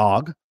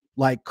watchdog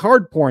like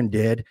Card Porn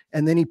did,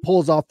 and then he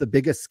pulls off the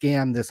biggest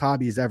scam this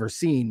hobby has ever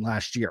seen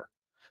last year.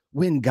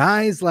 When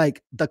guys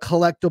like the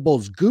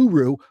collectibles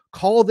guru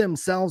call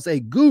themselves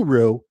a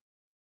guru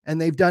and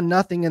they've done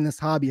nothing in this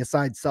hobby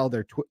aside sell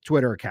their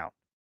Twitter account.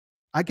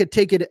 I could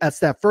take it a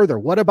step further.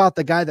 What about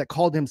the guy that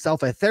called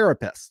himself a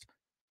therapist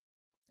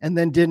and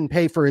then didn't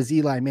pay for his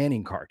Eli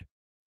Manning card?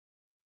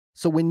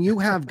 So when you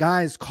have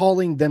guys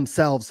calling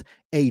themselves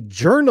a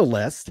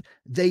journalist,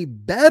 they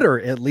better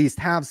at least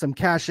have some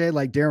cachet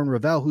like Darren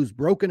Ravel, who's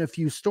broken a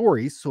few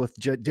stories. So if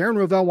Darren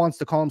Ravel wants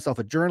to call himself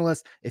a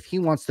journalist, if he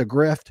wants to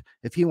grift,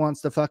 if he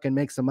wants to fucking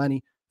make some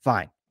money,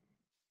 fine.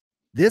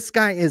 This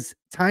guy is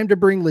time to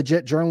bring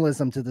legit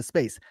journalism to the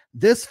space.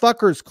 This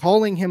fucker's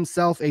calling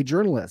himself a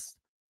journalist.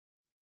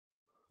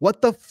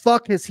 What the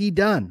fuck has he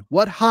done?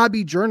 What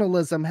hobby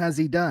journalism has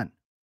he done?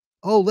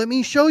 Oh, let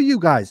me show you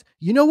guys.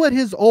 You know what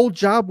his old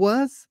job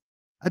was?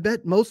 I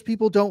bet most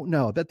people don't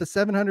know. I bet the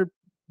 700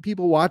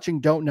 people watching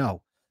don't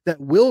know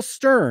that Will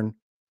Stern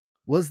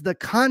was the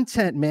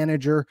content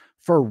manager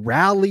for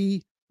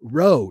Rally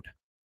Road.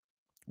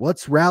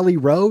 What's Rally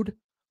Road?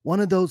 One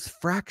of those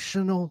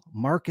fractional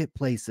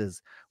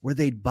marketplaces where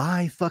they'd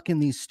buy fucking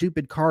these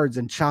stupid cards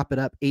and chop it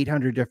up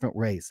 800 different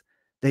ways.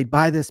 They'd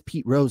buy this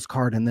Pete Rose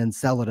card and then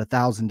sell it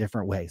 1,000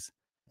 different ways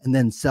and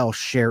then sell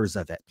shares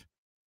of it.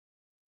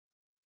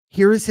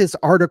 Here's his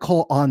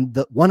article on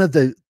one of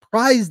the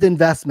prized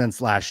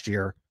investments last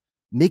year,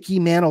 Mickey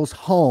Mantle's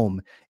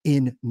home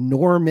in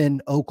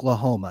Norman,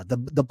 Oklahoma,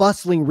 the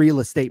bustling real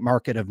estate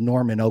market of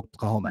Norman,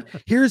 Oklahoma.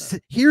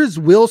 Here's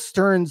Will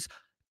Stern's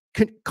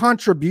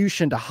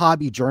contribution to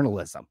hobby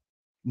journalism.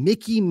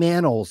 Mickey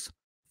Mantle's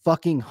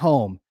fucking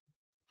home,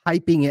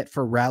 hyping it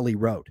for Rally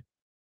Road.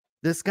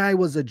 This guy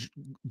was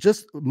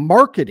just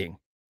marketing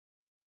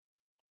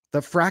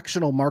the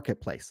fractional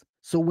marketplace.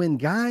 So when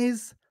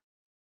guys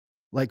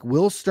like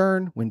Will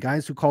Stern, when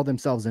guys who call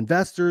themselves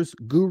investors,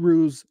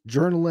 gurus,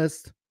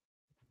 journalists,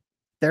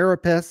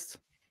 therapists,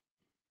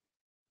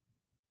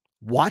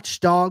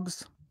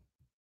 watchdogs,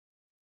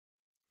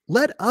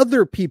 let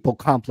other people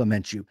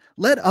compliment you.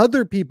 Let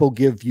other people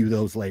give you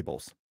those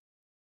labels.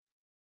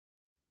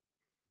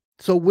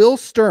 So Will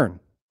Stern,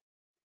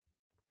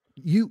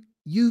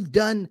 you've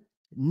done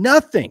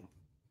nothing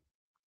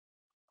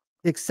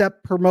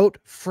except promote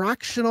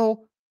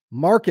fractional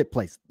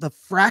marketplace, the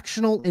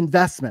fractional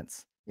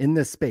investments in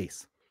this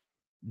space.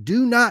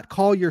 Do not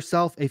call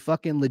yourself a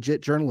fucking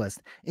legit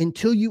journalist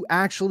until you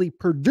actually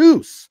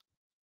produce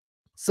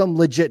some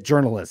legit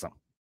journalism.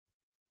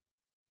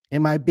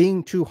 Am I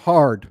being too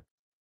hard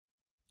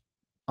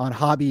on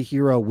hobby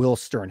hero Will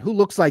Stern, who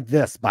looks like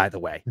this, by the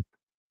way?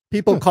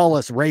 People call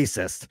us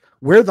racist.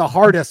 We're the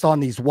hardest on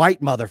these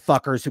white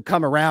motherfuckers who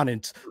come around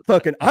and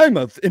fucking, I'm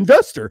an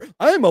investor.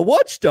 I'm a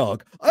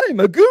watchdog. I'm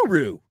a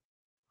guru.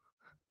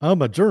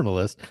 I'm a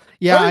journalist.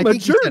 Yeah, I'm a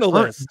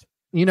journalist.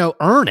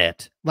 Earn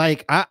it.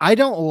 Like, I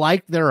don't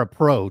like their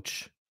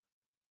approach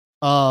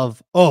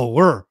of, oh,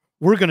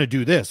 we're going to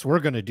do this. We're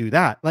going to do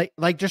that.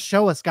 Like, just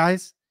show us,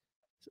 guys.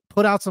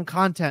 Put out some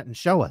content and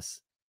show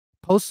us.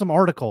 Post some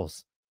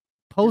articles.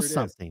 Post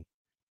something.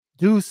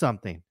 Do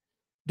something.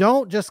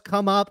 Don't just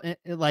come up and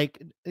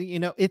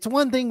it's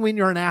one thing when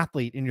you're an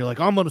athlete and you're like,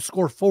 I'm going to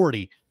score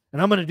 40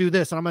 and I'm going to do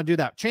this and I'm going to do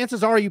that.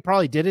 Chances are you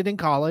probably did it in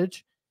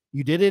college.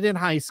 You did it in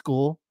high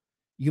school.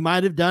 You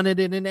might have done it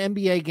in an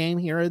NBA game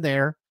here or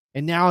there.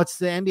 And now it's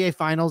the NBA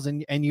finals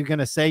and you're going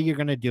to say you're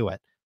going to do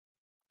it.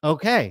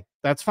 Okay,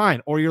 that's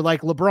fine. Or you're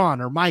like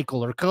LeBron or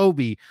Michael or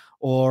Kobe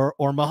or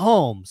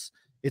Mahomes.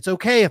 It's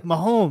okay if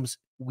Mahomes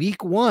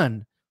week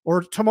 1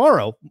 or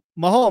tomorrow,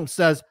 Mahomes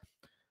says,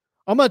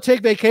 I'm going to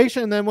take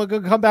vacation and then we're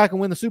going to come back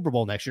and win the Super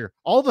Bowl next year.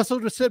 All of us will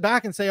just sit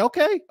back and say,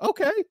 okay,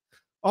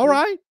 all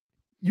right.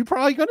 You're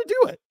probably going to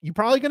do it. You're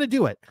probably going to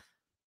do it.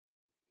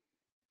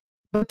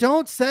 But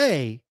don't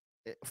say,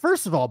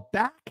 first of all,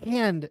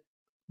 backhand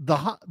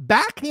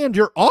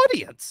your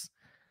audience.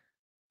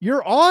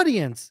 Your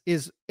audience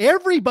is,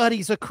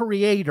 everybody's a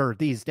creator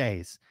these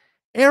days.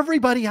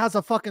 Everybody has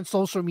a fucking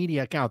social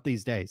media account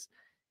these days.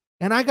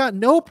 And I got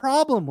no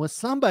problem with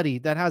somebody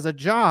that has a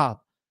job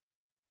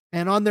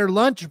and on their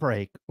lunch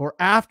break or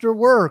after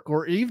work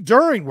or even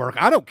during work.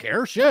 I don't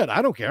care. Shit,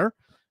 I don't care.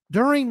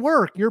 During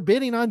work, you're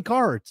bidding on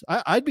cards.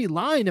 I'd be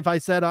lying if I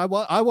said I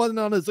wasn't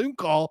on a Zoom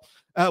call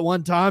at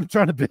one time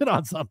trying to bid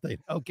on something.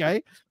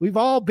 Okay. We've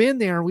all been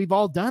there. We've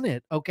all done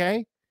it.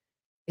 Okay.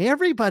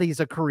 Everybody's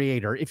a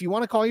creator. If you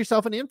want to call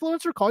yourself an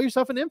influencer, call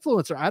yourself an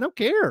influencer. I don't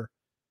care.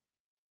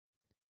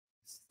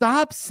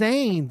 Stop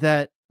saying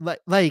that,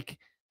 like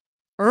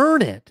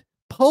earn it.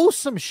 Post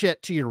some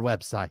shit to your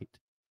website.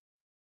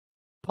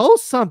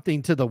 Post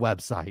something to the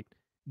website.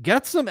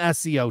 Get some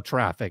SEO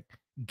traffic.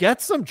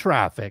 Get some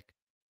traffic.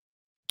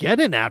 Get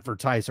an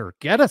advertiser.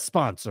 Get a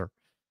sponsor.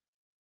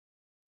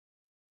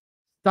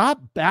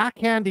 Stop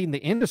backhanding the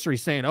industry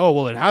saying, oh,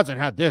 well, it hasn't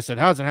had this. It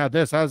hasn't had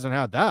this. Hasn't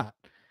had that.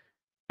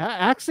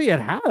 Actually,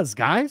 it has,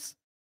 guys.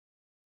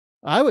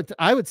 I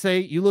would say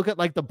you look at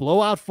like the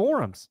blowout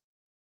forums.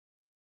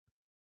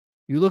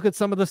 You look at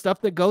some of the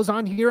stuff that goes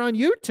on here on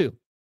YouTube.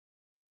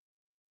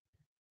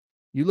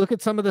 You look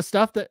at some of the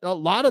stuff that a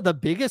lot of the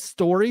biggest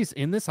stories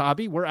in this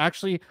hobby were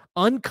actually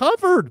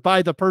uncovered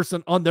by the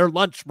person on their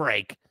lunch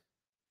break.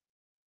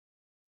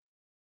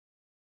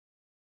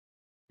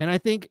 And I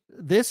think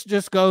this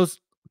just goes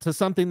to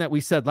something that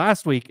we said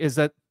last week, is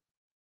that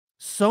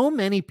so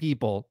many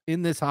people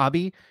in this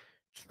hobby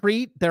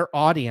treat their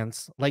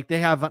audience like they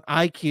have an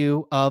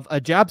IQ of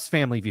a Jabs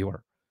family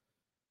viewer,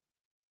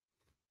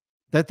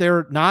 that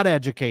they're not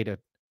educated,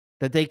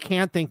 that they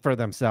can't think for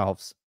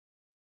themselves,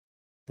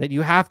 that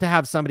you have to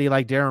have somebody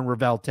like Darren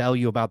Ravel tell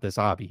you about this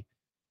hobby.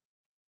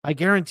 I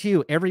guarantee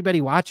you, everybody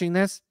watching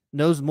this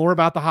knows more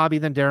about the hobby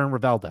than Darren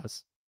Ravel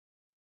does.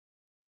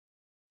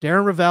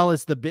 Darren Ravel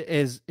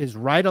is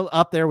right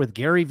up there with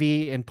Gary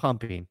Vee in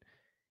pumping.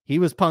 He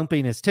was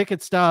pumping his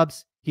ticket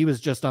stubs. He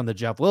was just on the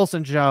Jeff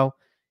Wilson show.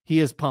 He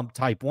has pumped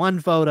type 1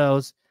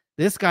 photos.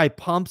 This guy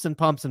pumps and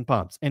pumps and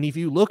pumps. And if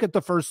you look at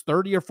the first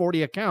 30 or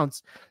 40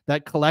 accounts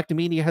that Collect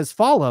Media has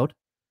followed,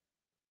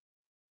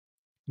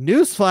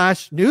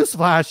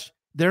 newsflash,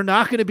 they're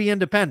not going to be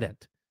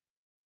independent.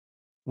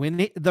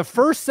 When the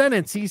first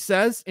sentence he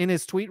says in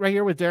his tweet right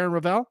here with Darren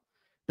Ravel,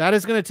 that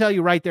is going to tell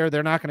you right there,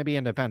 they're not going to be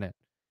independent.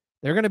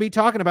 They're going to be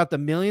talking about the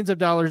millions of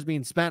dollars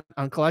being spent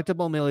on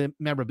collectible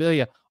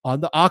memorabilia on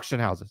the auction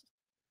houses.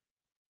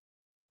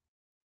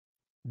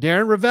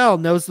 Darren Ravel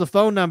knows the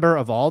phone number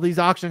of all these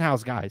auction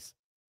house guys.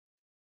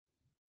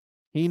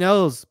 He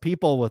knows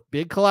people with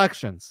big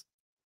collections.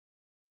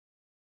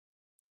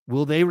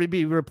 Will they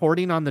be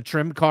reporting on the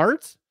trimmed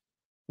cards?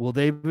 Will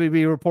they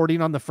be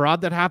reporting on the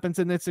fraud that happens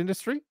in this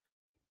industry?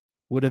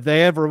 Would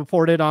they have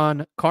reported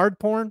on card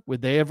porn?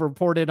 Would they have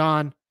reported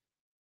on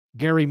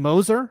Gary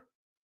Moser?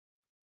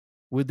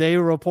 Would they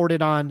have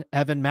reported on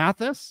Evan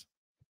Mathis?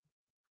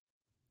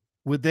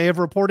 Would they have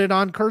reported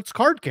on Kurt's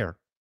Card Care?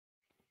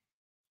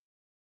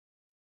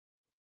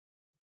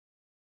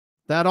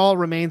 That all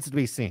remains to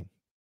be seen.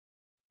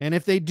 And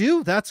if they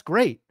do, that's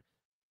great.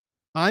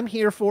 I'm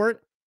here for it.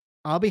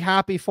 I'll be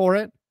happy for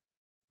it.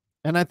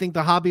 And I think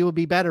the hobby will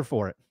be better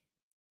for it.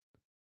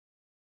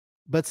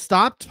 But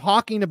stop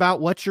talking about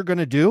what you're going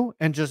to do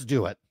and just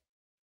do it.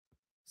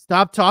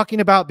 Stop talking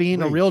about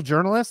being a real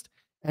journalist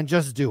and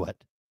just do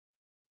it.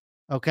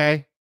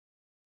 Okay?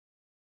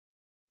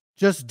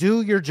 Just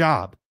do your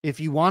job.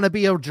 If you want to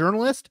be a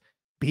journalist,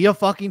 be a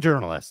fucking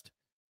journalist.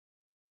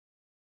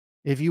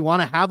 If you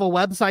want to have a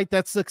website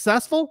that's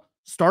successful,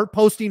 start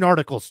posting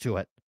articles to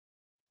it.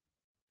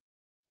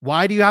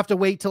 Why do you have to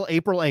wait till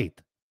April 8th?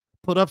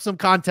 Put up some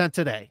content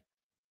today.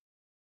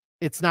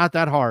 It's not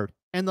that hard.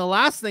 And the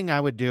last thing I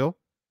would do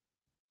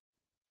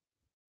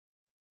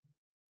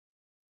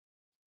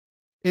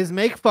is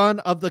make fun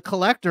of the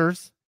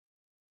collectors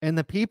and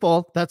the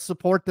people that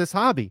support this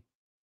hobby.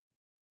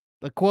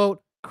 The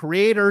quote,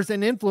 creators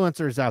and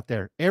influencers out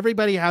there.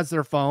 Everybody has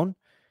their phone.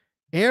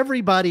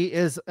 Everybody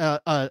is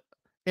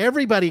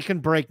everybody can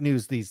break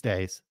news these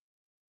days.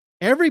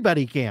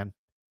 Everybody can.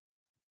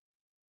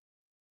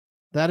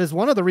 That is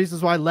one of the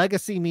reasons why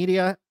legacy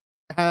media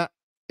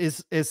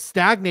is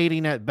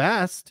stagnating at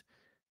best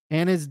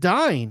and is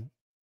dying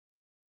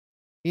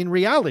in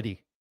reality,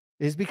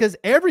 is because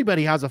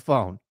everybody has a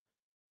phone.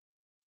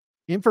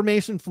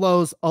 Information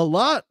flows a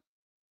lot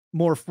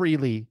more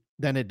freely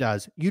than it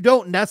does. You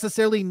don't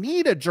necessarily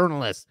need a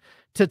journalist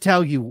to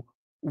tell you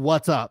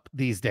what's up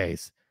these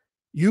days.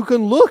 You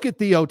can look at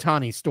the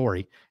Ohtani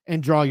story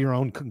and draw your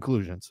own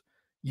conclusions.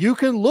 You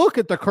can look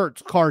at the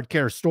Kurt's Card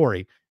Care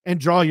story and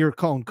draw your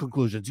own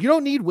conclusions. You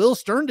don't need Will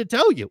Stern to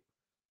tell you.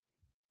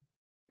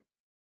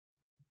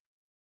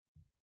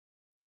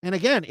 And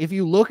again, if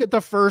you look at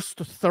the first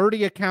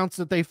 30 accounts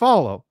that they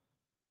follow,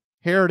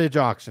 Heritage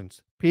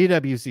Auctions,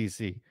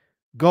 PWCC,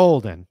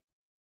 Golden,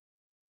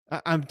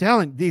 I'm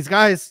telling these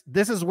guys,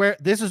 this is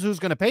who's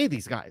going to pay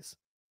these guys.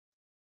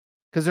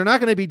 Because they're not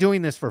going to be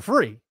doing this for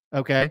free.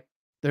 Okay.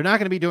 They're not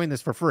going to be doing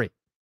this for free.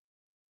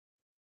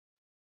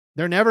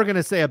 They're never going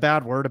to say a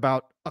bad word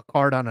about a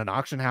card on an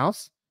auction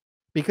house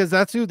because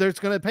that's who that's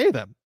going to pay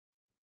them.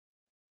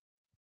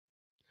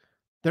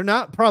 They're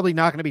probably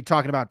not going to be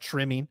talking about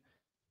trimming,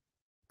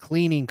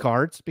 cleaning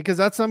cards because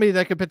that's somebody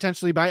that could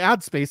potentially buy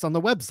ad space on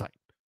the website.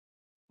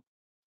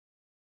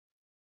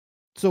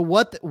 So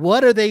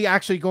what are they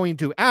actually going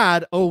to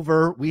add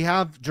over? We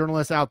have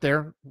journalists out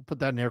there, we'll put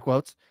that in air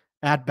quotes,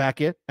 at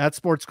Beckett, at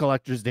Sports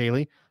Collectors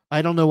Daily.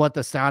 I don't know what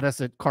the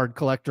status at Card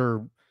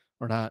Collector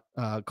or not,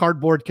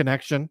 Cardboard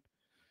Connection.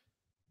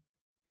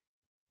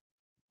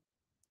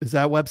 Is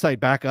that website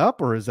back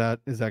up or is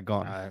that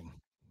gone?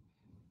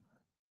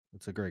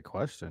 That's a great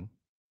question.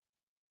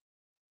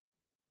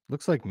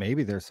 Looks like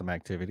maybe there's some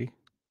activity.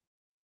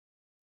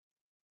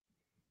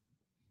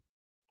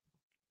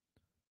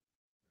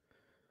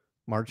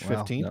 March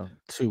 15th? No,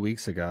 2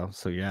 weeks ago.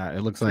 So yeah,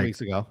 it looks 2 like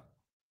weeks ago.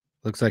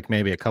 Looks like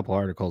maybe a couple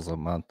articles a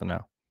month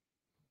now.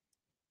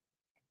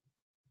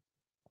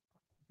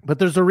 But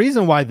there's a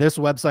reason why this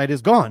website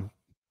is gone.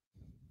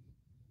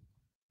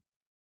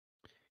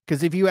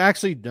 Because if you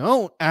actually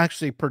don't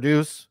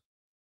produce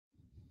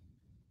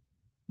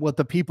what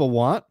the people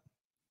want,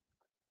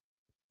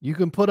 you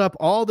can put up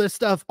all this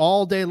stuff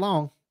all day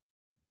long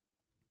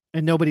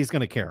and nobody's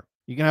going to care.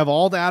 You can have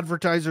all the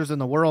advertisers in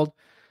the world,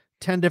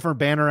 10 different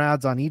banner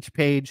ads on each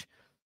page.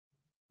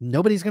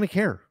 Nobody's going to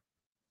care.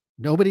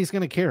 Nobody's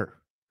going to care.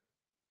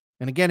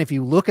 And again, if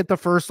you look at the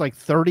first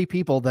 30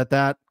 people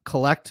that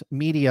Collect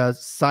Media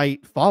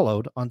site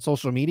followed on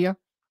social media,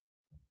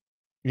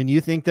 and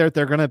you think that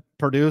they're going to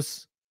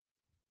produce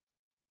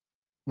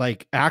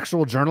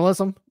actual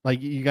journalism,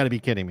 you got to be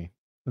kidding me.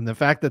 And the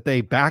fact that they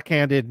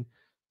backhanded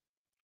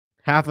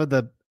half of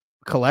the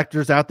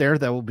collectors out there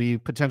that will be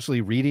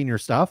potentially reading your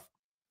stuff,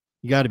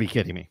 you got to be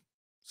kidding me.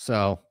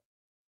 So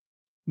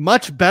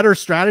much better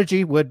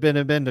strategy would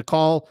have been to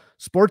call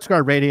Sports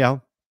Card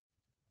Radio,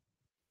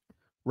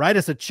 write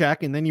us a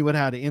check, and then you would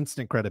have had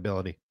instant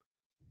credibility.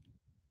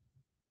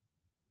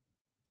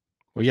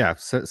 Well, yeah,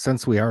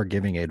 since we are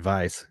giving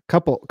advice,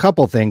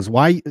 couple things.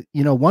 Why,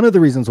 one of the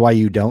reasons why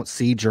you don't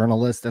see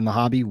journalists in the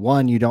hobby,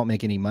 one, you don't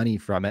make any money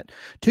from it.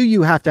 Two,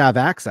 you have to have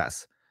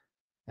access.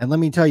 And let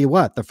me tell you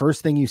what, the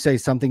first thing you say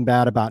something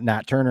bad about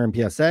Nat Turner and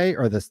PSA,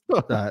 or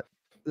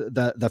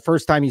the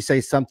first time you say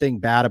something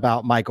bad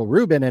about Michael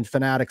Rubin and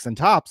Fanatics and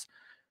Tops,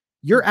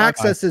 your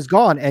access is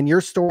gone and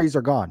your stories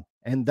are gone.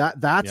 And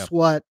that's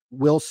what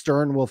Will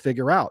Stern will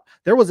figure out.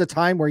 There was a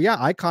time where,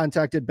 I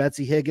contacted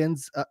Betsy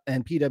Higgins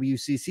and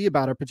PWCC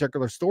about a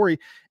particular story,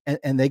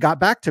 and they got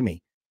back to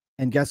me.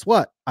 And guess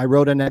what? I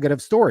wrote a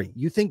negative story.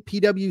 You think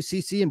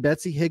PWCC and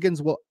Betsy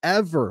Higgins will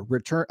ever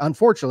return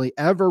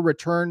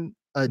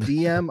a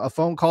DM, a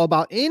phone call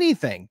about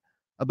anything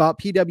about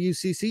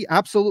PWCC?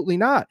 Absolutely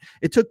not.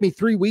 It took me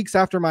 3 weeks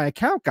after my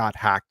account got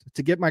hacked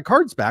to get my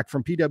cards back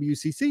from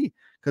PWCC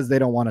because they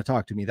don't want to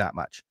talk to me that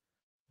much.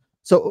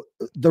 So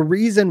the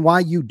reason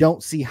why you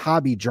don't see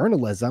hobby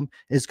journalism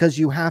is because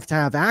you have to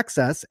have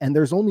access, and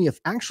there's only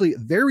actually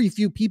very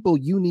few people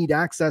you need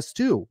access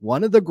to.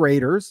 One of the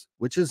graders,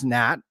 which is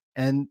Nat,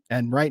 and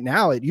right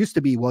now it used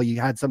to be, you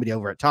had somebody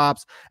over at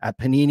Tops, at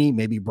Panini,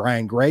 maybe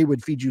Brian Gray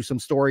would feed you some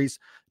stories.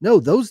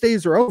 No, those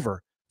days are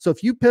over. So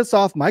if you piss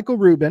off Michael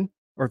Rubin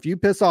or if you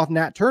piss off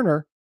Nat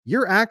Turner,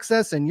 your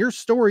access and your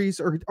stories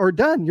are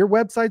done. Your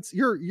websites,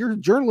 your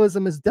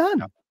journalism is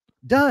done.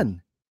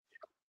 Done.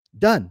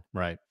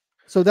 Right.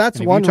 So that's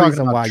one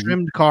reason why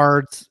trimmed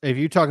cards. If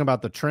you're talking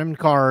about the trimmed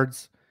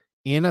cards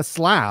in a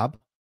slab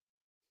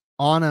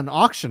on an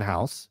auction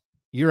house,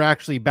 you're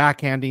actually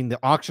backhanding the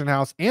auction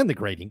house and the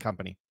grading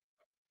company.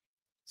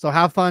 So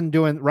have fun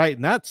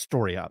writing that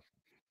story up.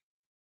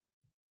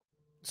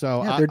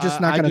 So they're just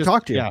not going to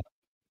talk to you. Yeah.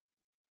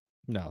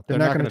 No, they're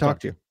not going to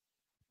talk to you.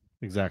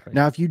 Exactly.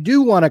 Now, if you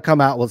do want to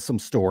come out with some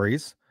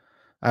stories,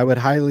 I would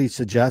highly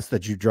suggest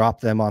that you drop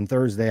them on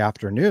Thursday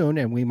afternoon,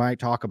 and we might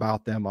talk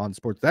about them on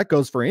sports. That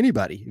goes for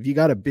anybody. If you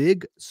got a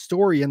big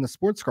story in the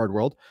sports card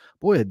world,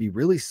 boy, it'd be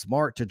really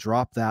smart to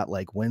drop that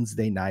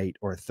Wednesday night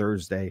or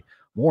Thursday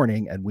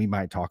morning, and we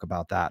might talk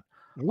about that.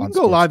 We can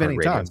go live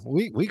anytime.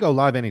 We go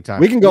live anytime.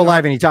 We can go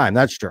live anytime.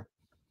 That's true.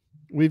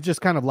 We've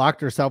just kind of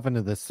locked ourselves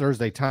into this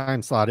Thursday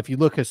time slot. If you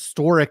look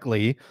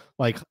historically,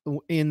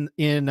 in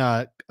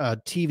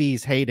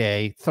TV's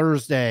heyday,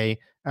 Thursday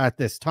at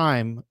this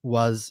time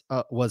was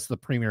the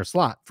premier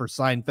slot for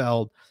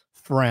Seinfeld,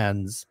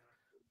 Friends.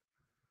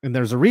 And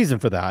there's a reason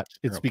for that.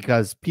 It's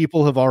because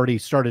people have already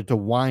started to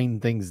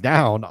wind things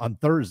down on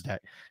Thursday.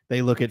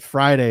 They look at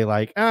Friday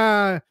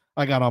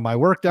I got all my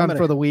work done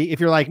for the week. If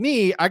you're like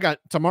me, I got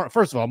tomorrow.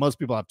 First of all, most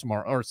people have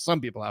tomorrow, or some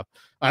people have.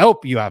 I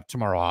hope you have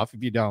tomorrow off.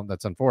 If you don't,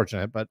 that's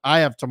unfortunate. But I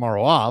have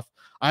tomorrow off.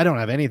 I don't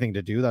have anything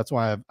to do. That's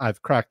why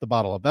I've cracked the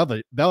bottle of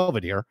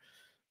Belvedere.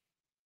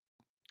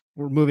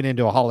 We're moving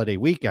into a holiday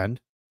weekend.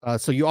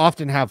 So you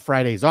often have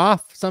Fridays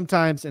off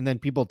sometimes, and then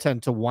people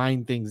tend to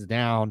wind things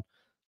down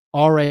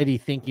already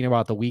thinking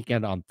about the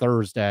weekend on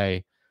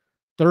Thursday.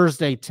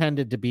 Thursday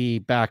tended to be,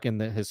 back in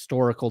the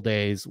historical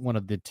days, one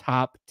of the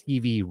top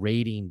TV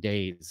rating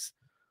days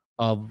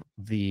of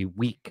the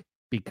week,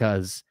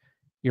 because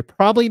you're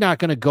probably not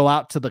going to go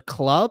out to the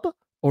club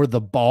or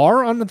the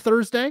bar on a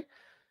Thursday,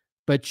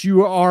 but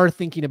you are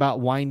thinking about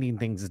winding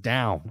things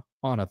down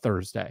on a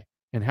Thursday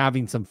and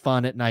having some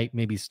fun at night,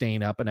 maybe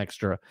staying up an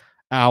extra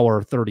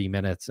hour, 30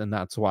 minutes. And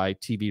that's why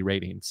TV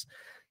ratings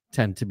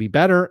tend to be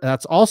better.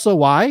 That's also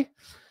why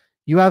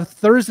you have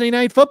Thursday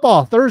night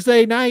football.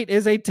 Thursday night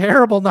is a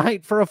terrible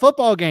night for a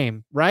football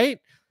game, right?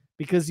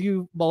 Because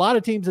a lot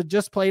of teams have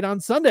just played on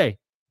Sunday.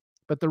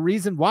 But the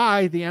reason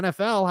why the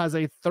NFL has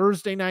a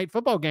Thursday night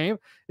football game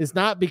is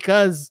not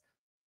because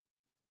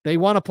they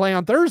want to play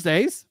on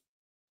Thursdays.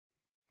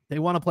 They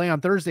want to play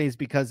on Thursdays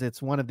because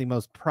it's one of the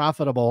most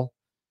profitable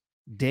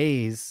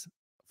days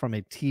from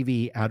a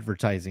TV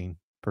advertising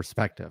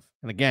perspective.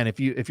 And again, if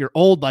you're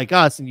old like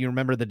us and you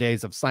remember the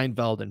days of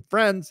Seinfeld and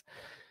Friends,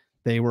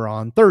 they were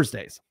on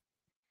Thursdays.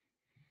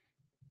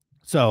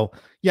 So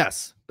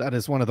yes, that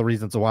is one of the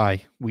reasons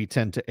why we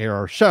tend to air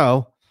our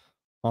show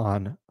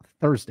on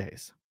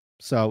Thursdays.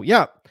 So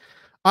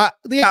I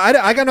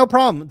got no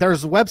problem.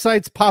 There's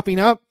websites popping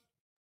up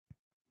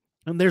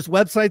and there's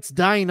websites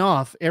dying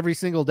off every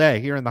single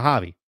day here in the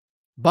hobby.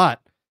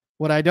 But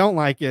what I don't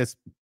like is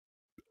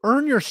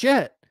earn your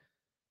shit.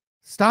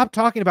 Stop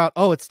talking about,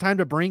 oh, it's time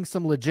to bring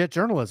some legit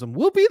journalism.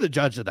 We'll be the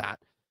judge of that.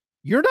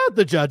 You're not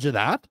the judge of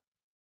that.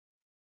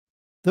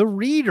 The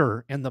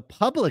reader and the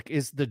public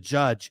is the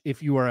judge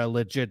if you are a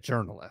legit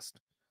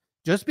journalist.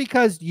 Just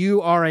because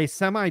you are a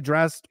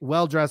semi-dressed,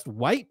 well-dressed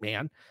white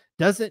man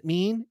doesn't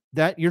mean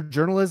that your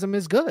journalism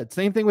is good.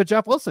 Same thing with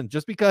Geoff Wilson.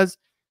 Just because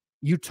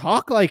you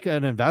talk like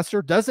an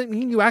investor doesn't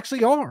mean you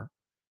actually are.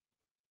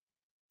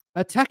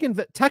 Tech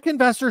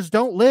investors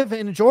don't live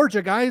in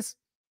Georgia, guys.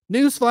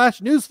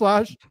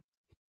 Newsflash.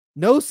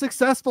 No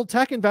successful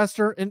tech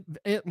investor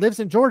lives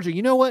in Georgia.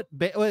 You know what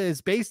is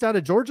based out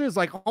of Georgia is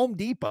like Home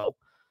Depot.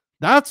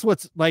 That's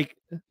what's like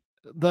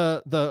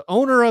the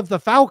owner of the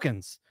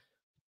Falcons.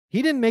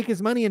 He didn't make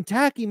his money in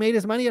tech. He made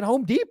his money at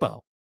Home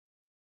Depot.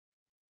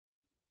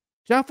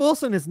 Geoff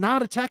Wilson is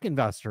not a tech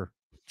investor.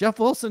 Geoff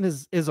Wilson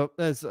is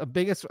a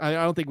biggest. I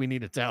don't think we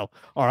need to tell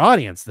our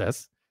audience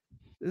this.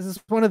 This is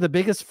one of the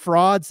biggest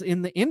frauds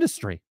in the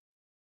industry.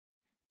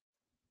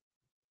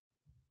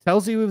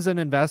 Tells you he was an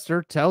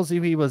investor. Tells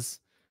you he was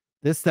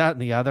this, that,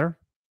 and the other.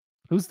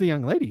 Who's the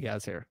young lady he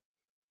has here?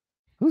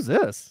 Who's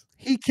this?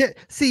 He can't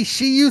see.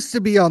 She used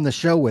to be on the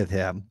show with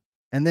him,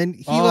 and then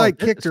he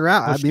kicked her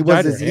out. I mean,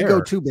 was his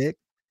ego too big?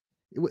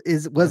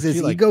 Was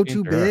his ego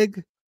too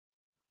big?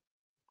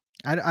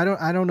 I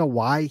don't know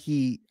why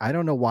he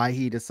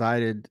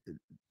decided.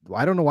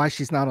 I don't know why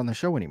she's not on the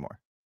show anymore.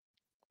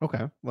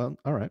 Okay, well,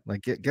 all right.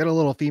 Like get a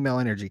little female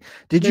energy.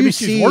 Maybe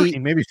she's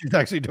working? Maybe she's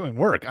actually doing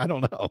work. I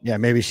don't know. Yeah,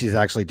 maybe she's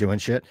actually doing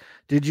shit.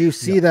 Did you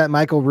see that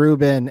Michael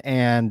Rubin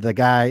and the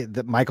guy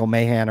that Michael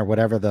Mahan or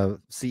whatever, the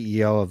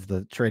CEO of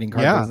the trading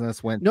card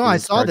business, went? No, I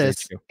saw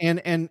this,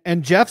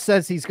 and Geoff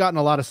says he's gotten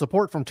a lot of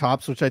support from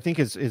Topps, which I think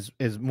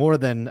is more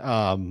than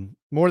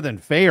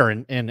fair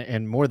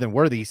and more than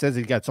worthy. He says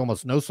he gets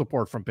almost no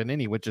support from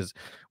Panini, which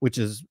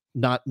is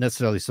not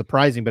necessarily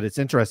surprising, but it's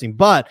interesting.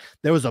 But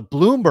there was a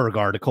Bloomberg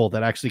article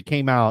that actually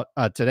came out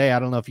today. I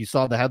don't know if you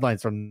saw the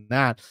headlines from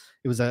that.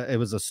 It was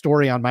a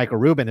story on Michael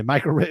Rubin, and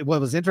what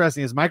was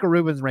interesting is Michael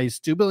Rubin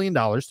raised $2 billion,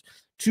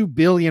 $2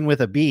 billion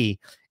with a B,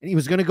 and he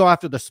was going to go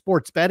after the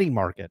sports betting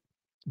market,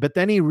 but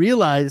then he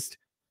realized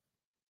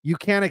you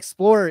can't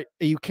exploit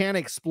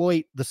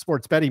the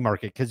sports betting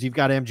market because you've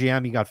got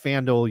MGM, you got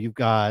FanDuel, you've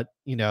got,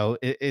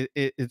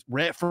 it's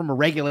from a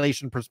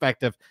regulation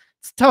perspective,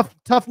 it's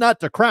tough nut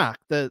to crack.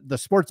 The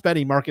sports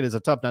betting market is a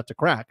tough nut to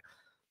crack.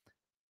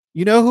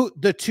 You know who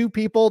the two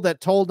people that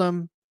told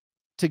him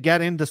to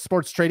get into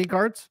sports trading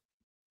cards?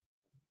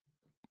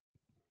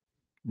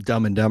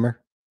 Dumb and Dumber.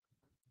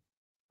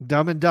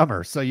 Dumb and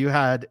Dumber. So you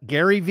had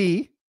Gary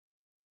V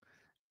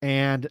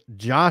and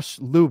Josh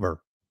Luber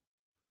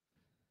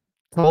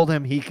told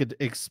him he could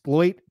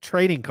exploit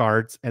trading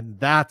cards, and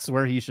that's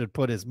where he should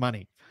put his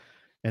money.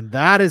 And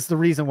that is the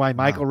reason why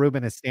Michael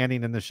Rubin is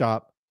standing in the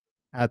shop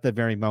at the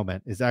very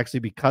moment, is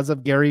actually because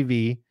of Gary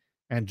V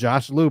and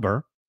Josh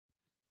Luber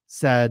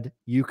said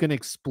you can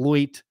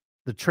exploit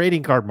the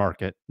trading card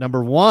market.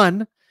 Number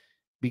one,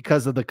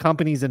 because of the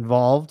companies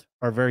involved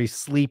are very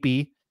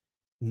sleepy,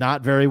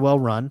 not very well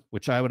run,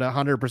 which I would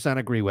 100%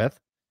 agree with.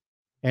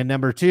 And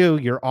number two,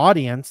 your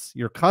audience,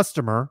 your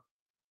customer,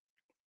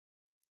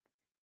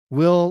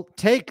 will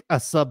take a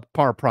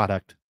subpar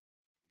product.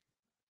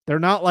 They're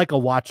not like a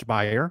watch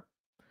buyer.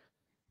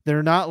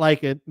 They're not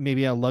like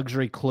maybe a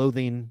luxury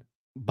clothing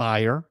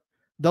buyer.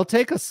 they'll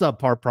take a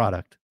subpar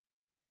product.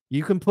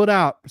 You can put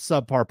out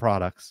subpar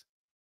products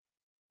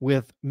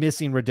with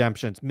missing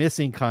redemptions,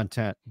 missing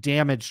content,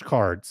 damaged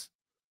cards,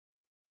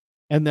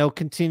 and they'll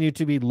continue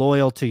to be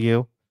loyal to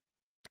you,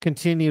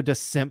 continue to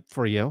simp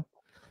for you.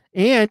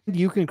 And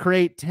you can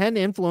create 10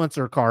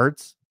 influencer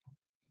cards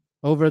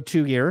over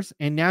 2 years,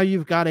 and now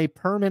you've got a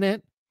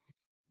permanent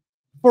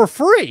for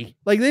free.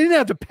 Like, they didn't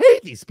have to pay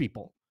these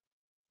people.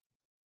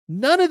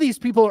 None of these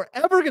people are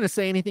ever going to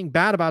say anything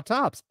bad about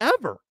Topps,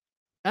 ever.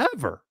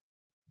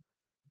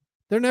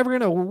 They're never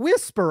going to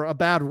whisper a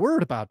bad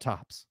word about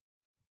Topps.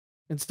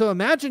 And so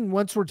imagine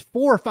once we're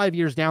 4 or 5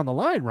 years down the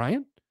line,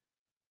 Ryan.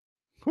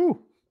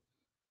 Whew.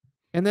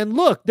 And then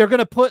look, they're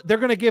going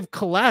to give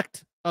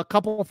Collect a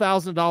couple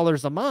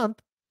 $1,000s a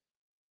month.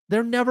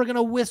 They're never going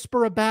to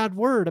whisper a bad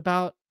word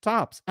about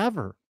Topps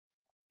ever.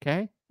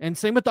 Okay. And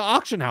same with the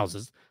auction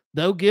houses.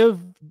 They'll give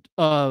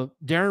Darren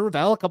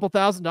Ravel a couple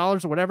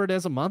 $1,000s or whatever it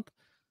is a month.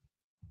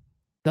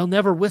 They'll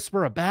never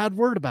whisper a bad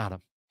word about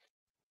him.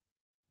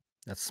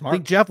 That's smart.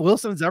 Think Jeff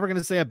Wilson's ever going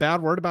to say a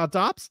bad word about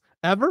Topps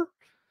ever?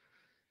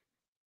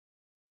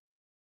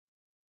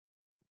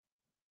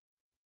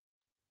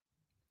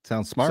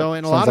 Sounds smart. So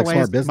in a Sounds lot of like ways,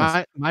 smart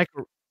business.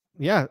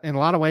 in a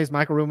lot of ways,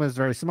 Michael Ruma is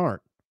very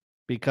smart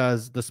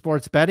because the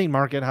sports betting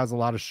market has a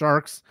lot of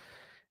sharks,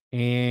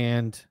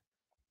 and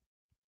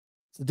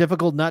it's a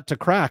difficult nut to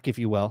crack, if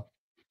you will.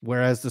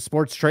 Whereas the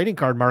sports trading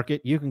card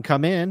market, you can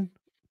come in,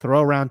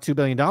 throw around $2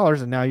 billion,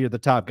 and now you're the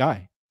top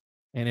guy,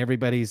 and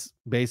everybody's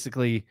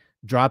basically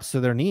drops to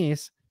their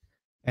knees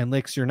and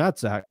licks your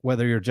nutsack,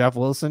 whether you're Jeff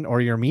Wilson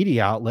or your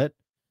media outlet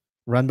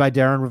run by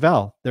Darren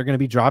Ravel. They're going to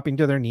be dropping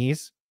to their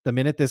knees the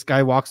minute this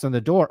guy walks in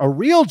the door. A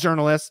real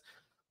journalist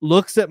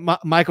looks at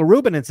Michael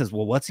Rubin and says,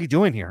 well, what's he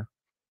doing here?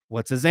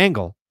 What's his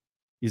angle?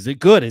 Is it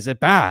good? Is it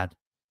bad?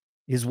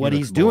 Is what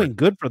he's doing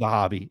good for the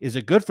hobby? Is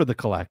it good for the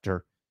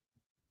collector?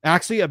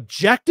 Actually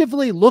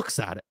objectively looks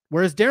at it.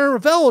 Whereas Darren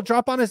Ravel will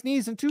drop on his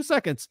knees in 2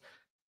 seconds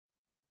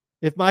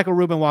if Michael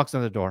Rubin walks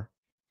in the door.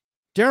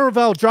 Darren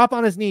Ravel will drop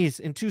on his knees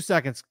in 2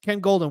 seconds. Ken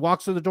Golden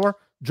walks through the door,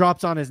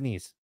 drops on his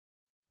knees.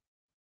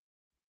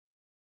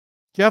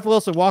 Jeff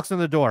Wilson walks in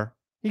the door.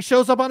 He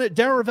shows up on it.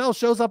 Darren Ravel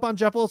shows up on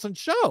Jeff Wilson's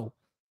show.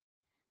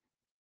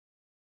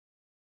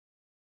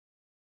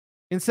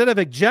 Instead of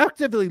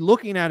objectively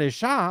looking at his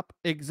shop,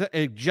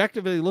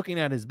 objectively looking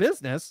at his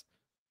business,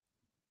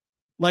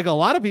 like a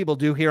lot of people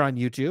do here on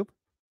YouTube,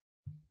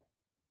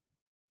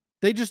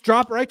 they just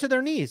drop right to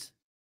their knees.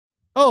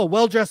 Oh,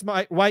 well-dressed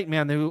white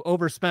man who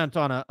overspent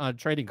on a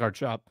trading card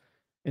shop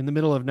in the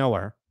middle of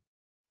nowhere.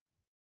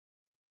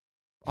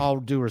 All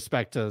due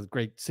respect to the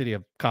great city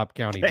of Cobb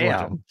County,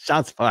 Georgia.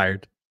 Shots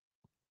fired.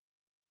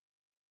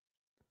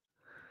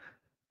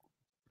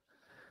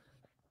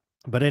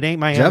 But it ain't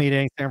Miami, It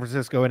ain't San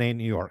Francisco, it ain't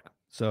New York.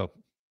 So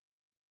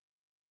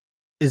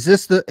is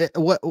this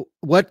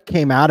what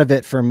came out of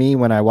it for me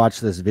when I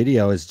watched this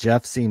video is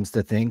Jeff seems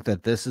to think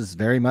that this is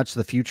very much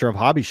the future of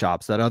hobby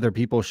shops, that other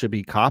people should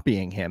be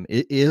copying him.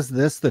 Is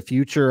this the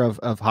future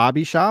of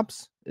hobby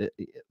shops?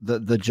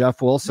 The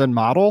Jeff Wilson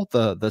model,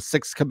 the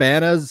 6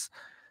 cabanas,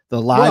 the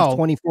live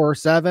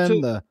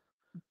 24/7,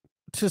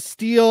 to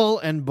steal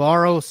and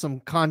borrow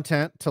some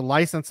content, to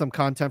license some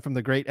content from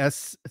the great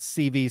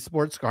SCV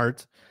sports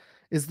cards,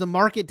 is the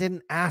market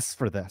didn't ask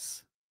for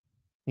this.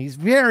 He's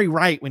very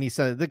right when he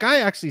said it. The guy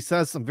actually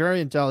says some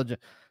very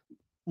intelligent,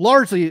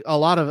 largely a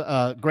lot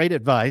of great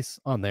advice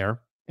on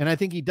there. And I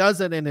think he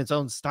does it in his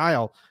own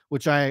style,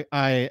 which we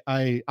are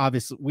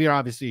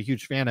obviously a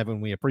huge fan of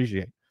and we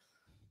appreciate.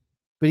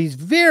 But he's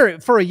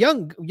for a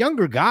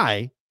younger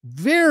guy,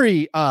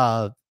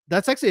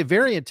 that's actually a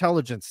very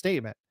intelligent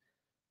statement.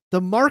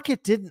 The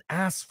market didn't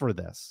ask for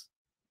this.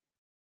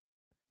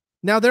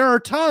 Now, there are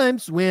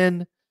times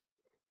when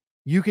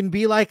you can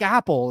be like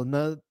Apple,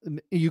 and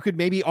you could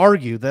maybe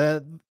argue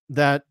that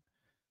the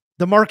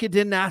market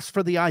didn't ask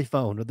for the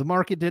iPhone, or the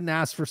market didn't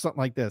ask for something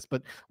like this.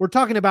 But we're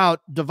talking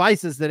about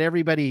devices that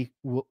everybody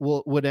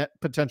would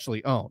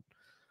potentially own.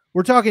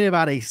 We're talking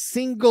about a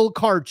single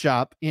card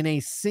shop in a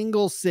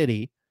single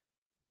city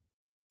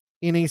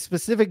in a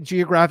specific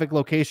geographic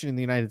location in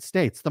the United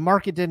States. The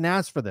market didn't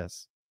ask for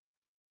this.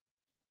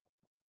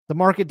 The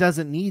market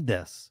doesn't need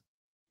this.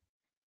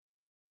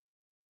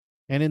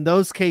 And in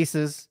those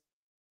cases,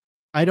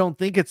 I don't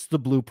think it's the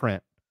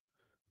blueprint.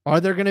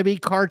 Are there going to be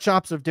card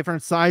shops of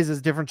different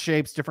sizes, different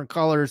shapes, different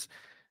colors,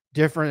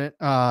 different,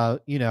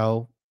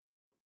 setups?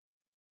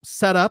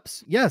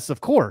 Yes,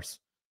 of course.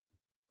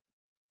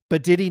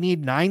 But did he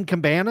need 9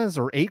 cabanas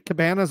or 8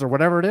 cabanas or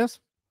whatever it is?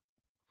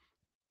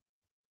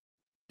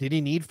 Did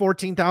he need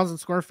 14,000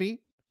 square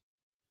feet?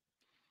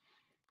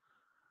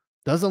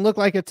 Doesn't look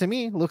like it to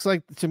me. Looks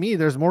like to me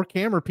there's more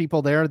camera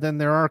people there than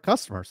there are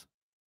customers.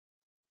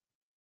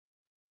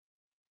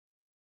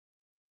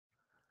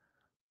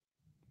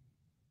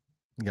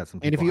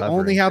 And if you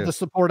only have the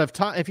support of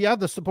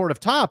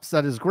Topps,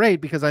 that is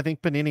great, because I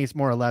think Panini is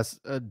more or less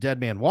a dead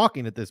man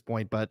walking at this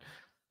point. But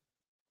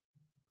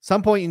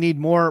some point you need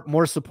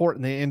more support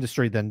in the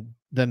industry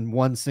than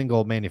one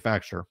single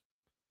manufacturer.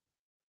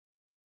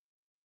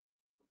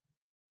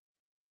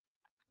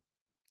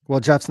 Well,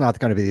 Jeff's not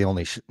going to be the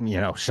only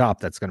shop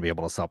that's going to be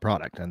able to sell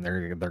product, and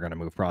they're going to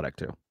move product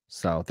too.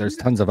 So there's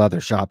tons of other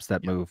shops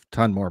that move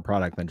ton more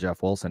product than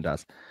Geoff Wilson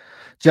does.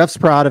 Jeff's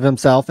proud of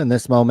himself in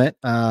this moment.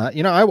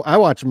 I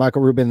watched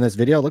Michael Rubin in this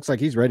video. It looks like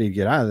he's ready to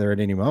get out of there at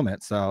any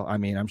moment. So I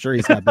mean, I'm sure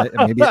he's got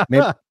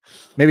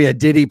maybe a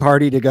Diddy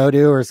party to go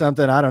to or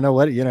something. I don't know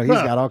what, he's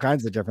got all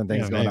kinds of different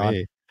things going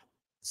on.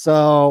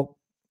 So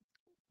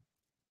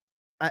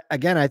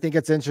I think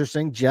it's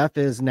interesting. Geoff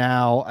is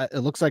now, it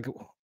looks like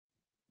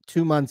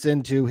 2 months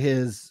into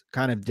his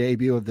kind of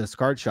debut of this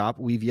card shop.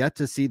 We've yet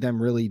to see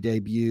them really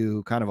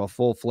debut kind of a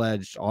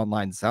full-fledged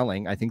online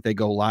selling. I think they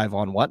go live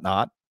on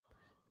Whatnot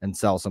and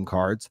sell some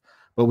cards,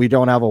 but we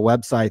don't have a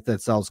website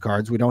that sells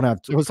cards. We don't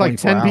have it was like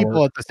 10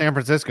 people at the San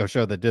Francisco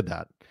show that did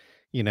that.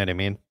 You know what I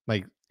mean?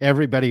 Like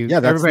everybody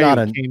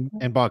came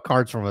and bought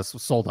cards from us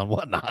sold on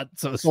Whatnot.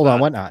 So it's sold on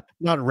Whatnot.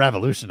 Not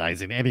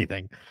revolutionizing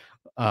anything.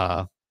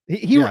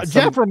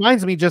 Geoff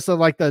reminds me just of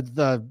like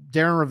the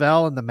Darren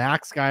Ravel and the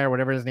Max guy or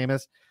whatever his name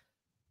is.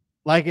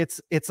 Like it's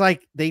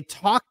like they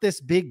talk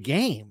this big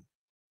game,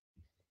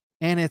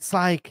 and it's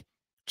like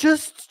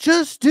just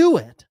do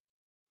it.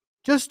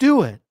 Just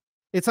do it.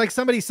 It's like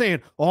somebody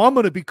saying, "Oh, I'm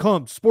going to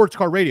become sports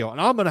car radio,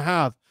 and I'm going to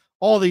have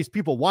all these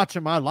people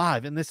watching my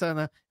live and this and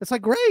that." It's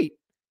like, great.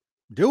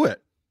 Do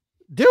it.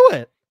 Do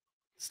it.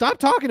 Stop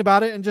talking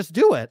about it and just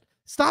do it.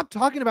 Stop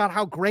talking about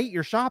how great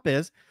your shop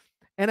is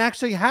and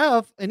actually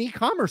have an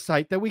e-commerce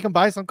site that we can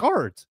buy some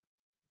cards.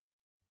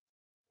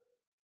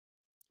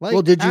 Like,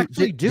 well, did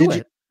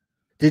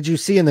you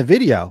see in the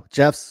video,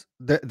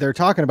 they're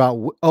talking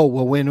about, oh,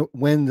 well,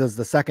 when does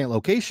the second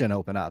location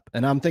open up?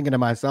 And I'm thinking to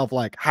myself,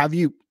 like, have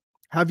you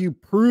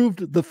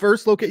proved the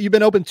first location? You've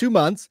been open 2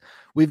 months.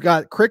 We've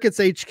got Crickets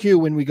HQ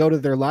when we go to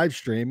their live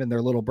stream in their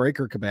little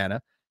breaker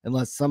cabana,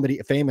 unless somebody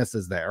famous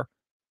is there.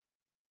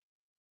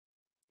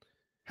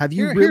 Have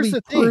you really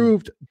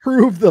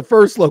proved the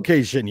first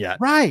location yet?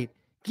 Right.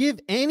 Give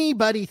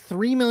anybody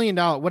 $3 million,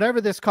 whatever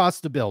this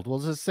costs to build. We'll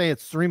just say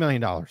it's $3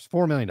 million,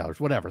 $4 million,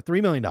 whatever,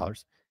 $3 million.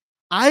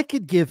 I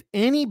could give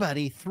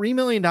anybody $3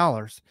 million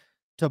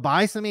to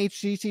buy some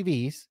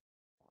HGTVs,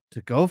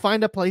 to go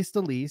find a place to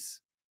lease,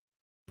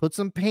 put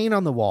some paint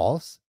on the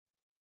walls,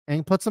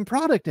 and put some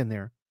product in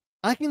there.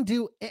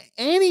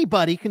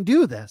 Anybody can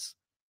do this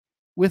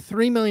with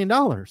 $3 million.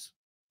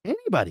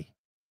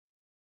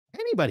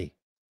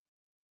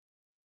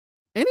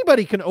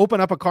 Anybody can open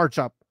up a card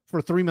shop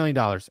for $3 million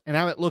and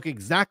have it look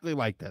exactly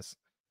like this.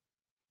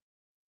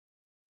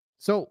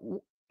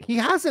 So he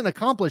hasn't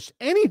accomplished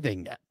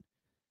anything yet.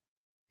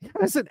 He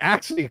hasn't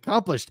actually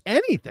accomplished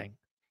anything.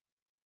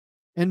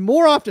 And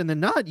more often than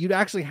not, you'd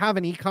actually have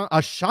a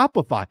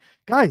Shopify.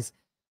 Guys,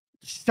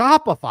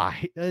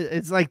 Shopify,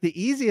 it's like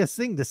the easiest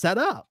thing to set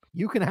up.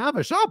 You can have a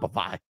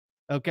Shopify.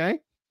 Okay.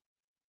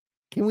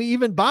 Can we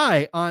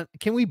buy on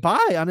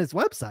his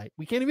website?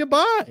 We can't even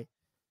buy.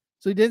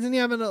 So he doesn't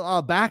even have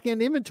a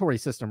back-end inventory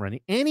system running.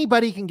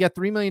 Anybody can get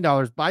 $3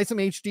 million, buy some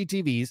HD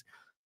TVs,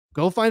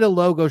 go find a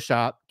logo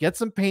shop, get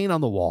some paint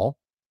on the wall.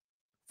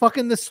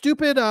 Fucking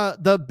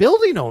the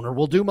building owner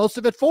will do most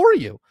of it for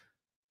you.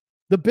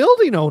 The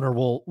building owner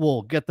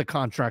will get the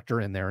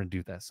contractor in there and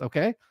do this.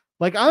 Okay.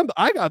 Like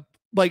I got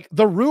like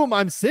the room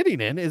I'm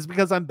sitting in is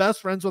because I'm best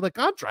friends with a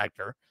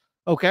contractor.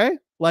 Okay.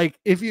 Like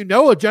if you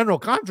know a general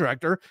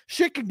contractor,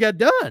 shit can get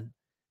done.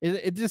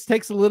 It just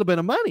takes a little bit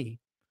of money.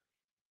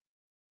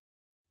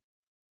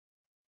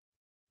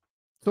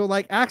 So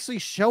like actually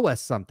show us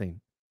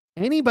something.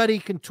 Anybody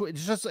can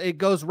it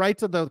goes right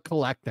to the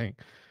collecting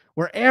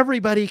where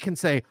everybody can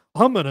say,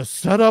 I'm going to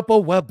set up a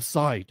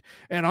website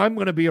and I'm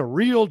going to be a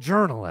real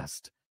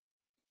journalist.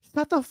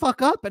 Shut the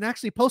fuck up and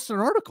actually post an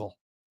article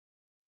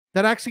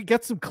that actually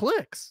gets some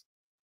clicks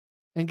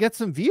and get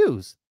some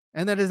views.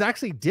 And that is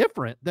actually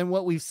different than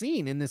what we've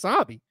seen in this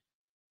hobby.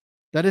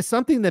 That is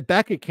something that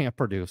Beckett can't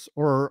produce,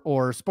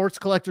 or Sports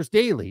Collectors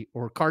Daily,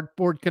 or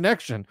Cardboard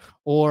Connection,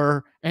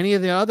 or any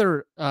of the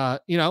other,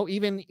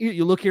 even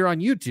you look here on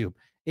YouTube,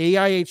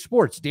 AIH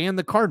Sports, Dan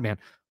the Cardman.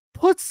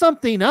 Put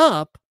something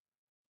up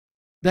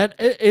that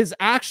is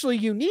actually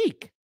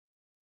unique.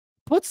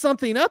 Put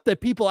something up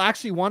that people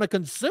actually want to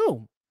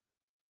consume.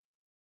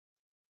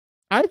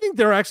 I think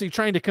they're actually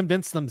trying to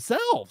convince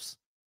themselves.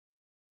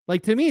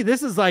 Like, to me,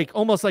 this is like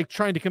almost like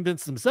trying to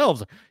convince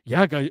themselves.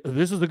 Yeah, guys,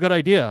 this is a good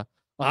idea.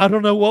 I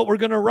don't know what we're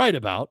going to write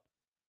about.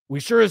 We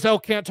sure as hell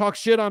can't talk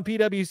shit on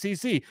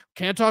PWCC.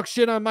 Can't talk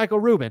shit on Michael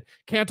Rubin.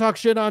 Can't talk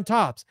shit on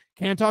Topps.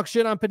 Can't talk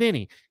shit on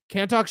Panini.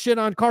 Can't talk shit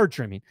on card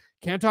trimming.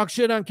 Can't talk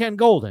shit on Ken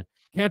Golden.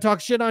 Can't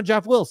talk shit on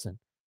Geoff Wilson.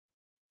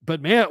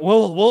 But man,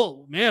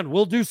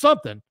 we'll do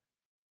something.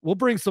 We'll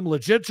bring some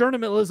legit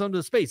journalism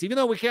to space. Even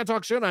though we can't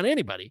talk shit on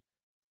anybody,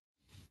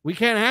 we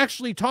can't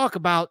actually talk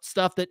about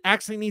stuff that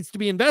actually needs to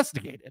be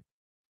investigated.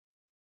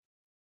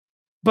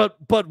 But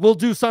we'll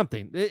do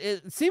something.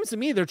 It seems to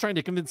me they're trying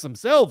to convince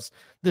themselves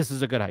this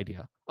is a good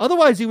idea.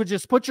 Otherwise, you would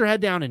just put your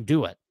head down and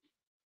do it.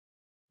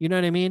 You know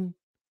what I mean?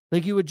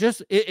 Like you would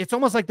just, it's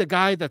almost like the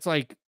guy that's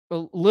like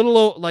a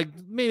little, like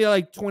maybe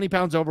like 20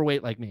 pounds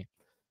overweight like me.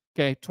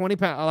 Okay. 20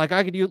 pounds. Like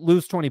I could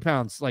lose 20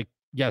 pounds like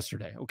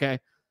yesterday. Okay.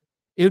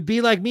 It would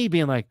be like me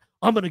being like,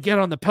 I'm going to get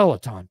on the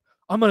Peloton.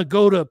 I'm going to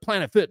go to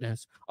Planet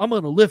Fitness. I'm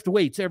going to lift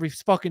weights every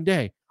fucking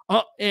day.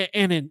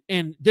 And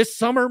this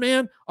summer,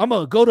 man, I'm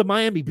going to go to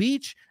Miami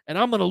Beach and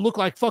I'm going to look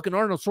like fucking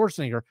Arnold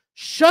Schwarzenegger.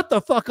 Shut the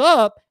fuck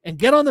up and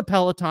get on the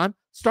Peloton,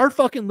 start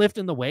fucking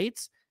lifting the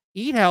weights,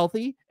 eat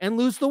healthy, and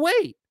lose the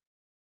weight.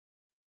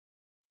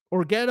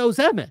 Or get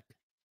Ozempic.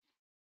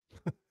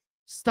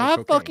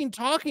 Stop fucking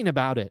talking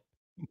about it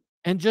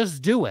and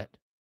just do it.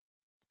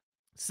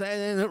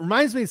 And it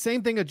reminds me the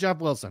same thing of Jeff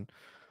Wilson.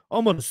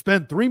 I'm going to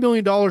spend $3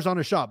 million on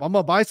a shop. I'm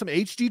going to buy some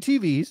HD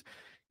TVs,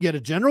 get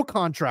a general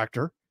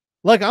contractor.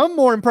 Like, I'm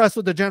more impressed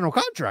with the general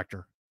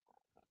contractor.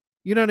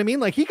 You know what I mean?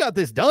 Like, he got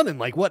this done in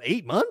like, what,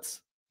 8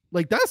 months?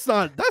 Like, that's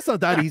not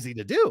that easy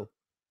to do.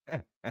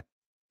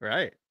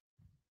 Right.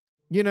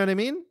 You know what I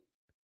mean?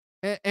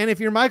 And if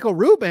you're Michael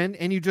Rubin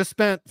and you just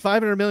spent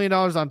 $500 million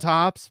on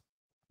Tops,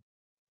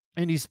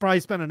 and he's probably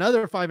spent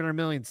another 500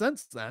 million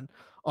since then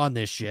on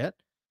this shit,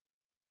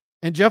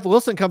 and Jeff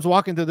Wilson comes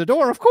walking through the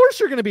door, of course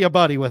you're going to be a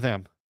buddy with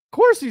him. Of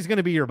course he's going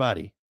to be your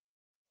buddy.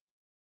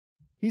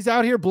 He's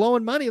out here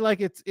blowing money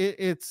like it's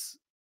a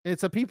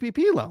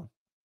PPP loan.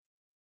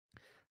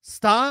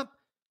 Stop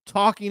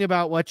talking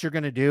about what you're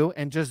going to do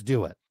and just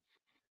do it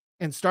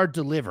and start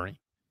delivering.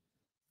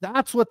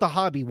 That's what the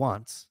hobby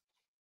wants.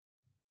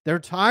 They're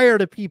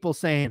tired of people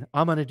saying,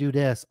 I'm going to do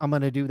this. I'm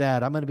going to do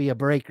that. I'm going to be a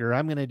breaker.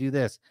 I'm going to do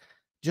this.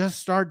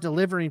 Just start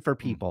delivering for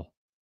people.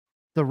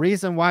 The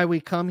reason why we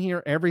come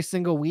here every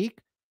single week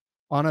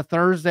on a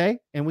Thursday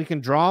and we can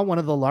draw one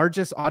of the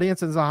largest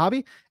audiences in the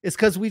hobby is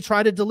because we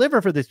try to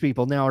deliver for these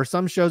people. Now, are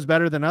some shows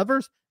better than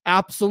others?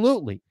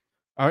 Absolutely.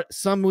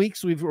 Some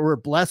weeks we're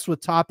blessed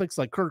with topics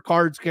like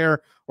Cards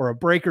Care or a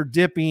breaker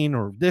dipping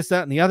or this,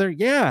 that, and the other.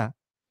 Yeah.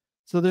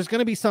 So there's going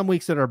to be some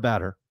weeks that are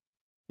better.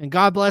 And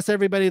God bless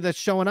everybody that's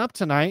showing up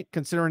tonight,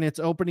 considering it's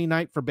opening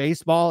night for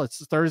baseball.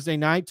 It's Thursday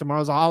night.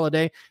 Tomorrow's a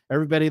holiday.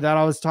 Everybody that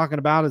I was talking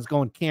about is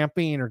going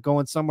camping or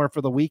going somewhere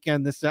for the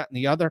weekend, this, that, and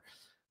the other.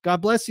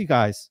 God bless you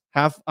guys.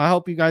 I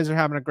hope you guys are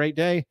having a great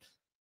day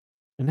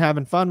and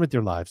having fun with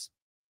your lives.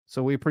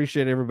 So we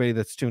appreciate everybody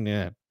that's tuning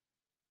in.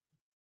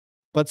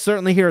 But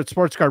certainly here at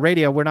Sports Card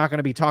Radio, we're not going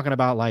to be talking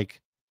about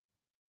like,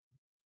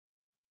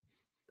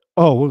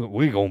 oh,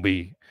 we're going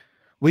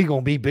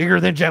to be bigger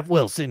than Jeff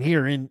Wilson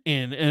here in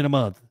a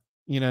month.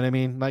 You know what I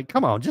mean? Like,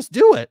 come on, just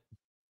do it.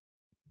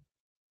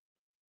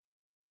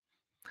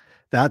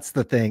 That's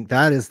the thing.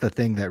 That is the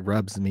thing that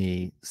rubs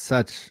me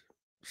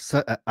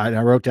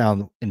I wrote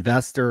down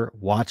investor,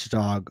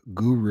 watchdog,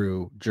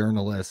 guru,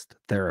 journalist,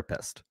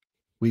 therapist.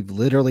 We've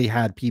literally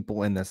had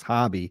people in this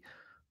hobby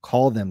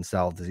call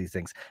themselves these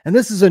things. And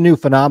this is a new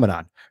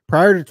phenomenon.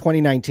 Prior to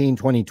 2019,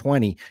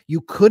 2020,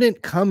 you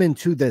couldn't come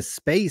into this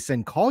space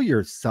and call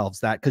yourselves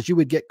that because you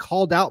would get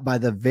called out by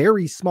the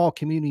very small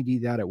community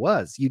that it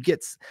was.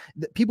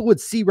 People would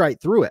see right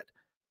through it.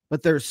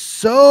 But there's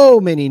so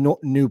many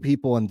new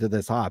people into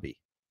this hobby.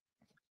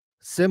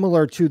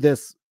 Similar to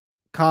this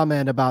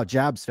comment about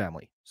Jab's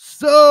family.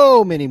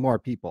 So many more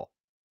people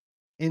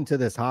into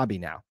this hobby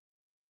now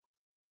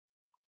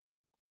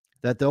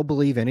that they'll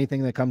believe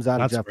anything that comes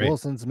out of Jeff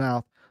Wilson's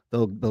mouth.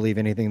 They'll believe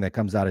anything that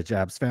comes out of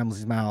Jab's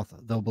family's mouth.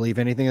 They'll believe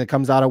anything that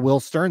comes out of Will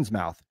Stern's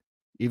mouth,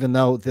 even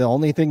though the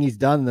only thing he's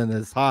done in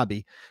this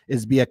hobby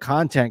is be a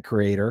content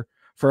creator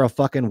for a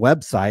fucking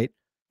website.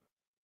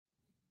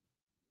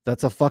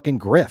 That's a fucking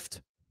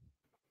grift.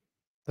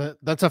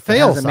 That's a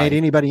fail. Hasn't made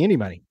anybody any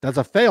money. That's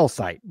a fail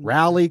site.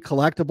 Rally,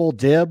 Collectible,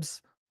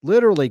 Dibs,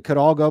 literally could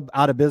all go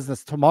out of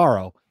business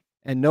tomorrow,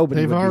 and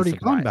nobody. They've already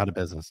gone out of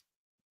business.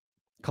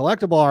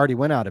 Collectible already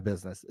went out of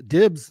business.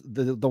 Dibs,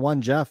 the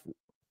one Geoff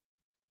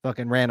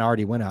fucking ran,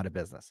 already went out of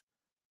business.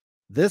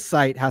 This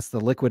site has to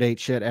liquidate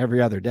shit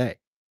every other day.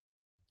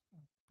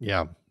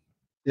 Yeah.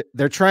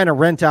 They're trying to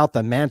rent out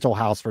the Mantle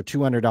House for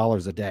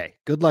 $200 a day.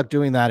 Good luck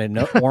doing that in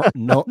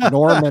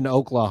Norman,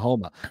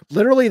 Oklahoma.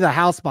 Literally, the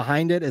house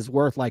behind it is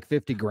worth like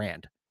 50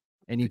 grand,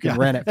 and you can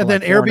rent it. For and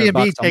like then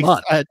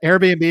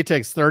Airbnb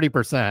takes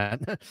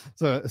 30%.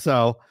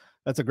 So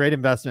that's a great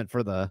investment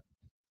for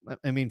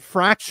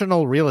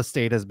fractional real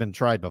estate has been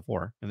tried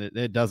before, and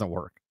it doesn't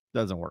work.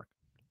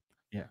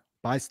 Yeah,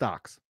 buy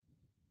stocks,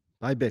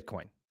 buy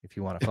Bitcoin if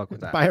you want to fuck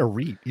with that. Buy a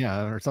REIT,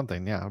 or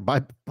something. Yeah,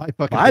 buy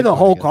the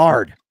whole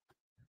card.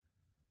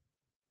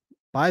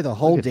 Buy the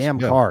whole damn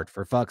card,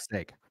 for fuck's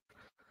sake.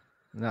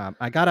 No,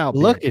 I got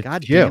outbid. Look at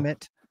God you. Damn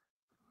it.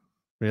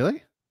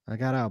 Really? I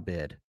got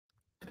outbid.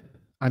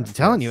 I'm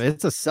telling you,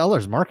 it's a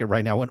seller's market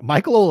right now. When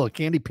Michael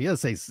Candy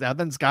PSA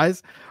 7s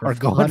guys are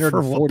going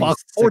for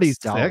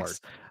 $146.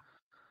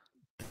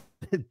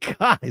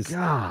 Guys,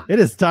 God. It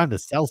is time to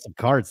sell some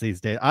cards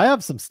these days. I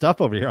have some stuff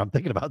over here I'm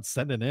thinking about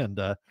sending in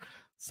to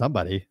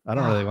somebody. I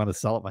don't really want to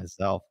sell it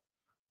myself.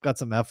 Got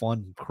some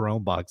F1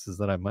 Chrome boxes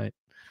that I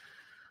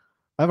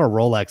have a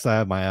Rolex I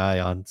have my eye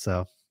on,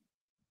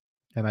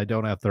 and I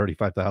don't have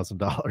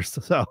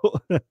 $35,000. So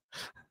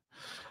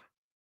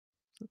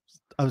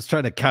I was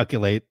trying to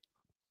calculate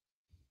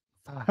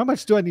how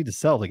much do I need to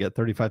sell to get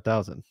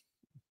 35,000. I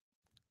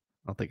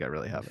don't think I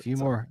really have a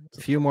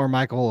few more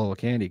Michael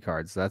candy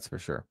cards, that's for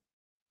sure.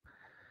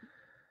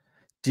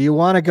 Do you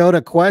want to go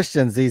to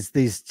questions?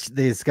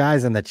 These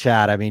guys in the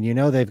chat. I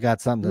mean, they've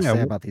got something to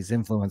say about these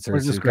influencers. We're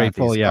just who got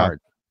grateful. these Yeah.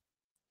 cards.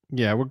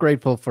 Yeah. We're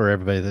grateful for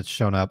everybody that's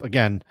shown up.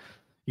 Again,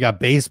 you got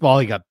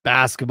baseball, you got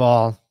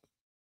basketball.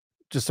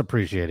 Just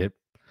appreciate it.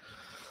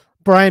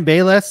 Brian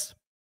Bayless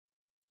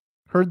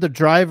heard the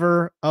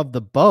driver of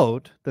the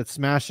boat that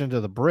smashed into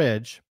the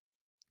bridge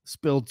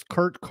spilled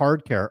Kurt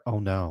card care. Oh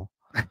no.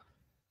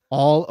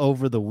 All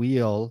over the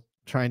wheel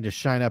trying to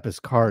shine up his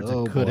cards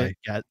and couldn't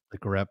get the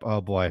grip.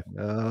 Oh boy.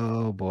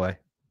 Oh boy.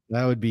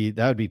 That would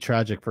be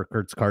tragic for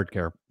Kurt's card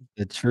care.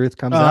 The truth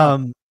comes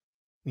out.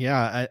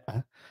 Yeah,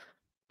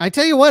 I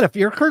tell you what, if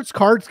you're Kurt's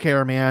cards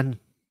care, man,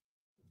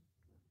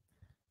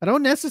 I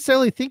don't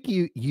necessarily think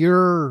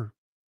you're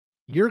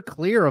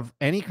clear of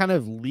any kind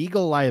of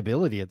legal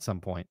liability at some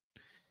point.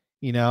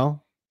 I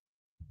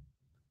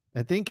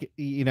think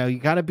you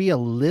got to be a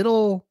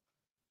little.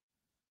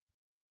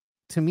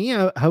 To me,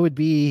 I would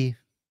be,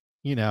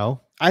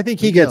 I think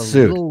he gets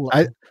sued.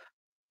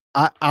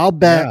 I'll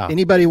bet Yeah.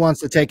 anybody wants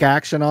to take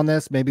action on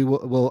this. Maybe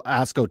we'll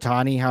ask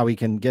Ohtani how he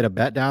can get a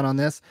bet down on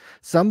this.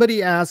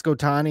 Somebody ask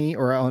Ohtani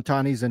or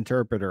Ohtani's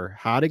interpreter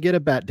how to get a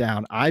bet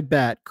down. I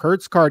bet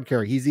Kurt's card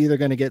care, he's either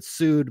going to get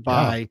sued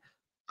by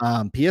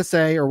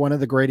PSA or one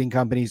of the grading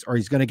companies, or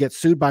he's going to get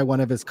sued by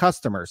one of his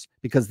customers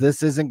because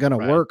this isn't going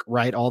to work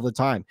right all the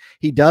time.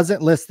 He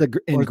doesn't list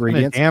the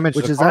ingredients,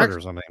 which is actually,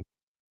 or something.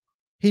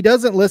 He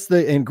doesn't list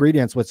the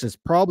ingredients, which is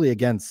probably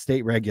against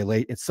state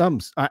regulate. It's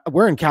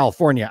we're in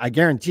California. I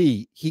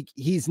guarantee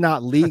he's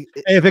not legal.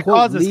 If it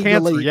causes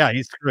cancer, yeah,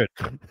 he's screwed.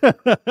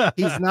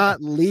 He's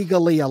not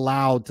legally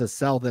allowed to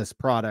sell this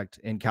product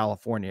in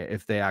California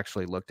if they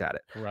actually looked at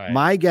it. Right.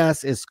 My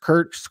guess is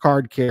Kurt's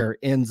card care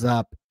ends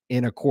up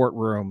in a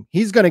courtroom.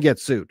 He's going to get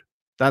sued.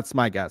 That's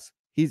my guess.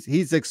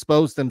 He's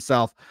exposed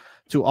himself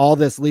to all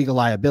this legal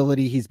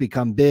liability. He's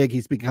become big.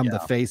 He's become the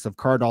face of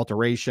card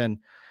alteration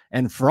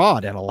and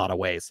fraud in a lot of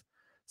ways.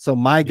 So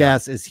my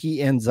guess is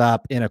he ends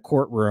up in a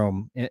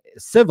courtroom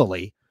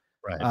civilly,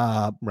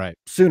 right,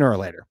 sooner or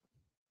later.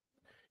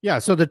 Yeah.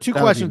 So the two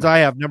questions I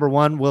have: number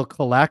one, will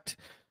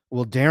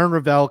Darren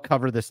Ravel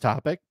cover this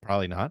topic?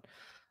 Probably not.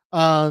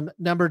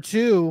 Number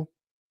two,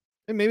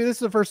 and maybe this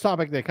is the first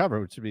topic they cover,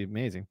 which would be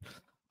amazing.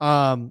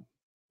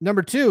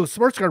 Number two,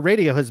 Sports Card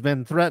Radio has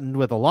been threatened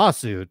with a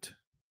lawsuit.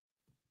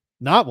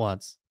 Not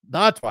once,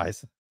 not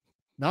twice,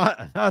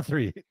 not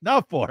three,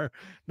 not four,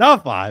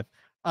 not five.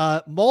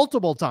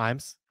 Multiple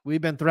times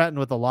we've been threatened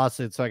with a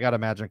lawsuit. So I got to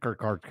imagine Kurt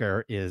Card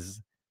Care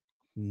is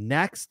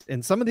next.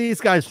 And some of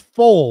these guys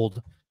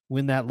fold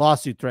when that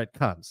lawsuit threat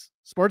comes.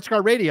 Sports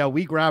Card Radio,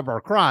 we grab our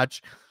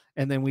crotch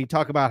and then we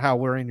talk about how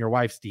we're in your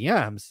wife's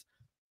DMs.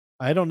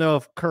 I don't know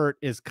if Kurt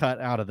is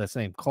cut out of the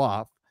same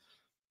cloth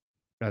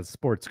as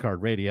Sports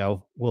Card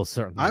Radio. We'll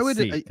certainly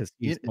see because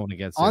he's going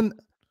against it.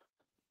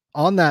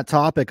 On that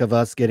topic of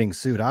us getting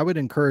sued, I would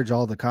encourage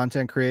all the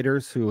content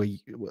creators who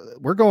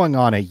we're going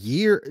on a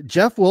year.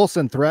 Jeff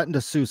Wilson threatened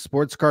to sue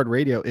Sports Card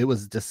Radio. It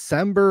was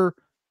December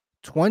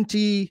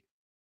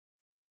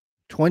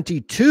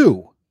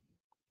 2022.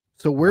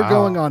 So we're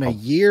going on a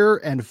year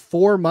and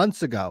 4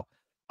 months ago.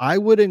 I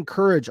would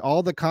encourage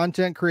all the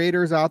content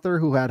creators out there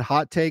who had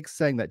hot takes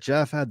saying that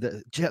Jeff had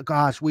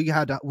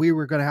we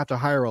were going to have to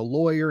hire a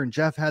lawyer and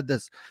Jeff had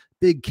this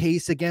big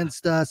case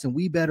against us and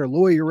we better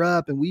lawyer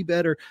up and we're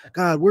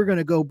going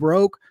to go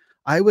broke.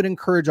 I would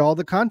encourage all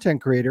the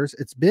content creators.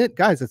 It's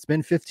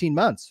been 15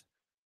 months.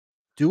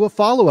 Do a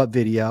follow-up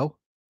video.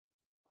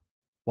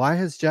 Why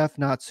has Jeff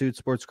not sued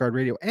Sports Card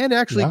Radio? And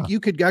actually, you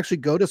could actually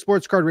go to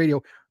Sports Card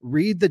Radio,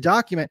 read the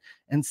document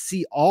and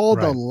see all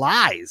the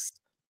lies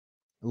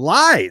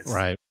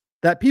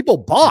that people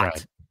bought.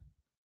 Right.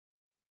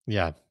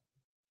 Yeah.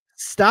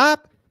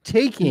 Stop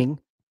taking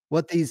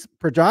what these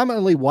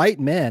predominantly white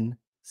men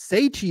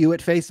say to you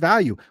at face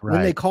value. Right.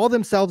 When they call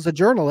themselves a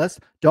journalist,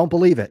 don't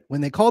believe it. When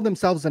they call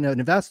themselves an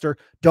investor,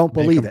 don't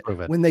believe it.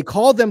 When they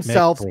call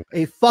themselves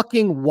a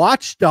fucking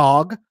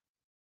watchdog,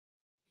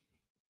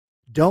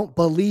 don't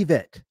believe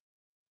it.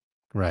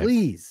 Right.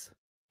 Please.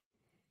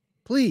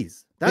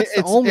 That's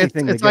the only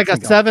thing. It's like a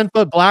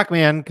 7-foot black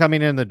man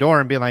coming in the door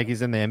and being like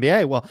he's in the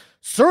NBA. Well,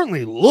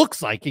 certainly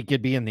looks like he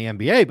could be in the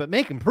NBA, but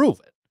make him prove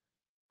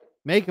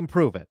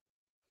it.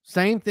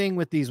 Same thing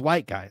with these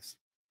white guys.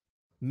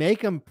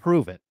 Make them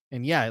prove it.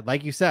 And yeah,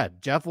 like you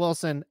said, Jeff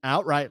Wilson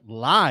outright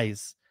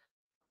lies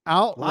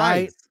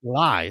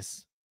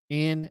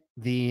in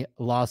the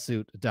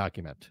lawsuit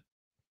document.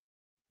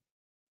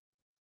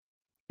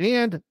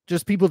 And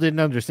just people didn't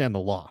understand the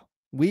law.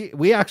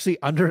 We actually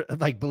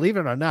believe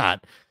it or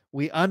not,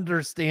 we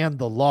understand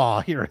the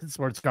law here at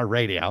Sports Card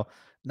Radio,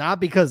 not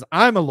because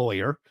I'm a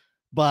lawyer,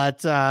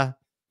 but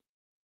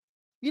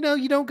you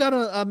don't got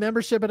a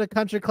membership at a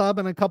country club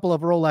and a couple of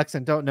Rolex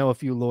and don't know a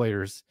few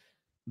lawyers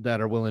that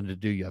are willing to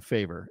do you a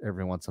favor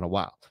every once in a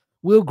while.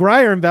 Will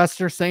Greyer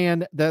investor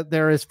saying that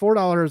there is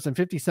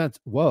 $4.50.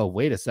 Whoa,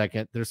 wait a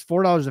second. There's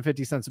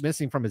 $4.50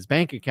 missing from his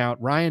bank account.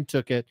 Ryan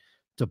took it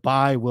to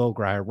buy Will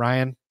Greyer.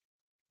 Ryan.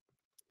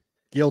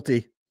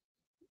 Guilty.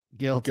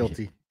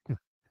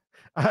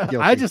 I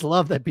Guilty. just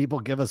love that people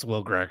give us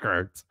Will Greer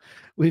cards.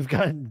 We've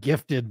gotten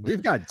gifted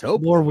We've got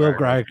dope more Will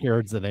Greer Greer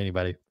cards than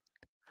anybody.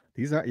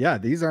 These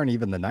aren't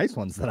even the nice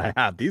ones that I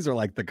have. These are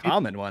like the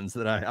common ones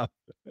that I have.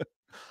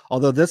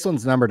 Although this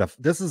one's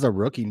this is a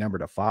rookie number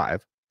to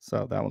 5.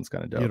 So that one's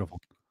kind of dope.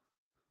 Beautiful.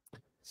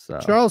 So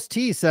Charles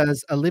T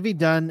says a Livy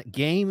Dunn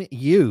game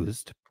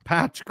used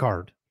patch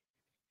card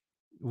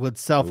would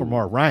sell for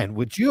more. Ryan,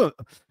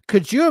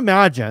 could you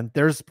imagine?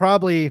 There's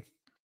probably,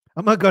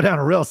 I'm gonna go down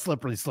a real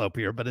slippery slope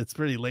here, but it's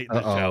pretty late in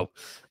the show.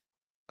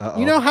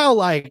 You know how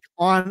like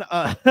on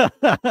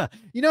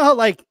you know how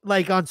like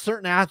on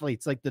certain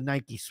athletes, like the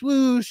Nike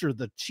swoosh or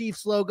the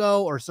Chiefs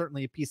logo, or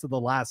certainly a piece of the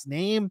last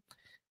name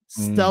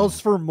sells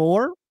for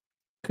more.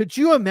 Could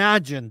you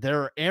imagine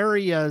there are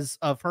areas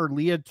of her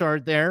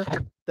leotard there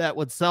that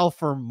would sell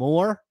for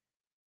more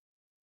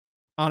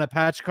on a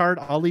patch card?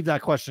 I'll leave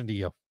that question to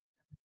you.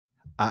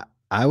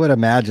 I would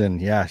imagine,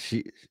 yeah,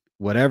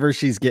 whatever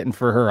she's getting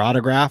for her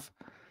autograph,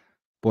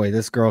 boy,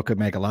 this girl could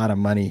make a lot of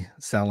money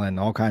selling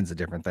all kinds of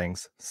different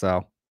things.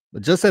 So,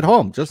 but just at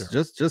home,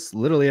 just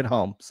literally at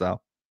home. So,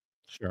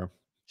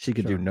 she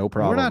could do no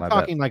problem. We're not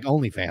talking like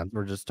OnlyFans.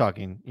 We're just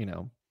talking,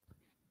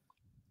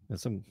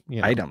 some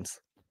items,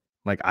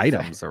 like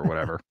items or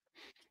whatever.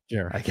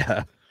 Sure. I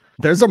guess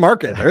there's a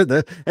market.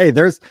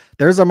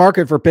 There's a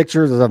market for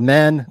pictures of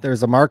men.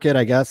 There's a market,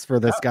 I guess, for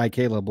this guy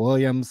Caleb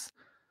Williams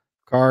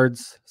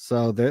cards.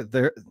 So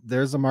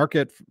there's a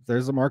market.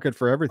 There's a market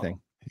for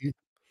everything.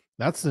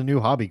 That's the new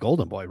hobby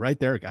golden boy right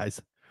there,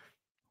 guys.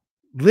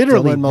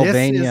 Literally,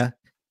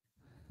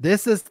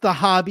 this is the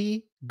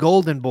hobby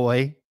golden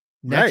boy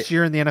next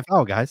year in the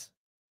NFL, guys.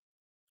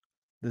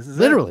 This is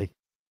literally.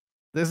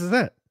 This is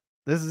it.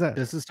 This is it.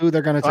 This is who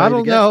they're going to try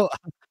to get.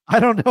 I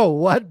don't know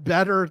what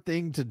better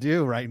thing to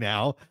do right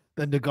now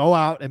than to go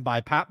out and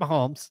buy Pat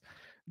Mahomes,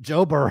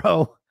 Joe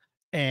Burrow,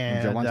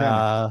 and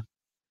Joe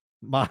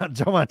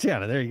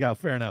Montana. There you go.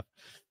 Fair enough.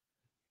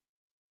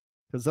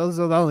 Because those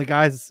are the only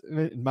guys,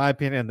 in my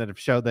opinion, that have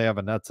showed they have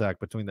a nutsack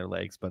between their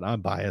legs. But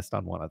I'm biased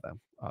on one of them,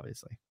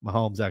 obviously.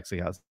 Mahomes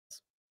actually has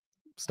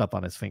stuff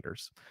on his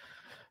fingers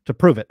to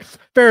prove it.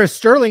 Ferris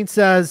Sterling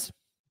says,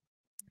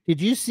 did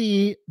you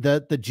see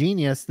the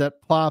genius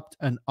that plopped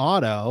an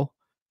auto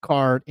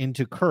card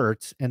into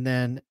Kurtz and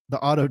then the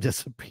auto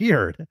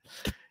disappeared?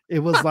 It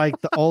was like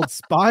the old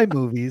spy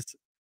movies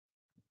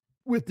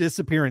with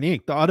disappearing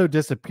ink. The auto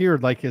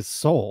disappeared like his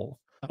soul.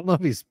 I don't know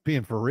if he's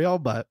being for real,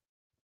 but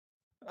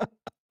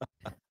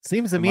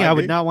seems to me I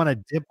would not want to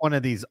dip one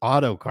of these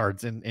auto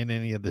cards in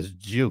any of this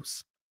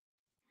juice.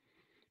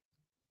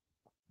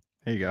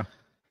 There you go.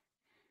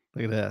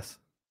 Look at this.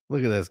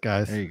 Look at this,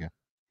 guys. There you go.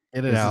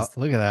 Get it out.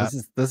 Look at that.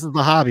 This is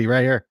the hobby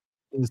right here.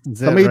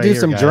 Somebody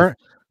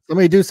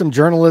do some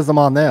journalism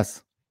on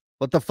this.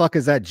 What the fuck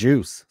is that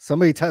juice?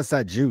 Somebody test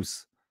that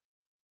juice.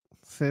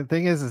 The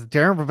thing is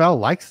Darren Ravel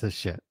likes this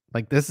shit.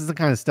 Like, this is the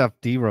kind of stuff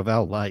D.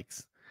 Ravel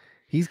likes.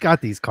 He's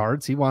got these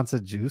cards. He wants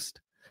it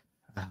juiced.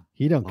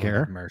 He don't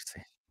care. Have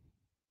mercy.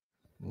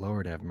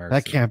 Lord have mercy.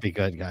 That can't be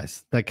good,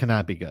 guys. That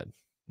cannot be good.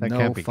 That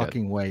can't be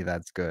fucking way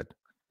that's good.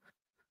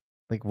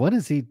 Like, what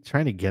is he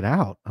trying to get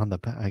out on the?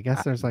 I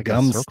guess there's like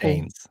gum a circle.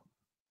 stains.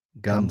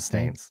 Gum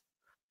stains.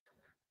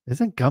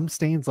 Isn't gum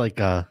stains like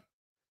a?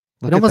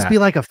 Look it almost be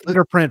like a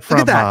fingerprint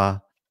from Da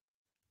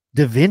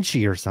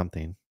Vinci or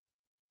something.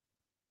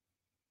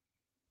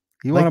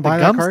 You want to buy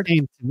that card?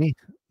 Stain to me?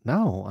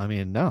 No, I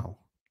mean no.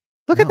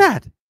 Look at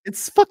that.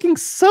 It's fucking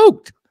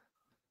soaked.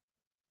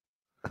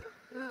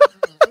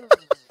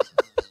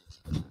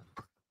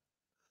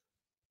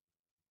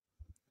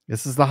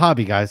 This is the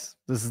hobby, guys.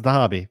 This is the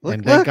hobby. Look,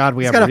 and thank God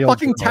we have a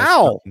fucking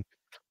towel.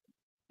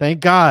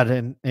 Thank God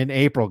in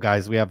April,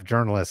 guys, we have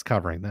journalists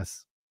covering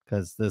this,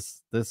 because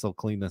this will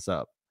clean this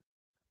up.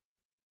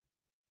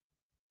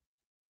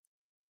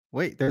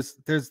 Wait,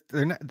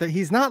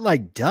 he's not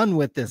like done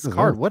with this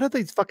card. What are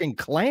these fucking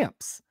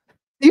clamps?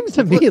 Seems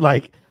to me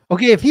like,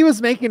 okay, if he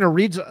was making a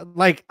region,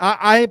 like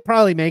I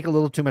probably make a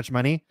little too much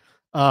money.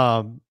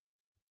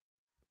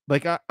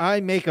 Like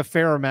I make a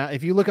fair amount.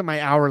 If you look at my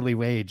hourly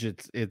wage,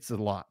 it's a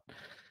lot.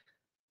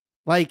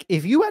 Like,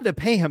 if you had to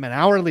pay him an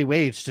hourly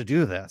wage to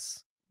do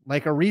this,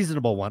 like a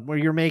reasonable one, where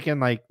you're making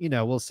like,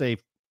 we'll say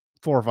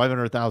 $400,000 or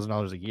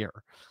 $500,000 a year,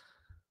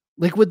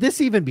 like, would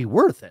this even be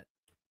worth it?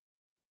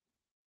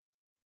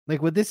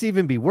 Like, would this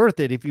even be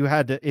worth it if you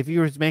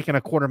was making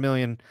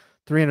 $250,000,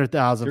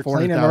 $300,000,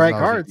 $400,000? The right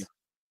cards.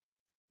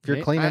 If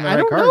you're cleaning the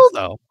right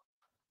cards,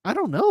 I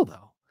don't know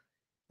though.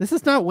 This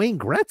is not Wayne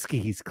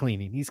Gretzky. He's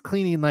cleaning. He's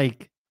cleaning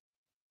like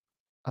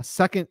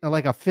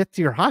a fifth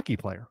tier hockey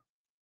player.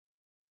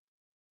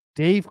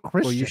 Dave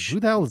Christian.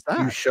 Who the hell is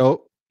that?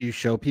 You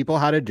show people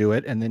how to do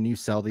it, and then you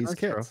sell these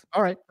kits. True.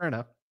 All right, fair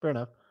enough.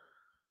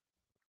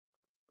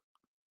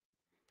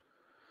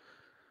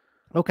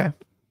 Okay,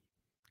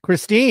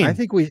 Christine. I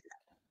think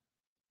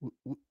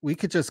we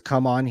could just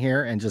come on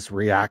here and just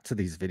react to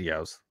these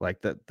videos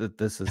like that.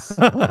 This is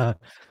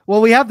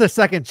well, we have the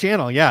second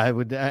channel. Yeah, I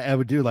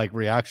would do like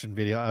reaction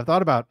video.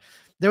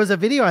 There was a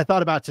video I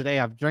thought about today.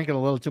 I'm drinking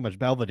a little too much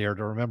Belvedere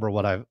to remember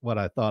what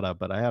I thought of,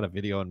 but I had a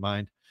video in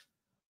mind.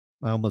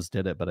 I almost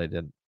did it, but I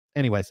didn't.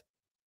 Anyways,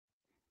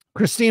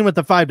 Christine with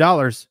the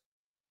 $5.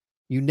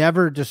 You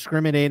never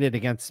discriminated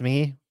against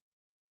me.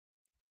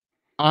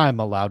 I'm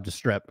allowed to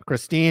strip.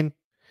 Christine,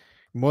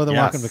 you're more than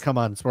welcome to come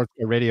on Sports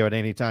Car Radio at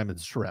any time and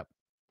strip.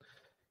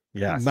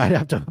 Yes. You might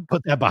have to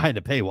put that behind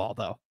a paywall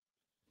though.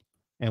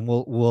 And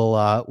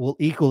we'll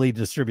equally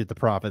distribute the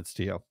profits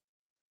to you.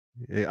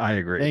 I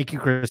agree. Thank you,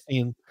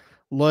 Christine.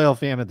 Loyal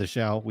fan of the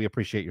show. We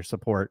appreciate your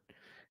support.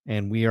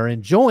 And we are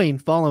enjoying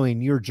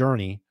following your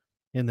journey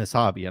in this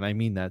hobby. And I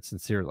mean that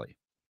sincerely.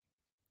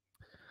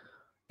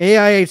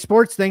 AIH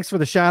Sports, thanks for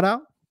the shout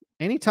out.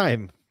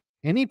 Anytime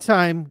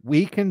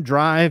we can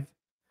drive.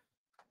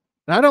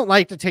 And I don't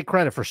like to take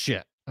credit for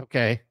shit,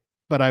 okay?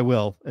 But I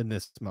will in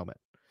this moment.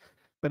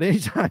 But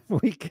anytime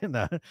we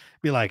can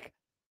be like,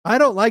 I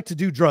don't like to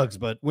do drugs,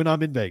 but when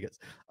I'm in Vegas.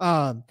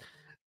 But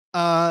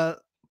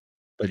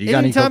you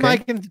got anytime any I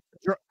can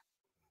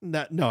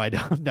no, I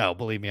don't. No,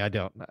 believe me, I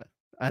don't.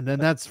 And then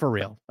that's for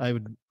real. I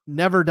would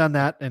never done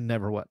that and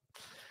never would.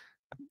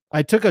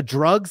 I took a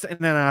drugs in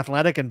an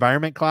athletic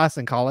environment class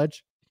in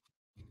college.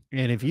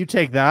 And if you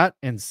take that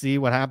and see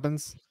what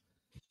happens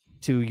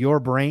to your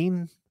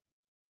brain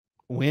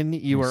when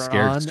you are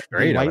on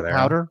the white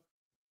powder,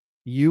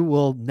 you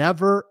will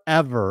never,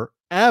 ever,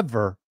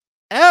 ever,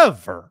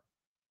 ever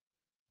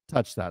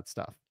touch that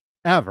stuff.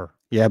 Ever.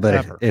 Yeah, but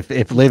ever.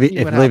 if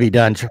Livy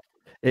Dunn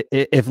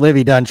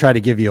tried to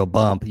give you a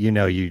bump, you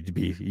know you'd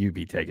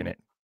be taking it.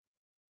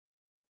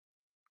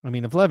 I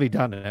mean, if Livy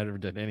Dunn ever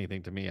did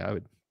anything to me, I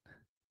would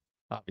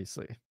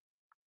obviously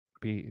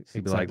be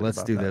like,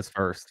 let's do this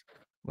first.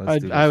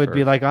 I would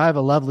be like, I have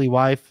a lovely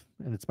wife,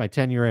 and it's my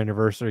 10-year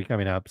anniversary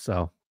coming up.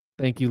 So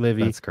thank you,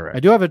 Livy. That's correct. I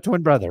do have a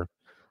twin brother.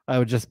 I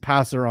would just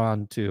pass her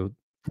on to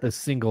the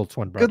single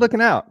twin brother. Good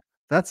looking out.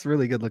 That's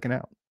really good looking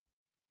out.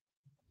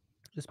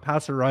 Just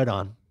pass her right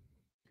on.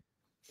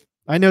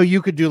 I know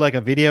you could do like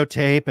a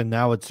videotape, and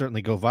that would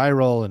certainly go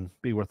viral and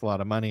be worth a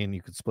lot of money, and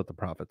you could split the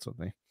profits with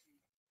me.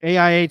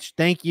 AIH,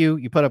 thank you.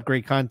 You put up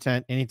great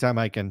content. Anytime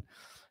I can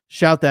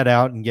shout that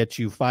out and get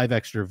you 5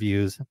 extra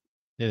views,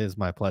 it is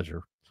my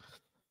pleasure.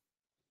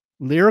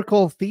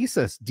 Lyrical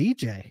Thesis,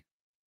 DJ.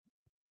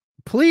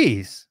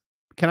 Please,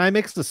 can I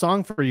mix the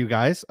song for you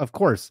guys? Of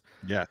course.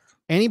 Yeah.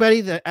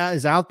 Anybody that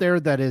is out there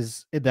that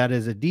is a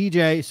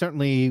DJ,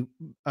 certainly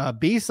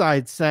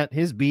B-Side sent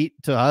his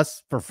beat to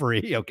us for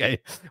free. Okay.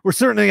 We're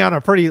certainly on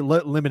a pretty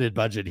limited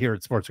budget here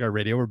at Sports Car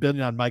Radio. We're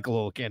building on Michael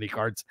Little candy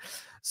cards.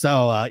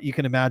 So you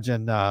can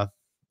imagine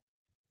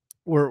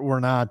we're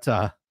not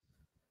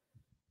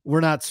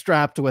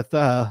strapped with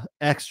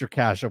extra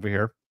cash over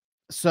here.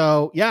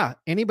 So yeah,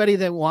 anybody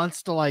that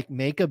wants to like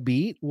make a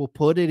beat, we'll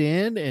put it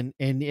in,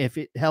 and if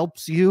it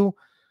helps you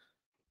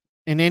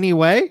in any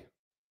way,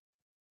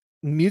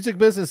 music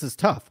business is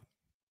tough.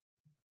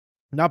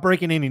 Not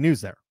breaking any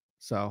news there.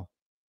 So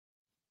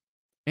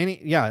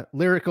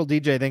Lyrical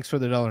DJ, thanks for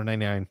the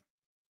 $1.99.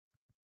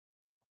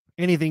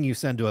 Anything you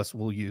send to us,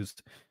 we'll use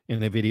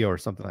in a video or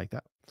something like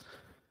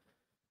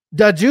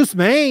that. Juice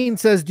Main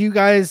says, do you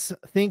guys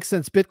think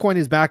since Bitcoin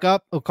is back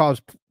up, it'll cause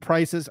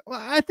prices?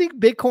 Well, I think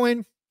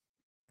Bitcoin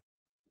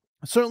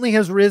certainly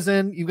has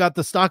risen. You've got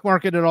the stock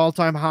market at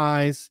all-time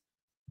highs.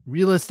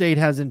 Real estate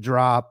hasn't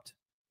dropped.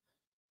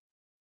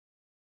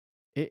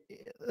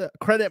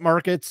 Credit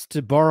markets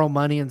to borrow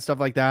money and stuff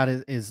like that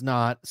is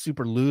not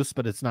super loose,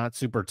 but it's not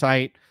super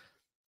tight.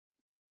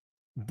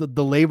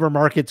 The labor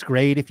market's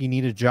great. If you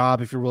need a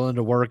job, if you're willing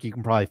to work, you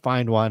can probably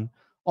find one.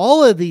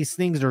 All of these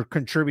things are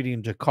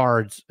contributing to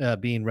cards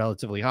being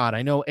relatively hot.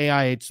 I know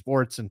AIH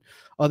Sports and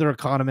other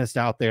economists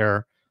out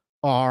there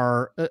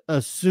are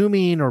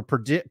assuming or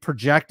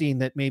projecting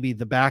that maybe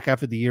the back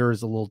half of the year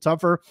is a little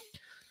tougher.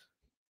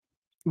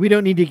 We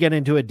don't need to get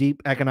into a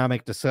deep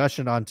economic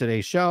discussion on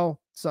today's show,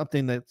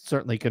 something that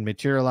certainly can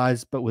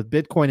materialize, but with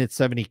Bitcoin at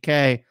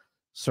 70K,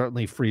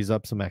 certainly frees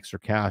up some extra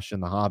cash in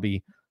the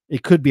hobby.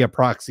 It could be a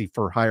proxy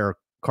for higher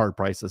card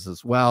prices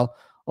as well.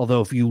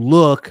 Although if you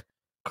look,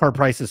 card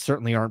prices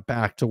certainly aren't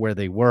back to where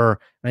they were.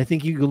 And I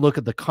think you could look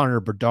at the Connor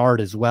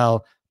Bedard as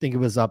well. I think it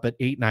was up at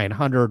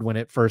 800-900 when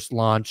it first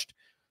launched.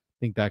 I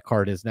think that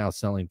card is now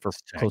selling for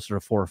closer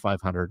to 400 or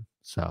 500.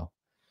 So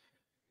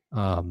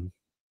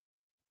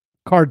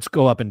cards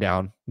go up and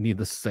down,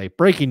 needless to say.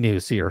 Breaking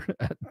news here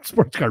at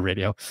Sports Card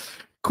Radio.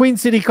 Queen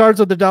City Cards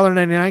with the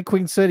 $1.99.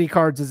 Queen City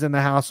Cards is in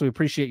the house. We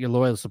appreciate your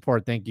loyal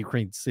support. Thank you,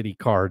 Queen City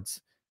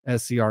Cards.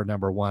 SCR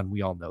 #1.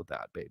 We all know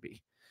that,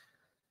 baby.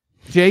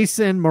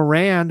 Jason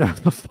Moran,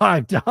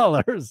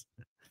 $5.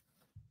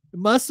 It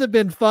must have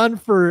been fun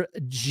for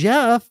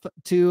Jeffy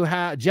to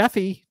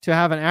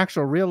have an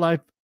actual real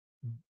life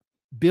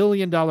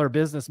billion-dollar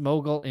business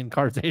mogul in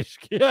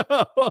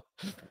CardsHQ.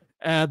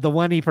 The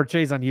one he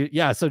portrays on you.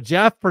 Yeah, so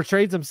Jeff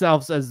portrays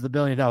himself as the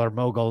billion-dollar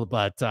mogul,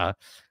 but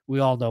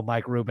we all know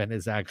Mike Rubin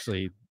is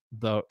actually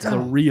the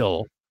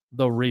real,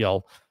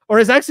 or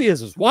is actually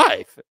his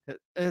wife.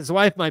 His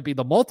wife might be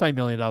the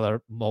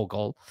multi-million-dollar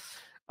mogul.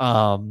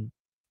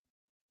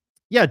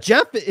 Yeah,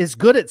 Jeff is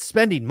good at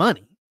spending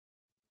money.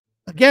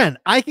 Again,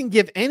 I can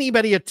give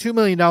anybody a $2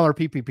 million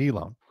PPP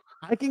loan.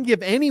 I can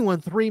give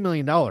anyone $3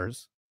 million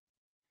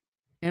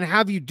and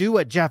have you do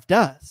what Geoff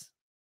does.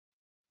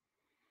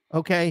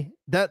 Okay.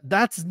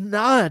 That's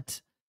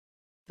not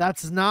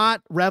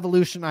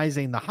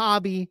revolutionizing the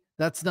hobby.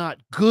 That's not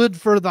good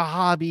for the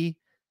hobby.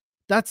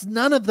 That's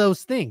none of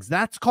those things.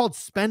 That's called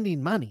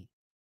spending money.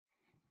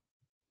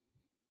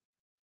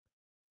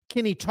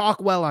 Can he talk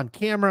well on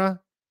camera?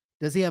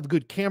 Does he have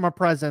good camera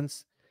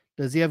presence?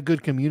 Does he have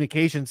good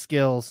communication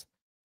skills?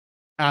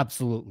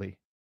 Absolutely.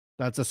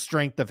 That's a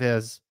strength of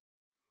his.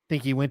 I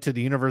think he went to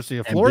the University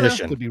of Florida.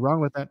 Ambition. Could be wrong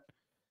with that.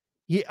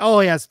 He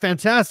has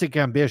fantastic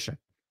ambition.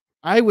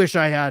 I wish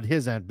I had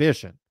his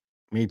ambition.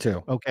 Me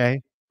too.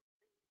 Okay.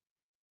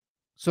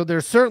 So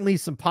there's certainly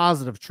some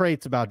positive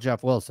traits about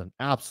Geoff Wilson.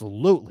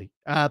 Absolutely.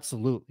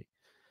 Absolutely.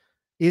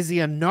 Is he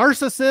a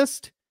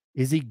narcissist?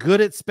 Is he good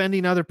at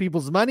spending other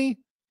people's money?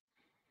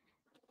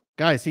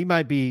 Guys, he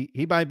might be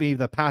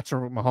the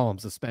Patrick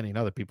Mahomes of spending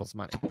other people's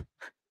money,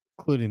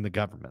 including the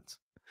government's.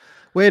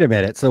 Wait a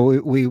minute. So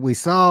we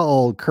saw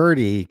old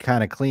Curdy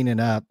kind of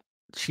cleaning up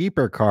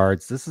cheaper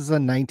cards. This is a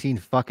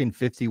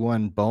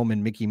 1951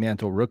 Bowman Mickey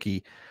Mantle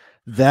rookie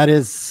that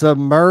is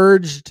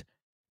submerged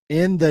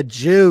in the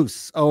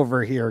juice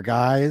over here,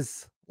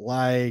 guys.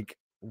 Like,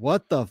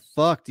 what the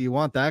fuck? Do you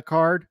want that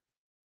card?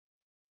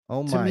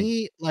 Oh my. To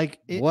me, like,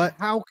 what?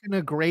 How can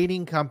a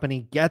grading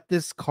company get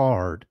this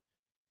card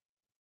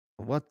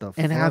What the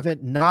and fuck? have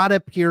it not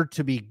appear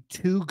to be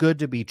too good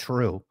to be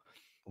true?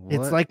 What?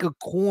 It's like a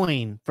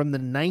coin from the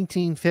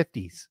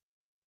 1950s.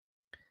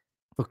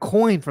 The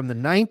coin from the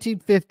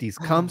 1950s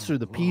comes through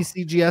the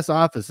PCGS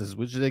offices,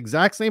 which is the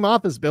exact same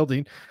office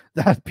building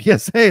that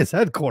PSA is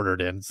headquartered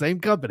in, same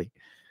company.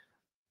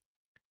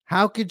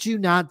 How could you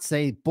not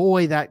say,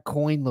 boy, that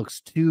coin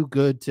looks too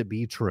good to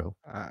be true?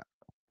 How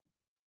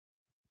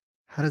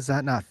does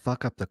that not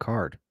fuck up the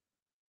card?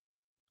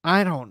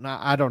 I don't know.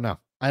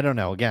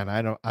 Again,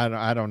 I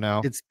don't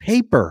know. It's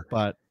paper,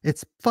 but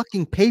it's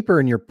fucking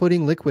paper, and you're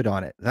putting liquid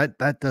on it.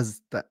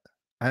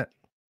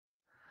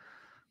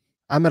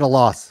 I'm at a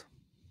loss.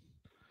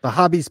 The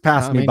hobby's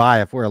passed me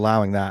by if we're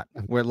allowing that.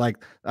 We're like,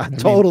 I'm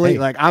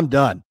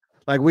done.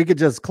 Like, we could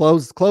just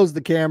close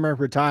the camera,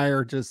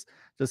 retire, just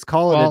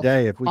call it a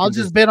day. If we I'll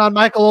just bid on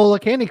Michael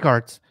Olakani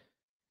cards.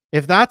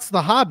 If that's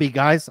the hobby,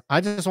 guys,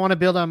 I just want to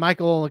build on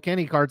Michael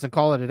Olakani cards and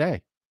call it a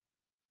day.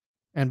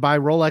 And buy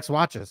Rolex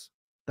watches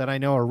that I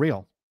know are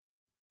real.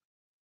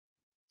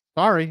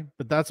 Sorry,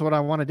 but that's what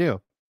I want to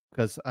do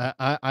because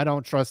I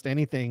don't trust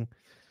anything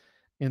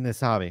in this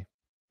hobby.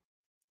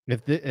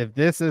 If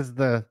this is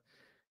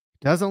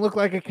doesn't look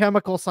like a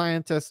chemical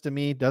scientist to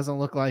me, doesn't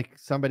look like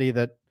somebody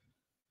that,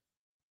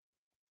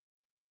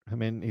 I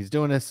mean, he's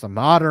doing this to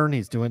modern,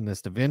 he's doing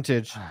this to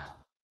vintage.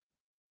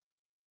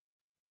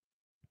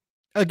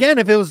 Again,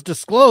 if it was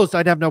disclosed,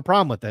 I'd have no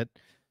problem with it.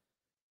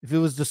 If it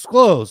was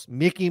disclosed,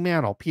 Mickey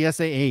Mantle,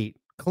 PSA 8,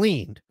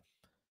 cleaned,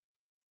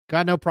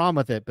 got no problem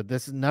with it, but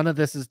none of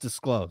this is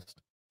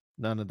disclosed.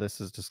 None of this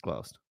is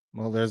disclosed.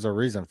 Well, there's a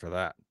reason for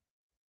that.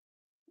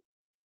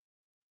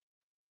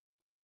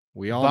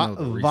 We all know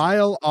the reason.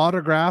 Vile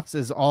Autographs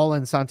is all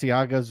in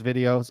Santiago's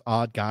videos.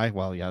 Odd guy.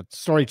 Well, yeah,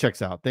 story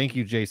checks out. Thank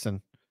you, Jason.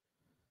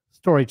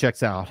 Story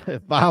checks out.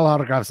 If Vile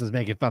Autographs is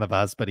making fun of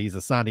us, but he's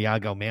a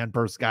Santiago man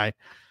purse guy,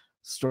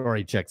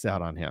 story checks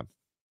out on him.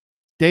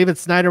 David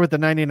Snyder with the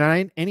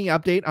 99. Any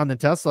update on the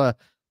Tesla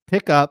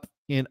pickup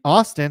in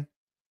Austin?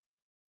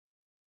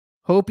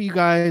 Hope you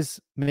guys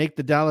make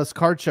the Dallas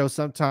card show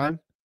sometime.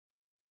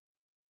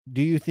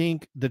 Do you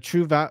think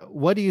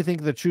what do you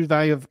think the true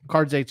value of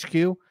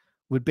CardsHQ?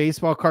 Would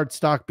baseball card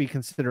stock be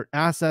considered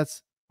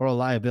assets or a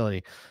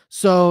liability?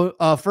 So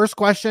first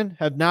question,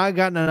 have not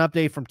gotten an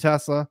update from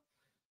Tesla.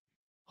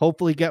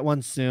 Hopefully get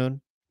one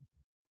soon.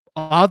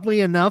 Oddly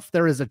enough,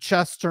 there is a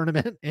chess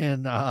tournament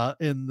in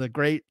the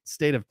great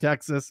state of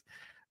Texas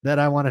that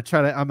I want to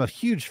try to. I'm a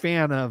huge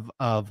fan of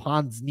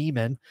Hans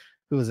Niemann,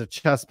 who is a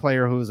chess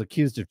player who was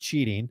accused of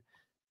cheating,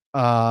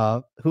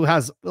 who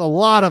has a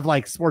lot of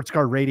like sports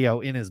card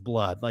radio in his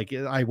blood. Like,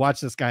 I watch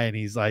this guy and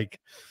he's like,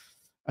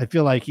 I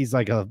feel like he's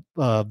like a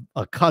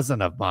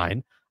cousin of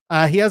mine.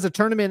 He has a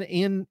tournament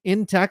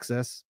in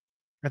Texas.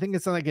 I think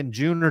it's like in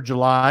June or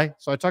July.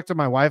 So I talked to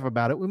my wife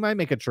about it. We might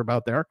make a trip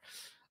out there.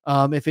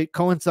 If it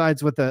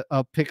coincides with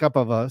a pickup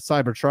of a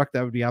Cybertruck,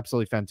 that would be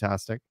absolutely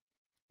fantastic.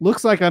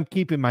 Looks like I'm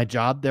keeping my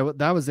job.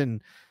 That was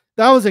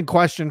in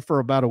question for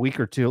about a week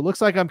or two. It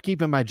looks like I'm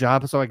keeping my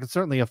job, so I can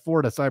certainly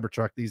afford a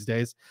Cybertruck these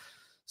days.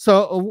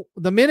 So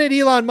the minute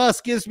Elon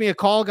Musk gives me a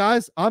call,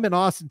 guys, I'm in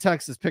Austin,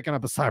 Texas, picking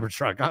up a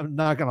Cybertruck. I'm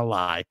not gonna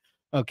lie.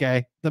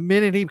 Okay, the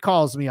minute he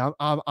calls me,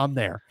 I'm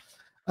there.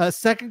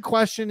 Second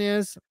question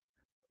is,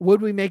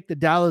 would we make the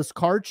Dallas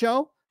card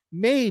show?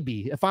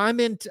 Maybe. If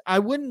I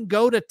wouldn't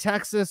go to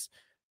Texas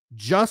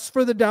just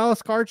for the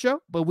Dallas card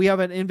show, but we have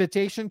an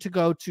invitation to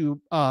go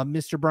to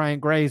Mr. Brian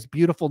Gray's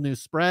beautiful new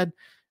spread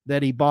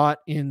that he bought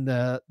in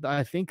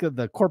I think of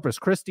the Corpus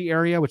Christi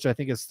area, which I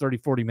think is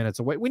 30-40 minutes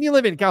away. When you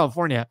live in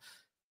California,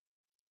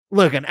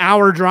 look, an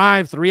hour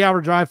drive,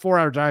 3-hour drive,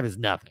 4-hour drive is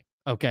nothing.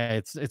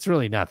 Okay. It's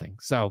really nothing.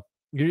 So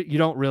you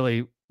don't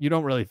really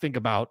think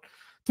about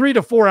 3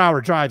 to 4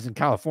 hour drives in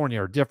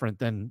California are different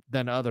than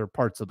other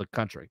parts of the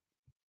country.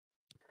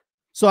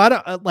 So I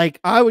don't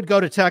I would go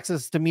to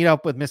Texas to meet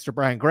up with Mr.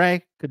 Brian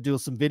Gray, could do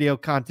some video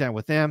content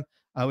with him.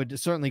 I would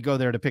certainly go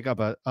there to pick up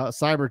a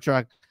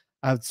Cybertruck.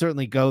 I would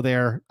certainly go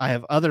there. I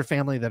have other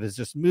family that has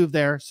just moved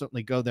there,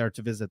 certainly go there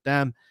to visit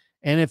them.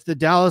 And if the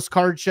Dallas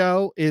Card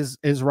Show is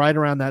right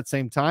around that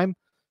same time,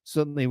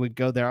 certainly would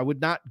go there. I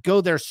would not go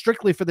there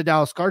strictly for the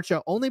Dallas Card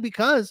Show, only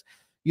because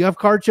you have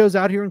card shows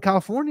out here in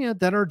California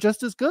that are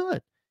just as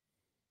good.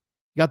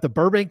 You got the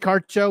Burbank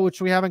Card Show,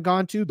 which we haven't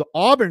gone to. The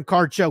Auburn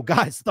Card Show,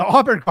 guys. The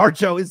Auburn Card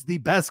Show is the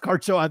best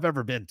card show I've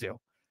ever been to.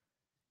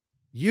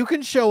 You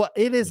can show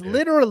it is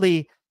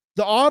literally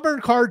the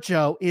Auburn Card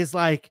Show is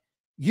like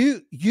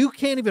you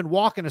can't even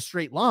walk in a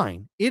straight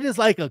line. It is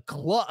like a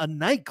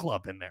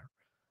nightclub in there.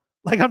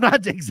 Like, I'm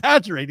not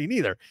exaggerating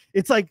either.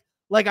 It's like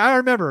I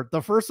remember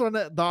the first one.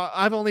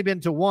 I've only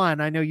been to one.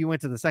 I know you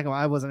went to the second one.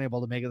 I wasn't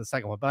able to make it the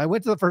second one, but I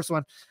went to the first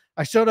one.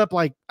 I showed up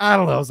I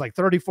don't know, it was like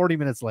 30, 40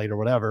 minutes late or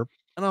whatever.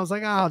 And I was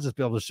like, I'll just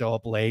be able to show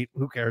up late.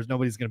 Who cares?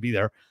 Nobody's going to be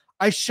there.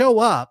 I show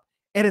up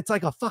and it's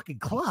like a fucking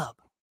club.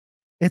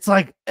 It's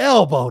like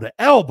elbow to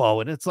elbow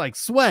and it's like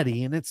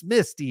sweaty and it's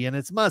misty and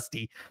it's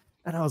musty.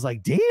 And I was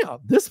like, damn,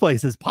 this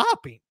place is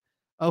popping.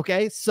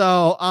 Okay.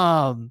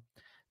 So,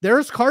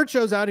 there's card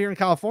shows out here in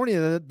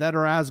California that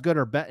are as good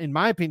or in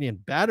my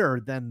opinion, better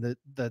than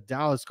the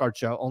Dallas Card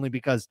Show, only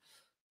because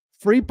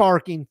free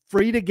parking,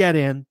 free to get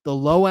in, the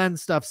low end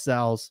stuff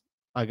sells.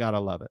 I gotta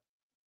love it.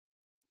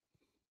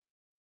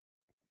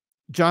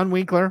 John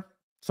Winkler,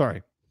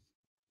 sorry.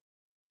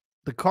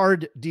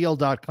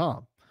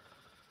 thecarddeal.com.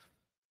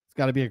 It's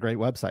got to be a great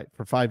website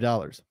for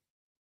 $5.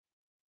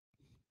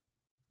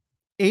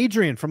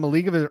 Adrian from A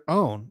League of Their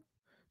Own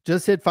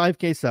just hit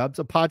 5K subs,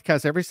 a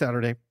podcast every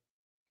Saturday.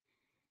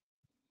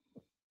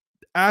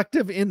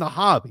 Active in the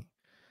hobby.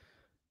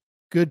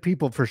 Good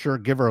people for sure.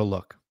 Give her a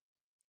look.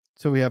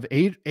 So we have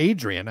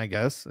Adrian, I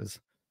guess, is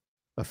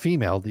a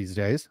female these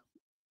days,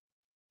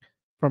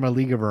 from A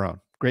League of Her Own.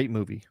 Great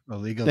movie. A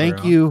League of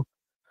Thank you.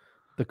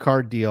 The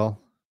Card Deal.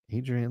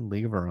 Adrian,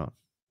 League of Her Own.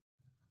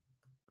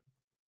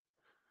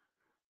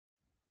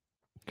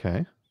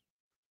 Okay.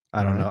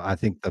 I don't know. I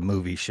think the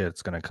movie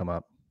shit's going to come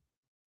up.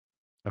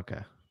 Okay.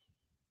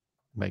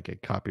 Make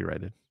it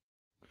copyrighted.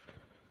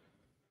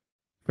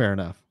 Fair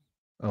enough.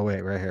 Oh,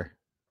 wait, right here.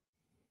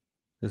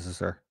 This is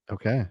her.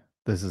 Okay.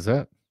 This is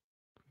it.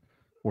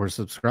 We're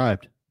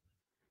subscribed.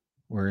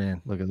 We're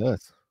in. Look at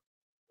this.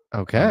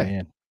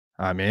 Okay.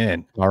 I'm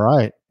in. All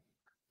right.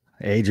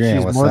 Adrian,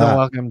 she's what's more up? than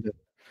welcome to.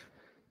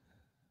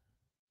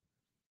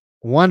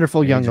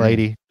 Wonderful young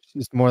lady.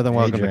 She's more than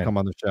welcome to come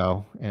on the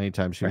show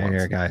anytime she wants. Right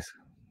here, guys.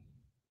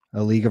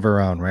 A League of Her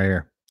Own, right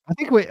here. I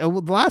think the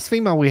last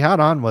female we had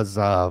on was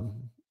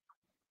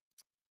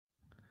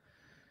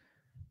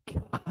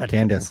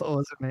Candace. What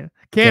was her name?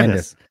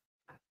 Candace.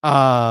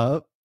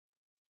 And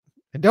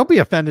don't be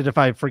offended if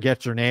I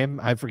forget your name.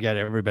 I forget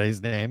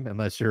everybody's name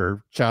unless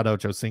you're Chad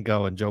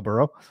Ochocinco and Joe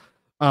Burrow,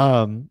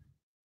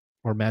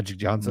 or Magic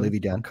Johnson, Livy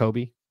Dunn,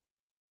 Kobe.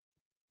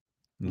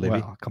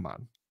 Livy. Well, come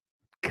on.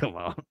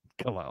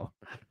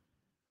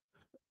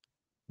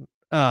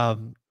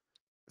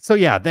 So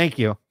yeah, thank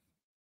you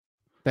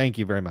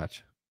very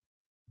much.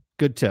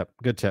 Good tip.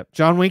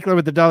 John Winkler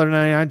with the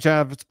 $1.99.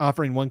 Geoff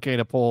offering $1K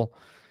to pull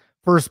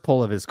first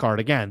pull of his card.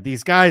 Again,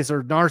 these guys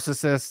are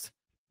narcissists.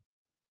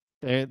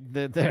 They'll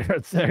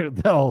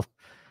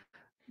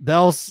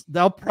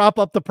prop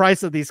up the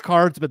price of these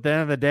cards, but at the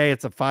end of the day,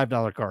 it's a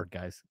 $5 card,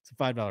 guys. It's a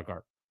 $5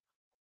 card.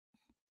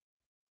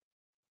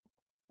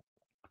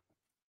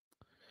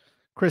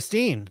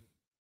 Christine,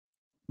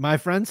 my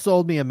friend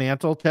sold me a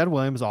Mantle Ted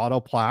Williams auto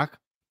plaque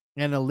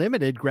and a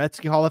limited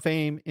Gretzky Hall of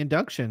Fame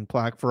induction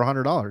plaque for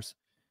 $100.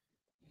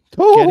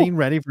 Getting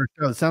ready for a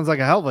show. Sounds like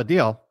a hell of a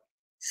deal.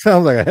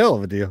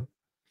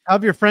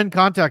 Have your friend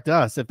contact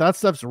us. If that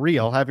stuff's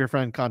real, have your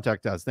friend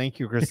contact us. Thank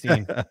you,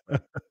 Christine,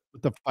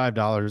 with the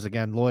 $5.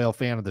 Again, loyal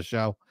fan of the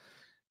show.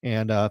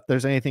 And if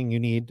there's anything you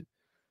need,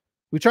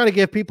 we try to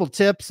give people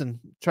tips and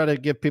try to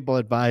give people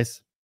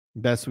advice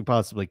best we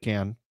possibly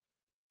can.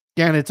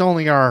 Again, it's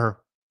only our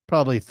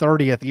probably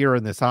 30th year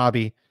in this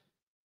hobby,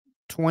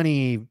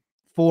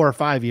 24 or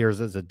 5 years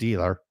as a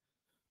dealer.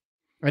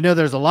 I know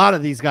there's a lot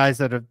of these guys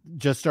that have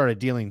just started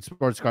dealing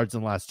sports cards in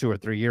the last 2 or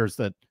 3 years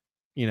that,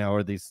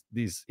 are these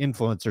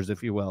influencers,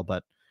 if you will,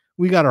 but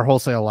we got our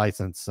wholesale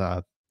license,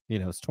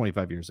 it's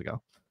 25 years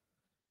ago.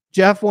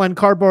 Geoff won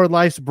Cardboard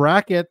Life's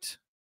bracket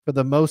for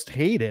the most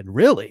hated.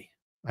 Really?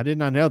 I did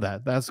not know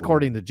that. That's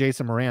according to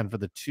Jason Moran for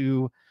the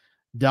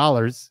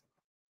 $2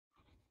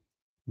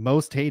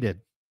 most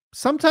hated.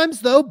 Sometimes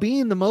though,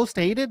 being the most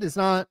hated is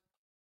not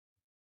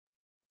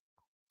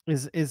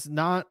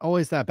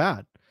always that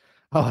bad.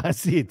 Oh, I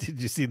see.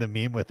 Did you see the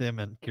meme with him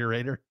and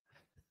Curator?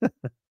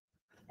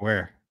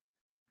 Where?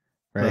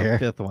 Right here.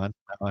 Fifth one.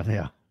 That one.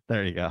 Yeah.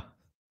 There you go.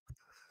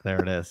 There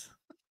it is.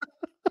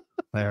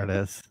 There it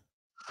is.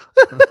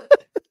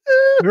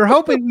 We were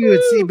hoping we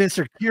would see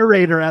Mr.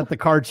 Curator at the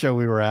card show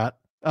we were at.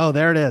 Oh,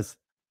 there it is.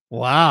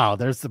 Wow.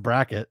 There's the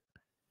bracket.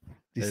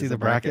 Do you There's see the the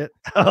bracket?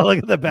 Oh, look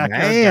at the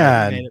backyard guy. He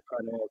Man. made it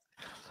quite old.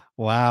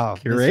 Wow.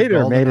 Mr. Curator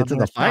Golden made on it to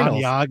there. the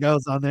finals.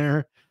 Santiago's on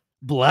there.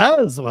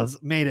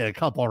 Blez made it a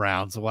couple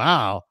rounds.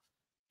 Wow.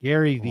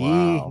 Gary V.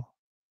 Wow.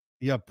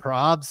 You have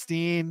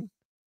Probstein.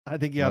 I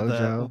think you have the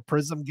Mojo.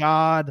 Prism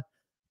God.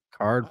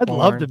 Card I'd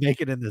love to porn.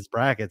 make it in this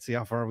bracket. See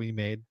how far we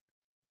made.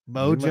 We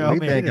Mojo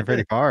made made it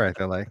pretty far, I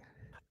feel like.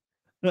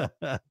 it.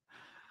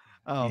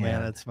 Oh man,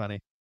 Man, that's funny.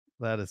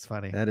 That is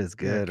funny. that is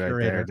Yeah, good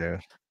right there,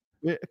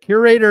 dude.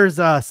 Curator's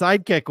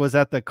sidekick was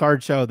at the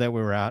card show that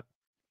we were at.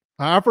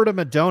 I offered him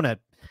a donut.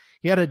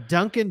 He had a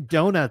Dunkin'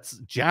 Donuts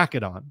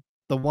jacket on,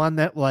 the one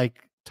that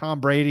like Tom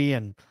Brady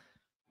and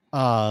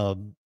God,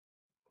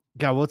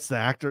 what's the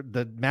actor?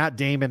 The Matt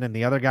Damon and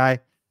the other guy.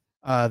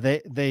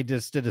 They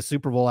just did a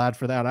Super Bowl ad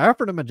for that. I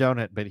offered him a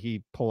donut, but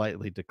he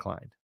politely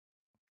declined.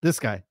 This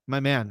guy,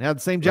 my man, had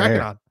the same jacket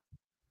on.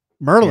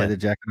 Merlin. Yeah, the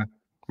jacket on.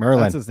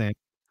 Merlin. That's his name.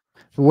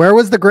 Where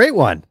was the great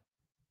one?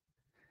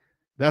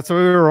 That's what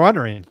we were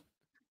wondering.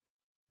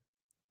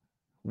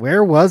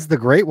 Where was the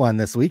great one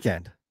this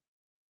weekend?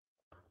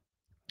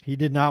 He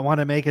did not want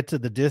to make it to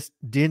the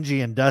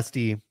dingy and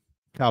dusty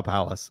Cow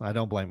Palace. I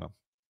don't blame him.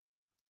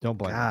 Don't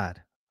blame him.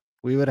 God,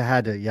 we would have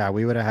had to. Yeah,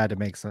 we would have had to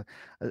make some.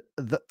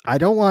 I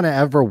don't want to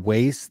ever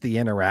waste the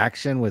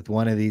interaction with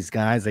one of these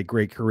guys, like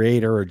Great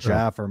Creator or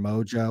Geoff or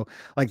Mojo.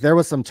 Like there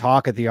was some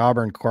talk at the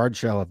Auburn Card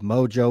Show of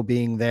Mojo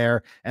being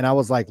there, and I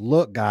was like,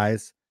 "Look,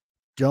 guys,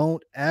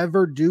 don't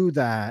ever do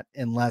that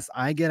unless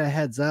I get a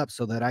heads up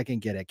so that I can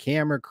get a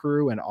camera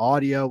crew and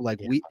audio.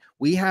 Like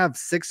we have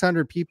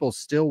 600 people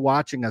still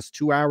watching us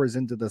 2 hours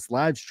into this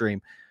live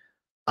stream.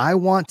 I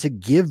want to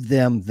give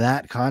them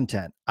that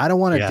content. I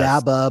don't want to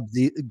dab up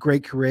the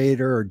Great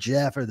Creator or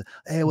Geoff or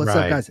hey, what's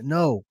up, guys?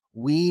 No,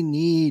 we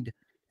need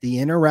the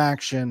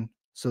interaction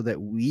so that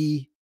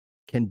we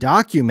can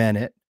document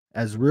it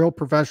as real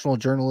professional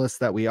journalists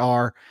that we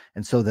are,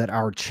 and so that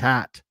our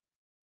chat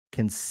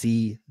can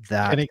see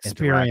that and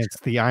experience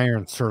the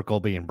iron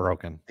circle being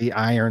broken. The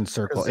iron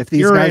circle. If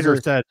these guys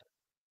are said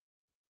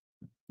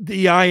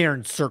the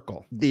iron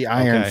circle,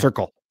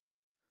 circle.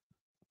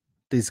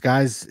 These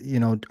guys, you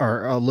know,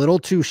 are a little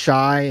too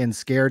shy and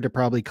scared to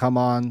probably come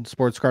on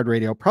Sports Card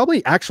Radio.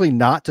 Probably actually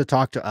not to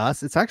talk to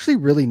us. It's actually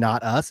really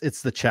not us.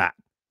 It's the chat.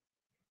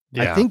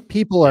 Yeah. I think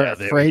people are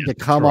afraid to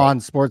come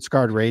on Sports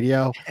Card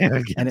Radio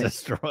and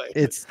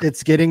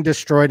it's getting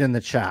destroyed in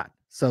the chat.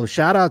 So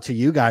shout out to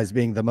you guys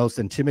being the most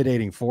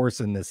intimidating force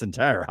in this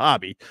entire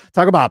hobby.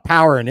 Talk about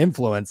power and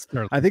influence.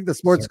 Sure. I think the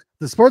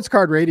Sports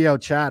Card Radio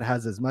chat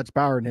has as much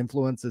power and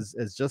influence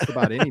as just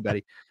about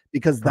anybody,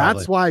 because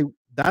that's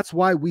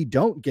why we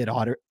don't get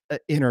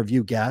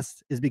interview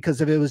guests, is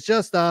because if it was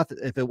just us,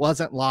 if it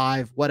wasn't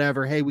live,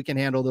 whatever, hey, we can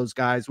handle those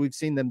guys. We've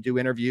seen them do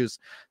interviews.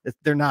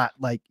 They're not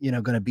like, you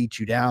know, going to beat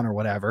you down or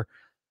whatever.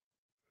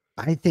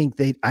 I think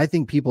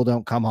people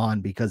don't come on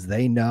because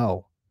they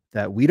know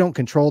that we don't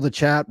control the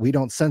chat. We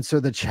don't censor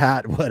the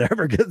chat.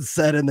 Whatever gets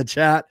said in the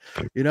chat,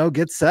 you know,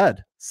 gets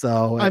said.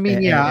 So, I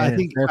mean, I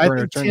think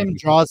Tim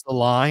draws the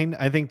line.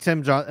 I think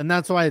Tim draws, and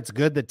that's why it's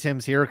good that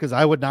Tim's here, because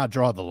I would not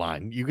draw the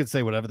line. You could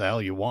say whatever the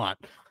hell you want.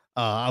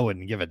 I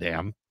wouldn't give a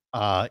damn.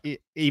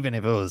 Even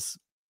if it was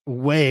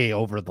way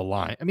over the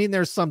line. I mean,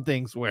 there's some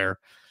things where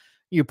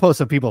you post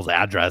some people's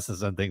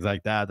addresses and things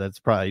like that. That's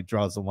probably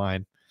draws the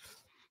line.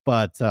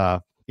 But,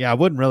 yeah, I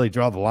wouldn't really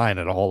draw the line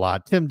at a whole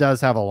lot. Tim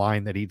does have a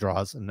line that he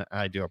draws, and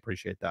I do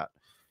appreciate that.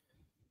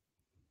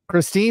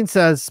 Christine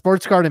says,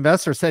 Sports Card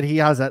Investor said he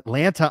has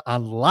Atlanta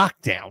on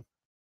lockdown.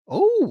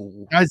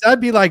 Oh, guys, that'd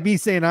be like me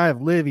saying I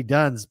have Livy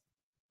Dunn's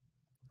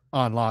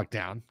on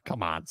lockdown.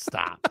 Come on,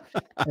 stop.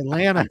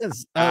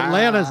 Atlanta's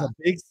a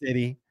big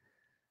city.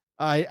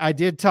 I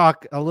did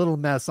talk a little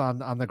mess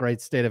on the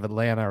great state of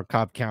Atlanta, or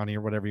Cobb County,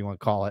 or whatever you want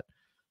to call it.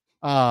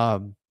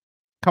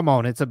 Come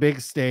on, it's a big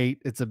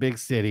state. It's a big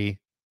city.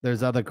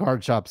 There's other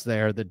card shops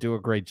there that do a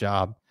great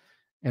job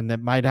and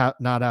that might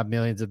not have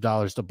millions of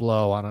dollars to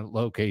blow on a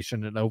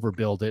location and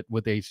overbuild it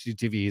with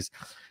HGTVs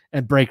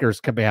and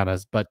breakers,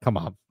 cabanas. But come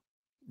on,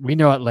 we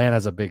know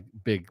Atlanta's a big,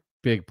 big,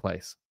 big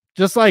place.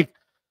 Just like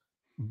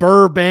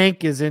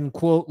Burbank is in,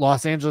 quote,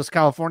 Los Angeles,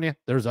 California.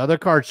 There's other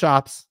card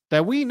shops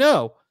that we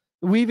know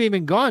we've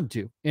even gone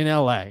to in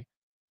LA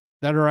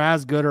that are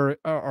as good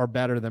or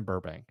better than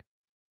Burbank.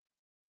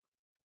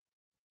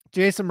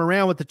 Jason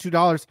Moran with the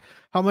 $2.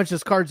 How much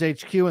is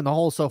CardsHQ in the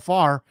hole so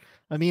far?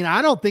 I mean,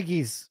 I don't think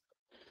he's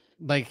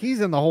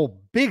in the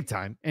hole big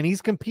time, and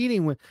he's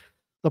competing with.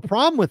 The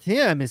problem with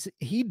him is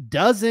he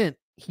doesn't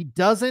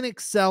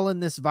excel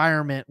in this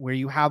environment where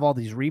you have all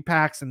these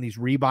repacks and these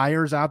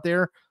rebuyers out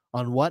there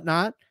on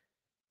whatnot.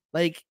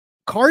 Like,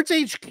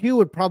 CardsHQ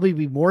would probably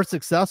be more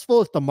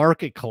successful if the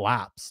market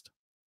collapsed,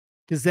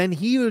 because then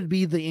he would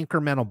be the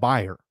incremental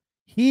buyer.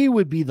 He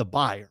would be the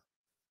buyer.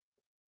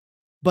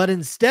 But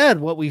instead,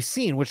 what we've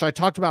seen, which I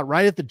talked about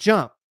right at the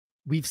jump,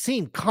 we've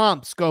seen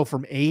comps go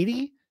from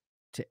 80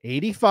 to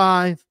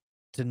 85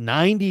 to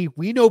 90.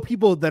 We know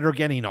people that are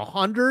getting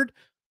 100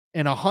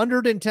 and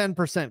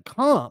 110%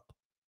 comp.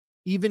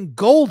 Even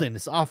Golden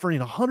is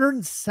offering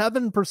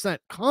 107%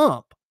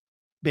 comp,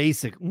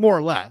 basic, more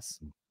or less.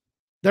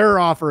 Their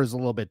offer is a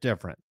little bit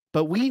different,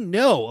 but we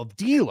know of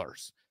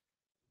dealers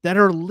that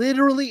are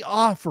literally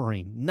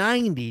offering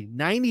 90,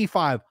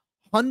 95,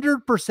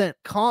 100%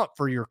 comp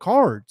for your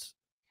cards.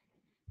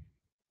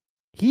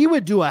 He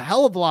would do a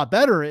hell of a lot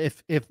better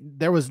if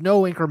there was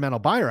no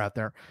incremental buyer out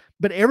there,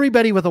 but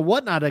everybody with a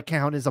Whatnot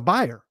account is a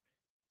buyer.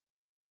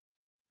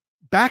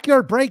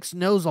 Backyard Breaks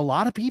knows a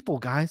lot of people,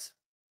 guys.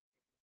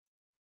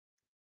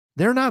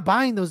 They're not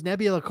buying those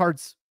Nebula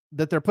cards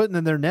that they're putting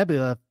in their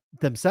Nebula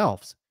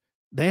themselves.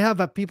 They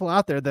have people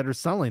out there that are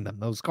selling them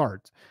those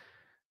cards,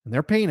 and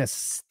they're paying a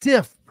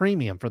stiff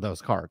premium for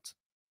those cards.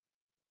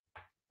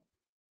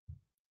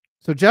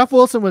 So Jeff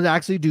Wilson would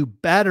actually do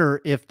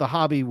better if the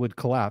hobby would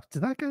collapse.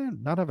 Did that guy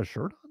not have a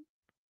shirt on?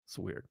 It's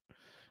weird.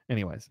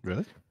 Anyways.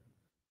 Really?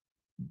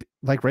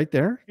 Like right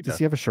there? Does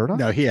he have a shirt on?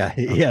 No, he had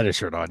a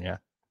shirt on, yeah.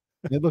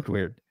 It looked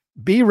weird.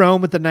 B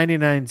Rome with the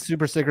 99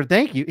 super sticker.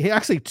 Thank you. He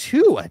actually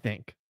 2, I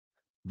think.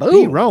 Boom.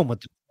 B Rome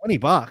with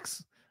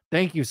 $20.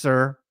 Thank you,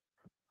 sir.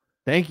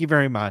 Thank you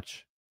very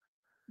much.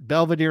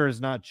 Belvedere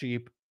is not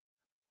cheap.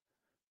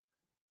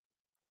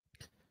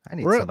 I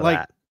need some of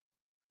that.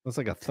 That's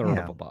like a third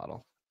of a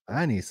bottle.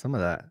 I need some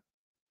of that.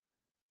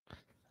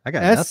 I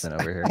got nothing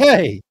over here.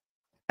 Hey,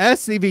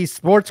 SCV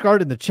Sports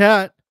Card in the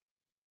chat.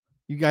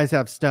 You guys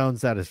have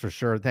stones, that is for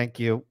sure. Thank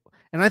you.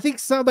 And I think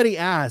somebody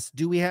asked,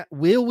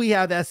 will we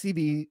have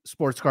SCV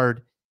Sports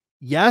Card?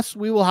 Yes,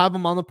 we will have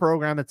him on the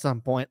program at some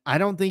point. I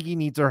don't think he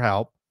needs our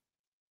help.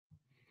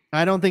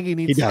 I don't think he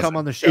needs to come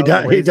on the show. He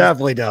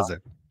definitely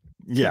doesn't.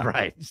 Yeah.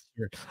 Right.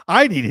 Sure.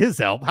 I need his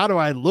help. How do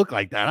I look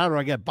like that? How do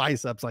I get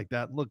biceps like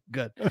that? Look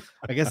good.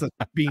 I guess it's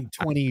being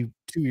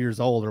 22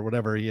 years old or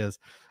whatever he is.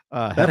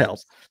 That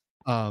helps.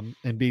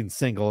 And being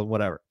single and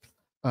whatever.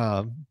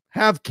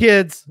 Have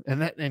kids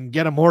and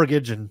get a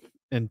mortgage and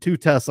 2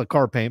 Tesla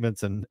car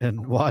payments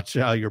and watch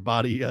how your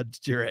body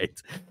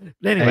deteriorates.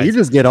 Anyway, you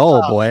just get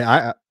old, boy.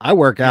 I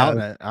work out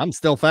and I'm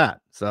still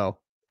fat. So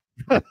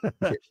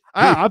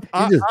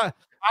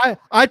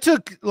I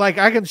took, like,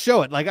 I can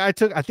show it. Like I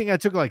think I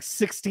took like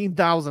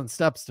 16,000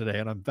 steps today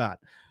and I'm fat.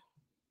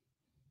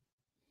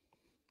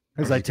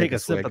 Because I take a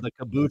sip of the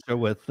kombucha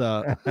with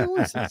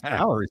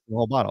calories in the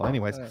whole bottle.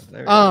 Anyways,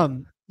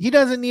 he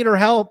doesn't need our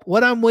help.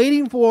 What I'm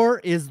waiting for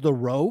is the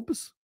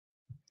robes.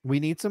 We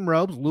need some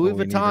robes. Louis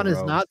Vuitton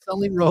is not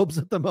selling robes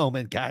at the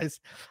moment, guys.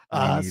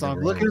 So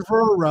I'm looking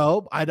for a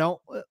robe. I don't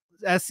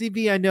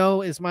SCV, I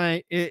know is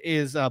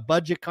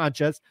budget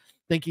conscious.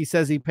 I think he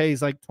says he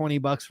pays like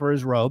 $20 for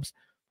his robes.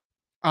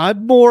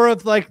 I'm more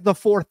of like the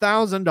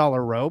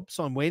 $4,000 robe,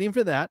 so I'm waiting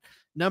for that.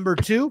 Number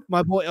 2,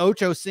 my boy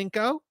Ocho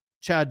Cinco,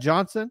 Chad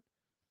Johnson,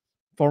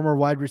 former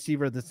wide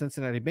receiver of the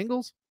Cincinnati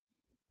Bengals.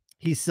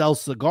 He sells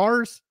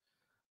cigars.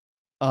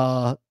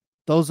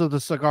 Those are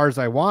the cigars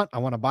I want. I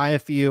want to buy a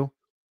few.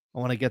 I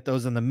want to get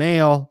those in the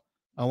mail.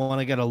 I want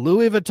to get a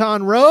Louis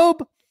Vuitton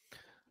robe,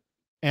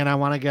 and I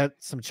want to get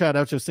some Chad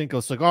Ocho Cinco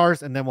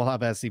cigars, and then we'll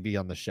have SCB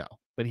on the show.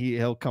 But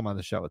he'll come on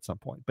the show at some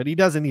point. But he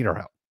doesn't need our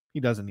help.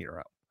 He doesn't need our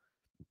help.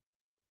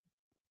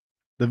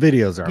 The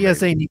videos are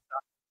PSA.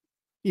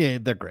 Yeah,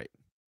 they're great.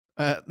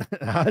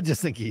 I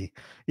just think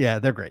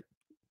they're great.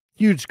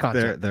 Huge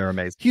content. They're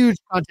amazing. Huge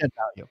content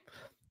value.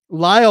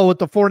 Lyle with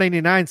the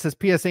 $4.99 says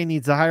PSA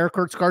needs a higher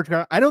Kurt's card.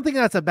 I don't think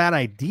that's a bad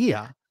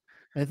idea.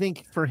 I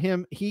think for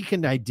him, he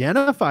can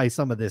identify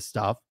some of this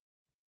stuff.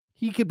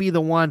 He could be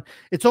the one.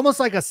 It's almost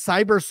like a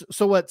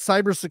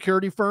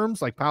cybersecurity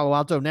firms like Palo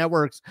Alto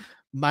Networks,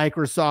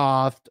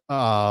 Microsoft,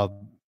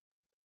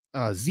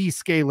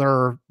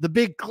 Zscaler, the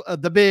big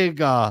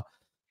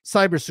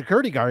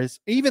cybersecurity guys,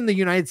 even the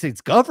United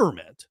States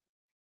government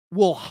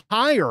will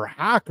hire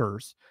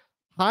hackers,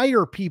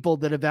 hire people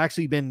that have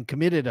actually been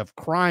committed of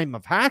crime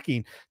of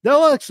hacking.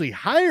 They'll actually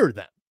hire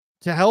them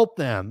to help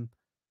them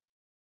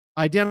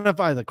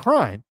identify the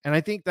crime. And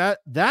I think that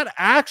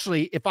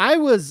actually, if I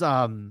was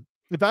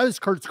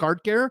Kurt's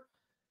Card Care,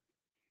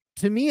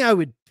 to me, I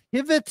would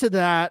pivot to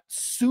that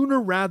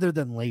sooner rather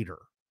than later.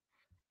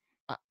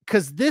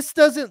 Because this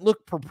doesn't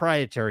look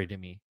proprietary to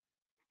me.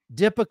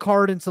 Dip a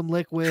card in some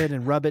liquid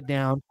and rub it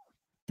down.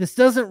 This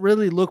doesn't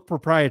really look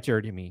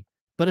proprietary to me.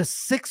 But a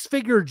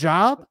 6-figure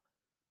job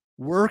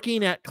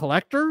working at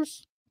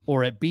collectors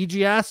or at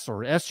BGS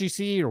or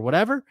SGC or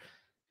whatever,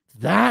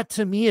 that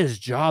to me is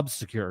job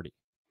security.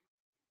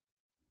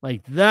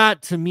 Like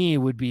that to me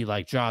would be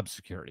like job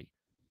security.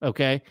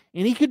 Okay.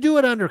 And he could do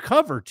it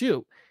undercover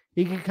too.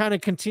 He could kind of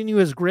continue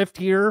his grift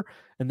here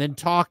and then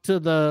talk to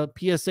the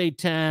PSA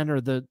 10 or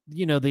the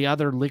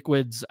other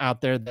liquids out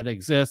there that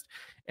exist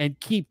and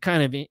keep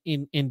kind of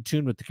in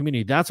tune with the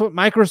community. That's what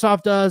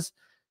Microsoft does.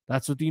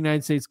 That's what the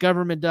United States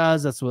government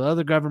does. That's what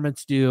other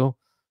governments do.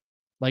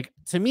 Like,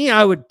 to me,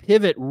 I would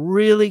pivot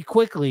really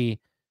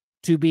quickly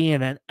to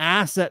being an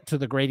asset to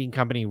the grading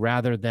company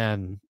rather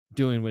than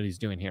doing what he's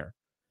doing here.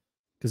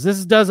 Because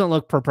this doesn't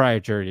look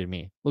proprietary to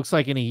me. Looks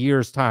like in a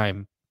year's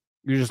time,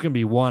 you're just going to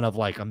be one of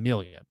like a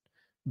million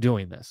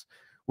doing this.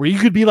 Where you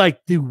could be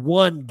like the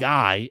one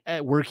guy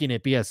working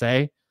at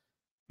BSA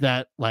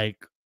that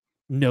like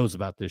knows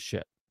about this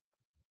shit.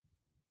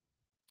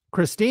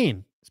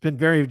 Christine has been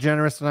very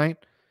generous tonight.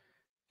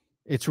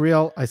 It's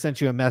real. I sent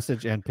you a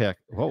message and pic.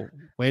 Whoa,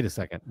 wait a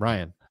second,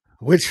 Ryan.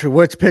 Which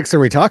pics are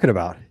we talking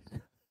about?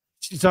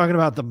 She's talking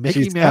about the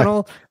Mickey She's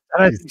Mantle.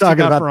 She's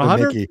talking about for the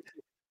 100, Mickey.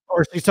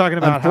 or she's talking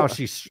about how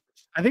she's.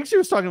 I think she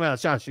was talking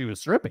about how she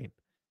was stripping.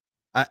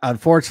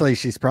 Unfortunately,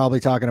 she's probably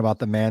talking about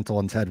the Mantle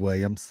and Ted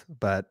Williams.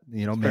 But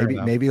you know,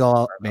 maybe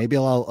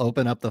I'll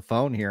open up the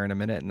phone here in a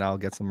minute and I'll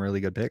get some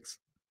really good pics.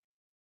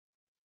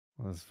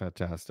 That's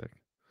fantastic.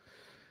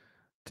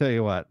 Tell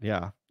you what,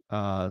 yeah.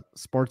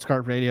 Sports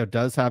Cart Radio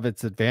does have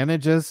its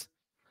advantages.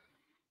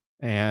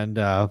 And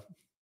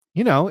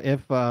you know,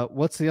 if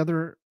what's the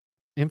other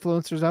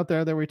influencers out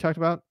there that we talked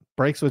about?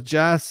 Breaks with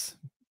Jess,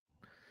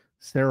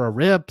 Sarah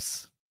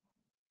Rips,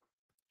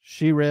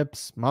 She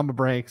Rips, Mama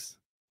Breaks.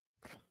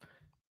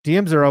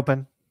 DMs are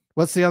open.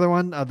 What's the other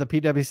one? The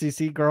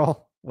PWCC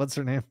girl. What's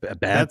her name?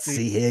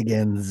 Betsy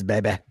Higgins,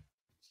 baby.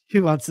 She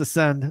wants to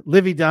send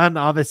Livy Dunn,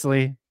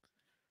 obviously.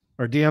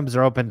 Or DMs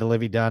are open to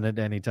Livy Dunn at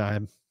any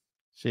time.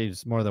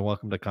 She's more than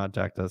welcome to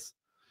contact us.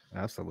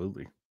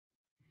 Absolutely.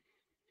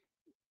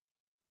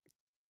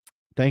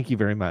 Thank you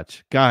very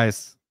much.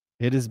 Guys,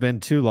 it has been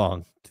too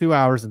long. 2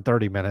 hours and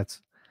 30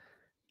 minutes.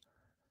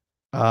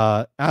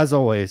 As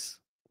always,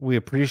 we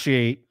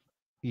appreciate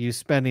you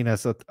spending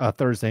a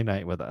Thursday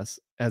night with us.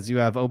 As you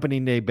have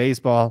opening day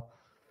baseball,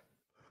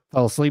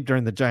 fell asleep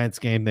during the Giants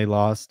game, they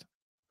lost.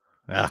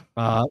 Yeah.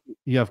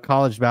 You have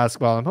college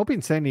basketball. I'm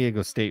hoping San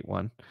Diego State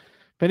won.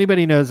 If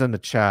anybody knows in the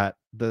chat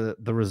the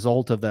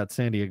result of that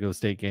San Diego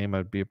State game,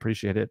 I'd be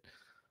appreciated.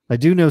 I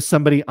do know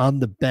somebody on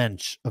the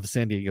bench of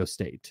San Diego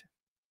State.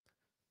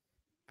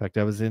 In fact,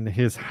 I was in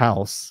his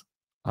house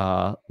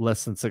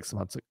less than 6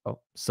 months ago.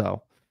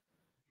 So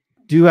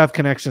do have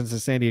connections to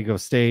San Diego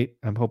State.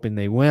 I'm hoping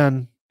they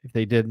win. If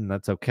they didn't,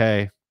 that's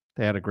okay.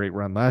 They had a great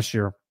run last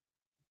year.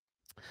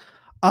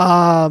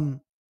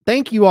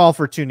 Thank you all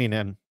for tuning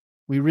in.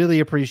 We really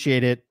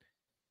appreciate it.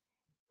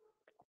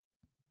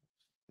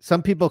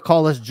 Some people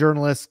call us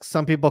journalists.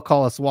 Some people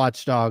call us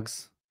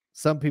watchdogs.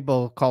 Some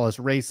people call us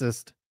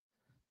racist.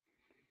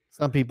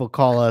 Some people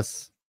call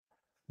us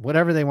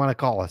whatever they want to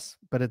call us.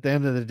 But at the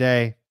end of the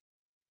day,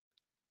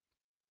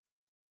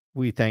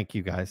 we thank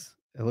you guys.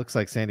 It looks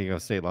like San Diego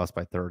State lost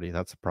by 30.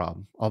 That's a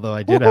problem. Although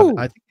I did have,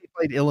 I think they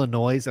played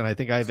Illinois, and I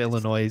think I have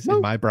Illinois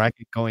in my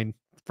bracket going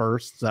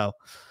first. So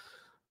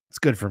it's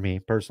good for me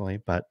personally.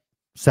 But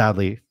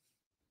sadly,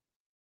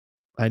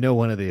 I know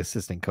one of the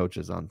assistant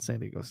coaches on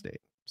San Diego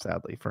State.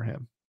 Sadly for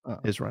him,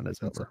 his run is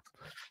over.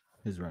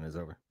 His run is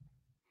over.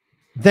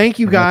 Thank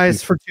you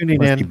guys for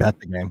tuning in. He bet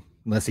the game.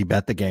 Unless he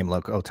bet the game,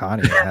 look,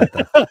 Ohtani had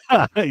the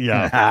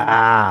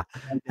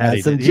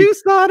had some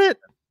juice on it.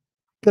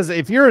 Because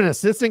if you're an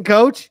assistant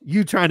coach,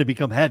 you trying to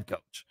become head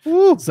coach.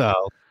 Woo. So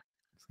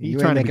you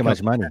trying to make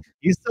much money.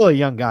 He's still a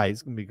young guy.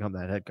 He's going to become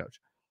that head coach.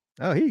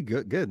 Oh, he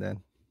good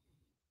then.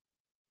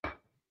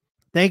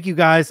 Thank you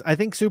guys. I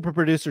think super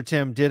producer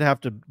Tim did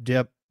have to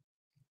dip.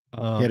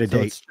 He had a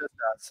date.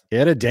 He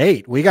had a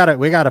date. We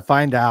gotta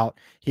find out.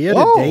 He had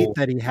a date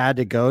that he had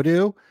to go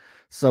to.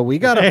 So we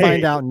gotta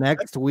find out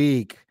next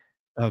week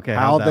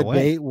how the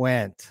date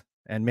went.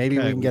 And maybe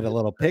we can get a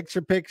little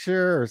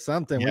picture or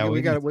something. Yeah,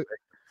 we're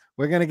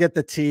gonna get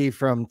the tea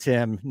from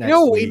Tim next week.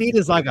 What we need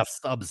is like a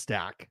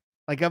Substack.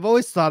 Like I've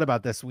always thought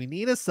about this. We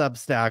need a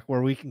Substack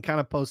where we can kind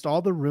of post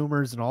all the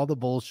rumors and all the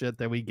bullshit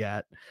that we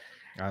get.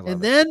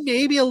 And then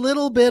maybe a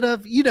little bit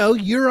of,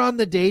 you're on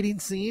the dating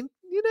scene.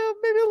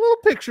 Maybe a little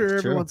picture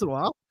every once in a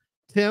while.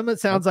 Tim, it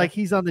sounds like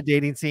he's on the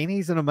dating scene.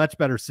 He's in a much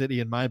better city,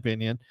 in my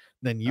opinion,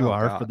 than you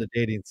are for the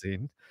dating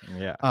scene.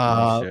 Yeah.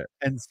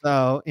 And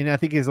so, I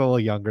think he's a little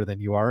younger than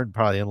you are and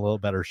probably in a little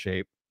better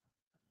shape.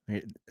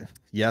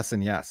 Yes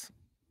and yes.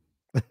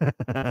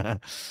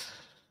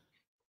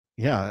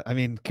 Yeah. I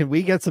mean, can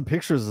we get some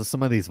pictures of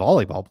some of these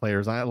volleyball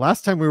players?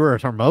 Last time we were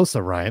at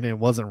Hermosa, Ryan, it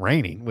wasn't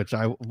raining,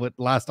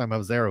 last time I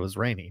was there, it was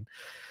raining.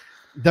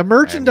 The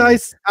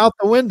merchandise out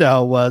the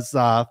window was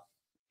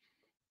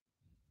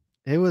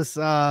it was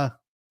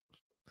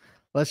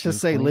let's just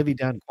say Livy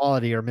Dunn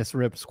quality or Miss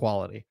Rips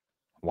quality.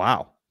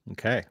 Wow.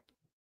 Okay.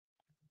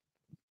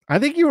 I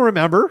think you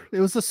remember it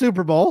was the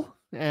Super Bowl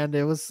and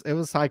it was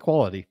high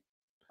quality.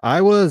 I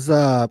was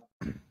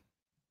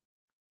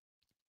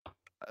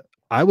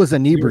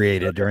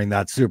inebriated during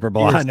that Super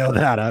Bowl. I know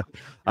that.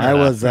 I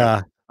was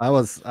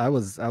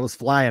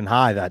flying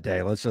high that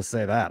day. Let's just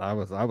say that. I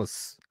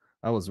was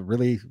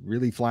really,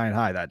 really flying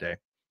high that day.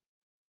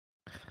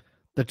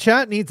 The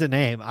chat needs a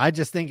name. I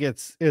just think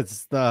it's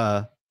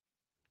the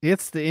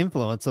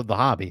influence of the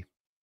hobby.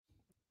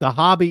 The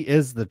hobby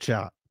is the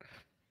chat.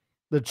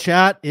 The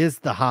chat is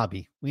the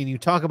hobby. When you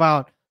talk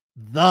about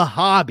the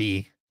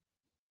hobby,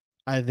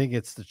 I think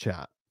it's the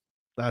chat.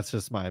 That's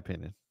just my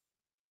opinion.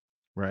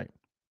 Right.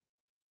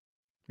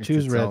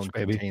 Choose rich,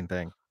 baby.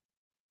 Thing.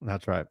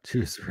 That's right.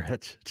 Choose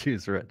rich.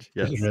 Choose rich.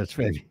 Yes. Choose rich,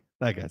 baby.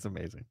 That guy's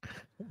amazing.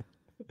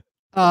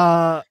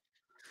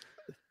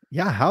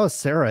 Yeah, how is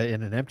Sarah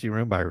in an empty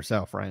room by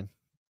herself, Ryan?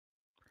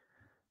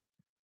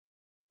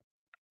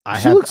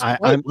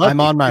 I'm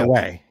on my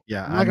way.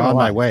 Yeah, I'm on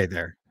my way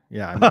there.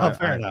 Yeah,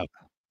 fair enough.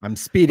 I'm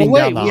speeding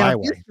down the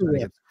highway.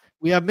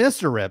 We have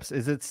Mr. Rips.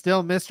 Is it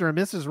still Mr. and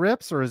Mrs.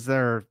 Rips,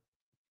 or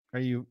are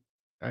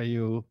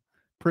you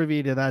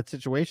privy to that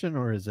situation,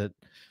 or is it?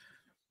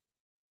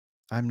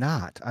 I'm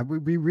not.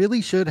 We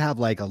really should have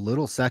like a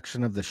little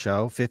section of the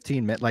show,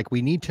 15 minutes. Like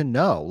we need to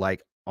know,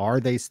 like,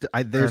 are they still?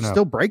 They're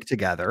still break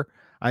together.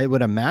 I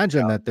would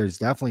imagine that there's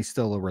definitely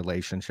still a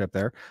relationship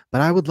there. But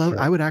I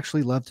would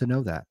actually love to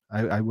know that.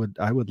 I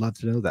would love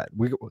to know that.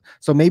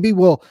 So maybe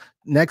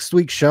next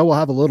week's show we'll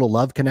have a little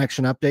love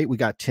connection update. We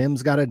got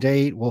Tim's got a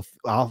date.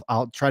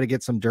 I'll try to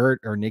get some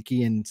dirt, or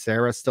Nikki and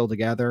Sarah still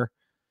together,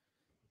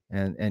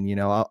 and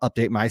I'll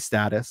update my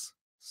status.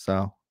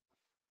 So.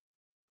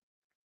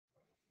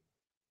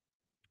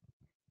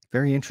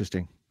 Very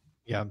interesting.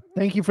 Yeah.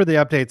 Thank you for the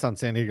updates on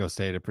San Diego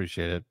State.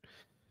 Appreciate it.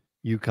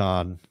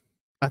 UConn.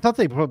 I thought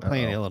they were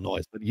playing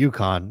Illinois, but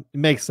UConn. It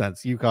makes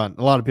sense. UConn.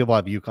 A lot of people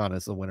have UConn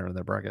as the winner in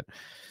their bracket.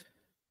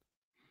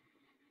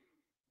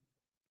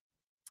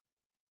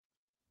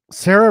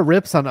 Sarah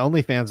Rips on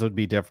OnlyFans would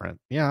be different.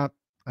 Yeah.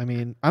 I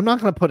mean, I'm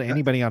not going to put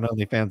anybody on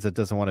OnlyFans that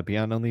doesn't want to be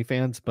on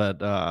OnlyFans,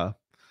 but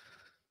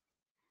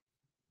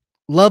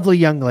lovely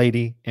young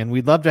lady. And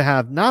we'd love to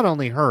have not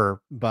only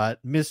her,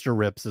 but Mr.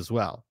 Rips as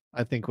well.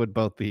 I think would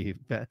both be.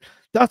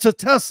 That's a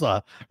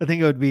Tesla. I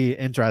think it would be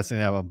interesting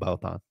to have them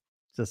both on.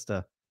 Just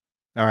all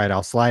right,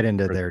 I'll slide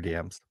into their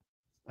DMs.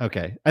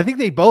 Okay. I think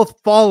they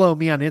both follow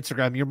me on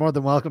Instagram. You're more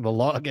than welcome to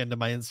log into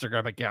my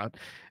Instagram account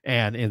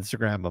and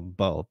Instagram them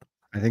both.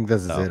 I think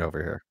this is it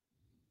over here.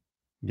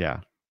 Yeah.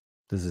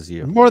 This is you.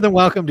 You're more than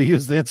welcome to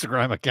use the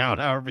Instagram account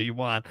however you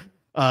want.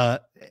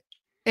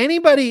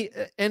 Anybody,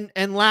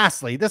 and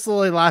lastly, this is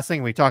the last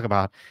thing we talk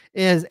about,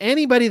 is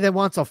anybody that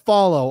wants a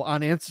follow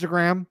on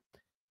Instagram,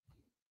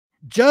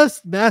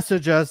 just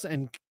message us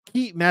and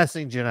keep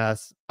messaging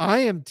us. I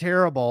am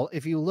terrible.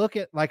 If you look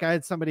at, like, I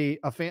had somebody,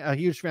 a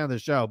huge fan of the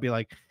show, be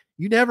like,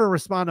 you never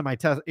respond to my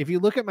text. If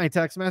you look at my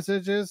text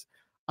messages,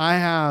 I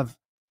have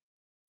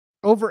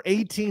over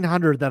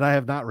 1,800 that I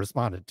have not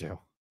responded to.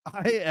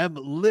 I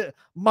am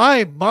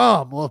my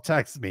mom will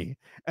text me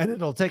and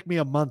it'll take me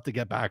a month to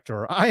get back to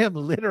her. I am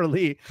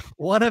literally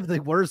one of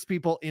the worst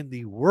people in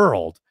the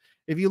world.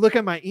 If you look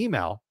at my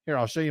email, here,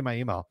 I'll show you my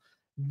email.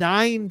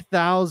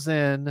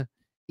 9,000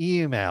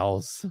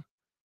 emails.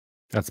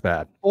 That's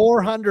bad.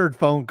 400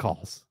 phone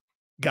calls.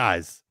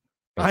 Guys,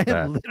 That's I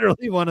am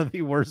literally one of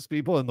the worst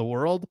people in the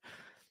world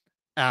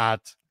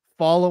at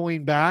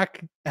following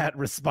back, at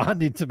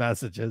responding to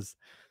messages.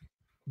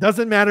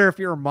 Doesn't matter if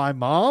you're my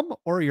mom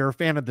or you're a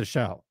fan of the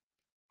show.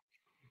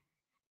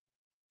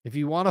 If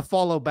you want to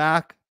follow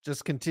back,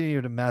 just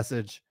continue to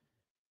message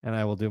and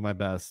I will do my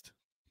best.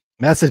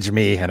 Message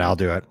me and I'll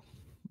do it.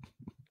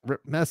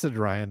 Message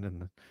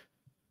Ryan.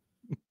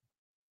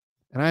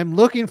 And I'm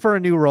looking for a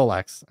new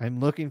Rolex.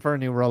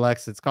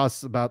 It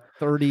costs about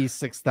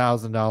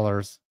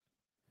 $36,000.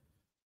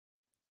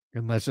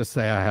 And let's just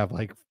say I have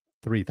like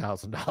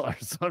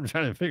 $3,000. So I'm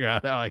trying to figure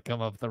out how I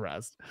come up with the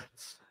rest.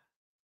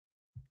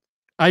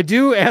 I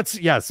do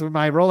answer. Yes, when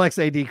my Rolex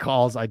AD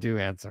calls, I do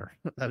answer.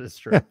 That is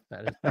true.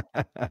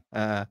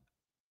 I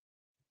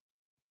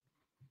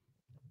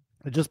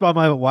just bought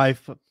my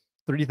wife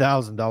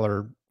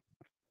 $3,000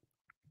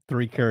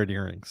 3-carat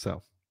earrings.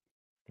 So,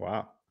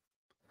 wow.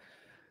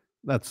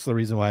 That's the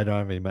reason why I don't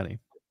have any money.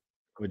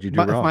 What'd you do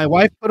wrong? If my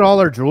wife put all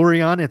her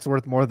jewelry on, it's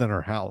worth more than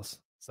her house.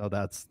 So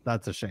that's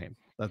a shame.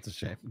 That's a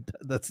shame.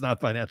 That's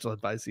not financial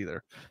advice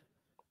either.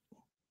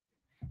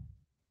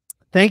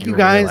 Thank you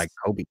guys. Like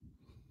Kobe.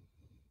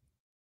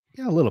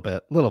 Yeah, a little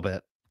bit.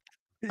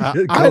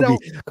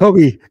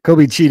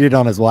 Kobe cheated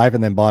on his wife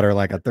and then bought her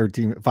like a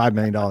 $5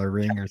 million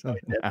ring or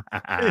something.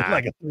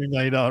 Like a $3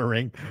 million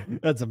ring.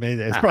 That's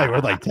amazing. It's probably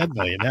worth like 10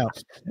 million now.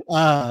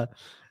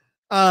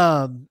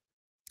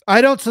 I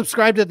don't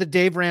subscribe to the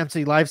Dave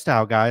Ramsey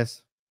lifestyle,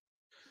 guys.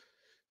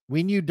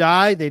 When you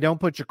die, they don't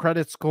put your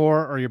credit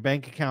score or your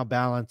bank account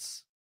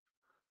balance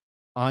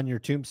on your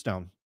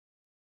tombstone.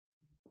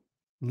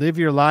 Live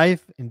your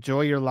life,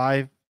 enjoy your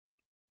life.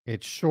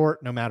 It's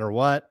short no matter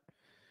what.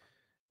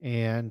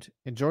 And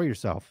enjoy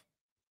yourself.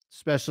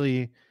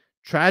 Especially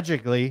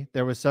tragically,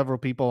 there was several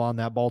people on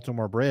that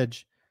Baltimore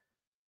bridge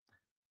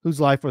whose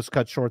life was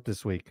cut short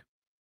this week.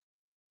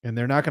 And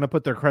they're not going to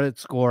put their credit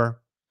score.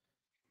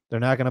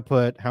 They're not going to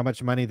put how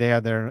much money they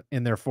have there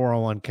in their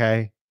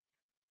 401k.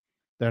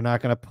 They're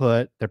not going to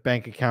put their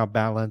bank account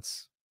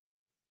balance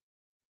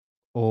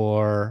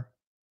or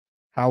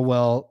how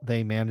well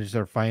they manage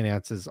their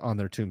finances on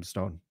their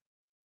tombstone.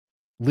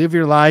 Live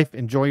your life.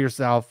 Enjoy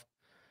yourself.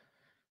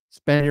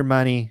 Spend your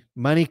money.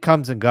 Money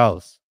comes and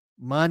goes.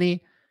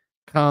 Money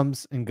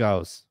comes and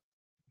goes.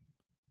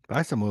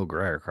 Buy some Will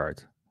Grier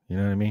cards. You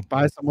know what I mean?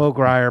 Buy some Will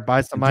Grier.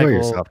 Buy some enjoy Michael.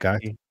 Yourself, guys.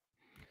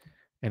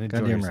 And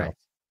enjoy yourself. Right.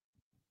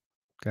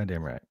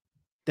 Goddamn right.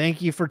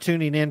 Thank you for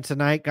tuning in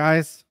tonight,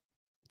 guys.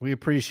 We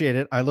appreciate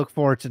it. I look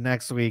forward to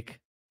next week.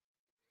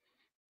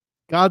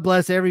 God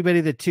bless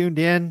everybody that tuned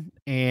in,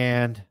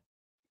 and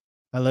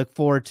I look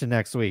forward to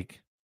next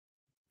week.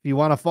 If you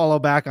want to follow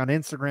back on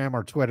Instagram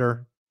or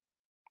Twitter,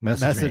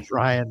 message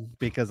Ryan,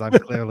 because I'm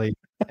clearly,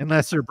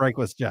 unless your break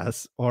was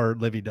Jess or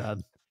Livy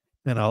Dunn.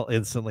 and I'll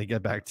instantly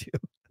get back to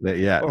you.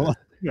 Yeah. Or,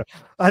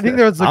 I think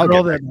there was a I'll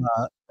girl get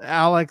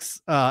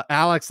that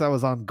Alex that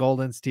was on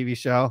Golden's TV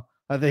show.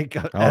 I think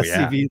yeah.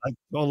 SCV like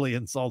totally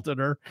insulted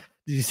her.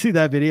 Did you see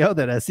that video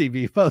that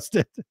SCV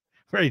posted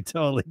where he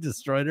totally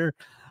destroyed her?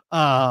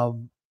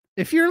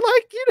 If you're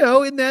like,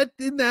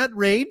 in that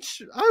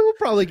range, I will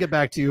probably get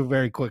back to you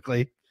very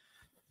quickly.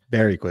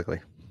 Very quickly.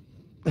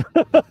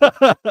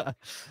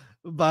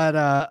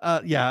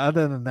 But yeah,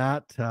 other than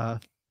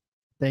that,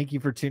 thank you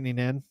for tuning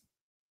in.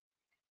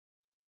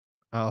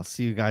 I'll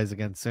see you guys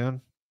again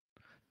soon.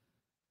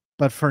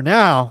 But for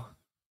now,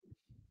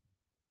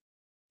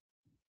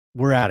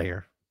 we're out of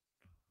here.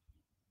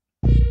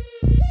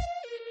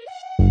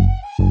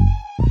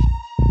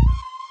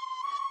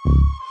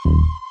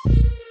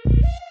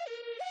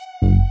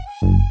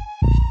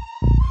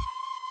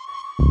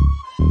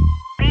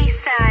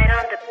 B-side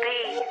on the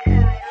beat.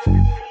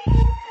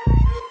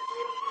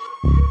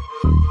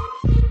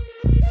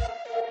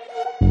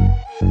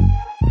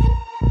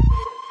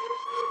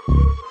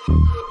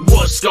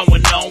 What's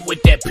going on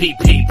with that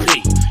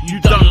PPP? You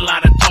done a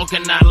lot of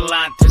talking, not a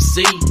lot to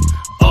see.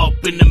 Up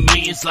in the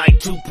millions like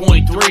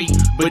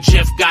 2.3, but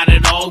Geoff got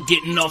it all,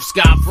 getting off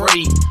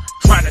scot-free.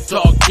 Try to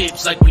talk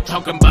tips like we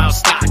talking about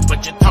stock,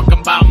 but you're talking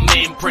about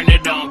men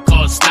printed on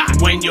called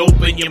stock. When you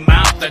open your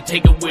mouth, I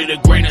take it with a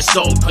grain of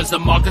salt, cause the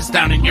market's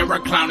down and you're a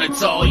clown,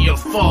 it's all your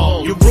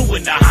fault. You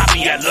ruin the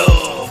hobby I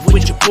love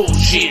with your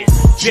bullshit.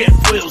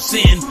 Geoff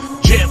Wilson,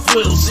 Geoff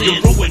Wilson.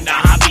 You ruin the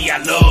hobby I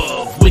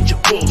love with your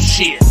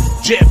bullshit.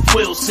 Geoff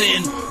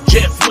Wilson,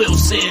 Geoff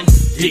Wilson.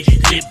 Did you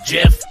dip,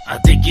 Geoff? I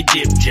think you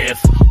dipped,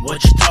 Geoff.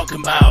 What you talking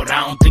about?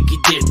 I don't think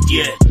you dipped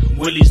yet.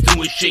 Willie's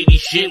doing shady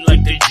shit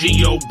like the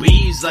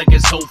GOBs, like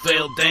his whole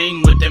failed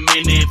thing with them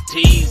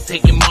NFTs,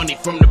 taking money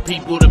from the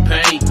people to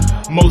pay.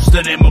 Most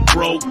of them are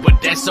broke,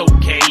 but that's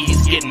okay,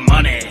 he's getting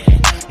money.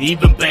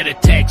 Even better,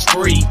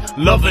 tax-free,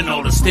 loving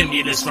all the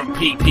stimulus from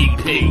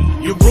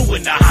PPP. You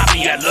ruin the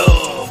hobby I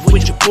love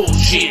with your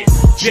bullshit.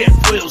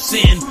 Geoff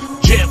Wilson,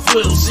 Geoff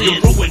Wilson.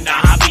 You ruin the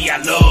hobby I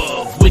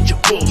love with your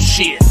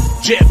bullshit.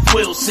 Geoff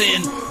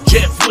Wilson,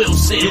 Geoff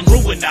Wilson. You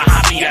ruin the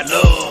hobby I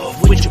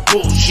love with your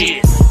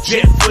bullshit.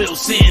 Geoff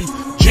Wilson,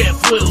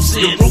 Geoff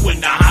Wilson. You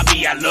ruin the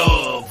hobby I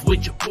love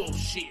with your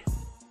bullshit.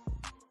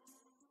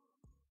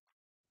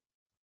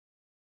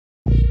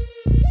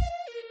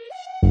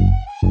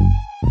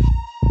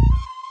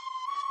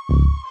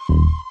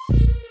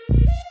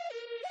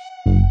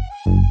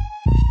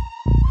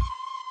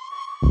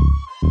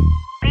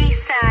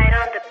 B-side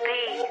on the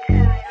beat.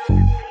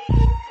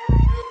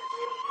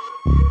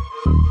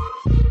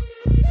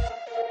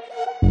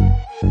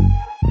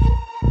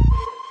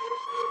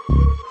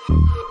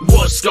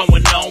 What's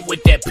going on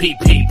with that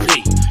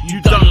PPP?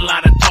 You done a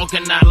lot of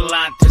talking, not a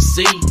lot to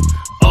see.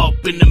 Up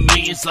in the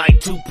millions like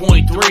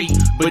 2.3,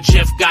 but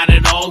Geoff got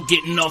it all,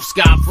 getting off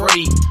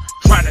scot-free.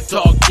 Try to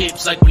talk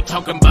tips like we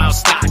talking about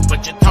stock,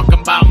 but you're talking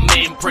about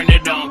men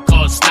printed on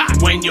called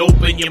stock. When you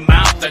open your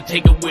mouth, I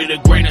take it with a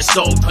grain of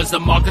salt, cause the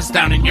market's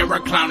down and you're a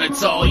clown,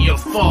 it's all your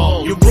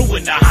fault. You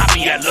ruin the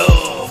hobby I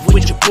love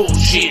with your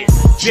bullshit.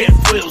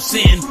 Geoff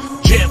Wilson,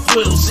 Geoff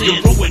Wilson.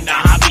 You ruin the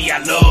hobby I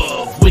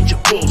love with your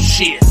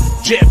bullshit.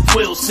 Geoff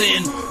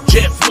Wilson,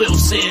 Geoff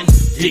Wilson.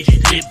 Did you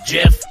dip,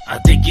 Geoff? I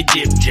think you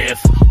dipped, Geoff.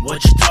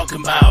 What you talking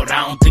about?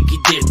 I don't think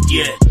you dipped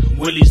yet.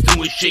 Willie's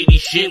doing shady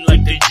shit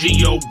like the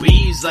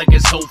GOBs, like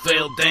his whole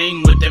failed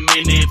thing with them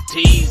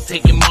NFTs,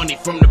 taking money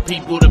from the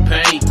people to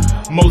pay.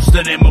 Most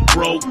of them are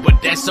broke, but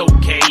that's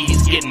okay,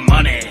 he's getting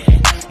money.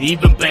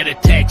 Even better,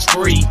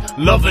 tax-free,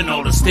 loving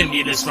all the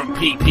stimulus from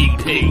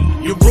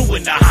PPP. You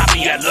ruin the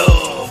hobby I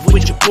love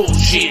with your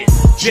bullshit.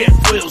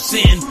 Geoff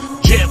Wilson,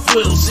 Geoff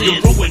Wilson.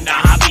 You ruin the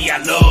hobby I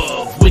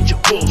love with your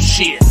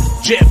bullshit.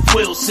 Geoff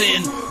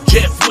Wilson,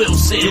 Geoff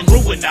Wilson. You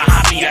ruin the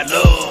hobby I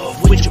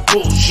love with your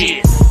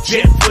bullshit.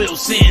 Geoff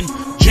Wilson,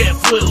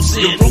 Geoff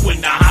Wilson. You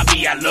ruin the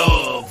hobby I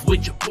love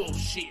with your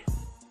bullshit.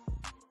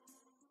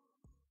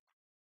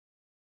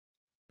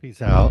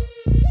 Peace out.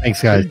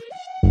 Thanks, guys.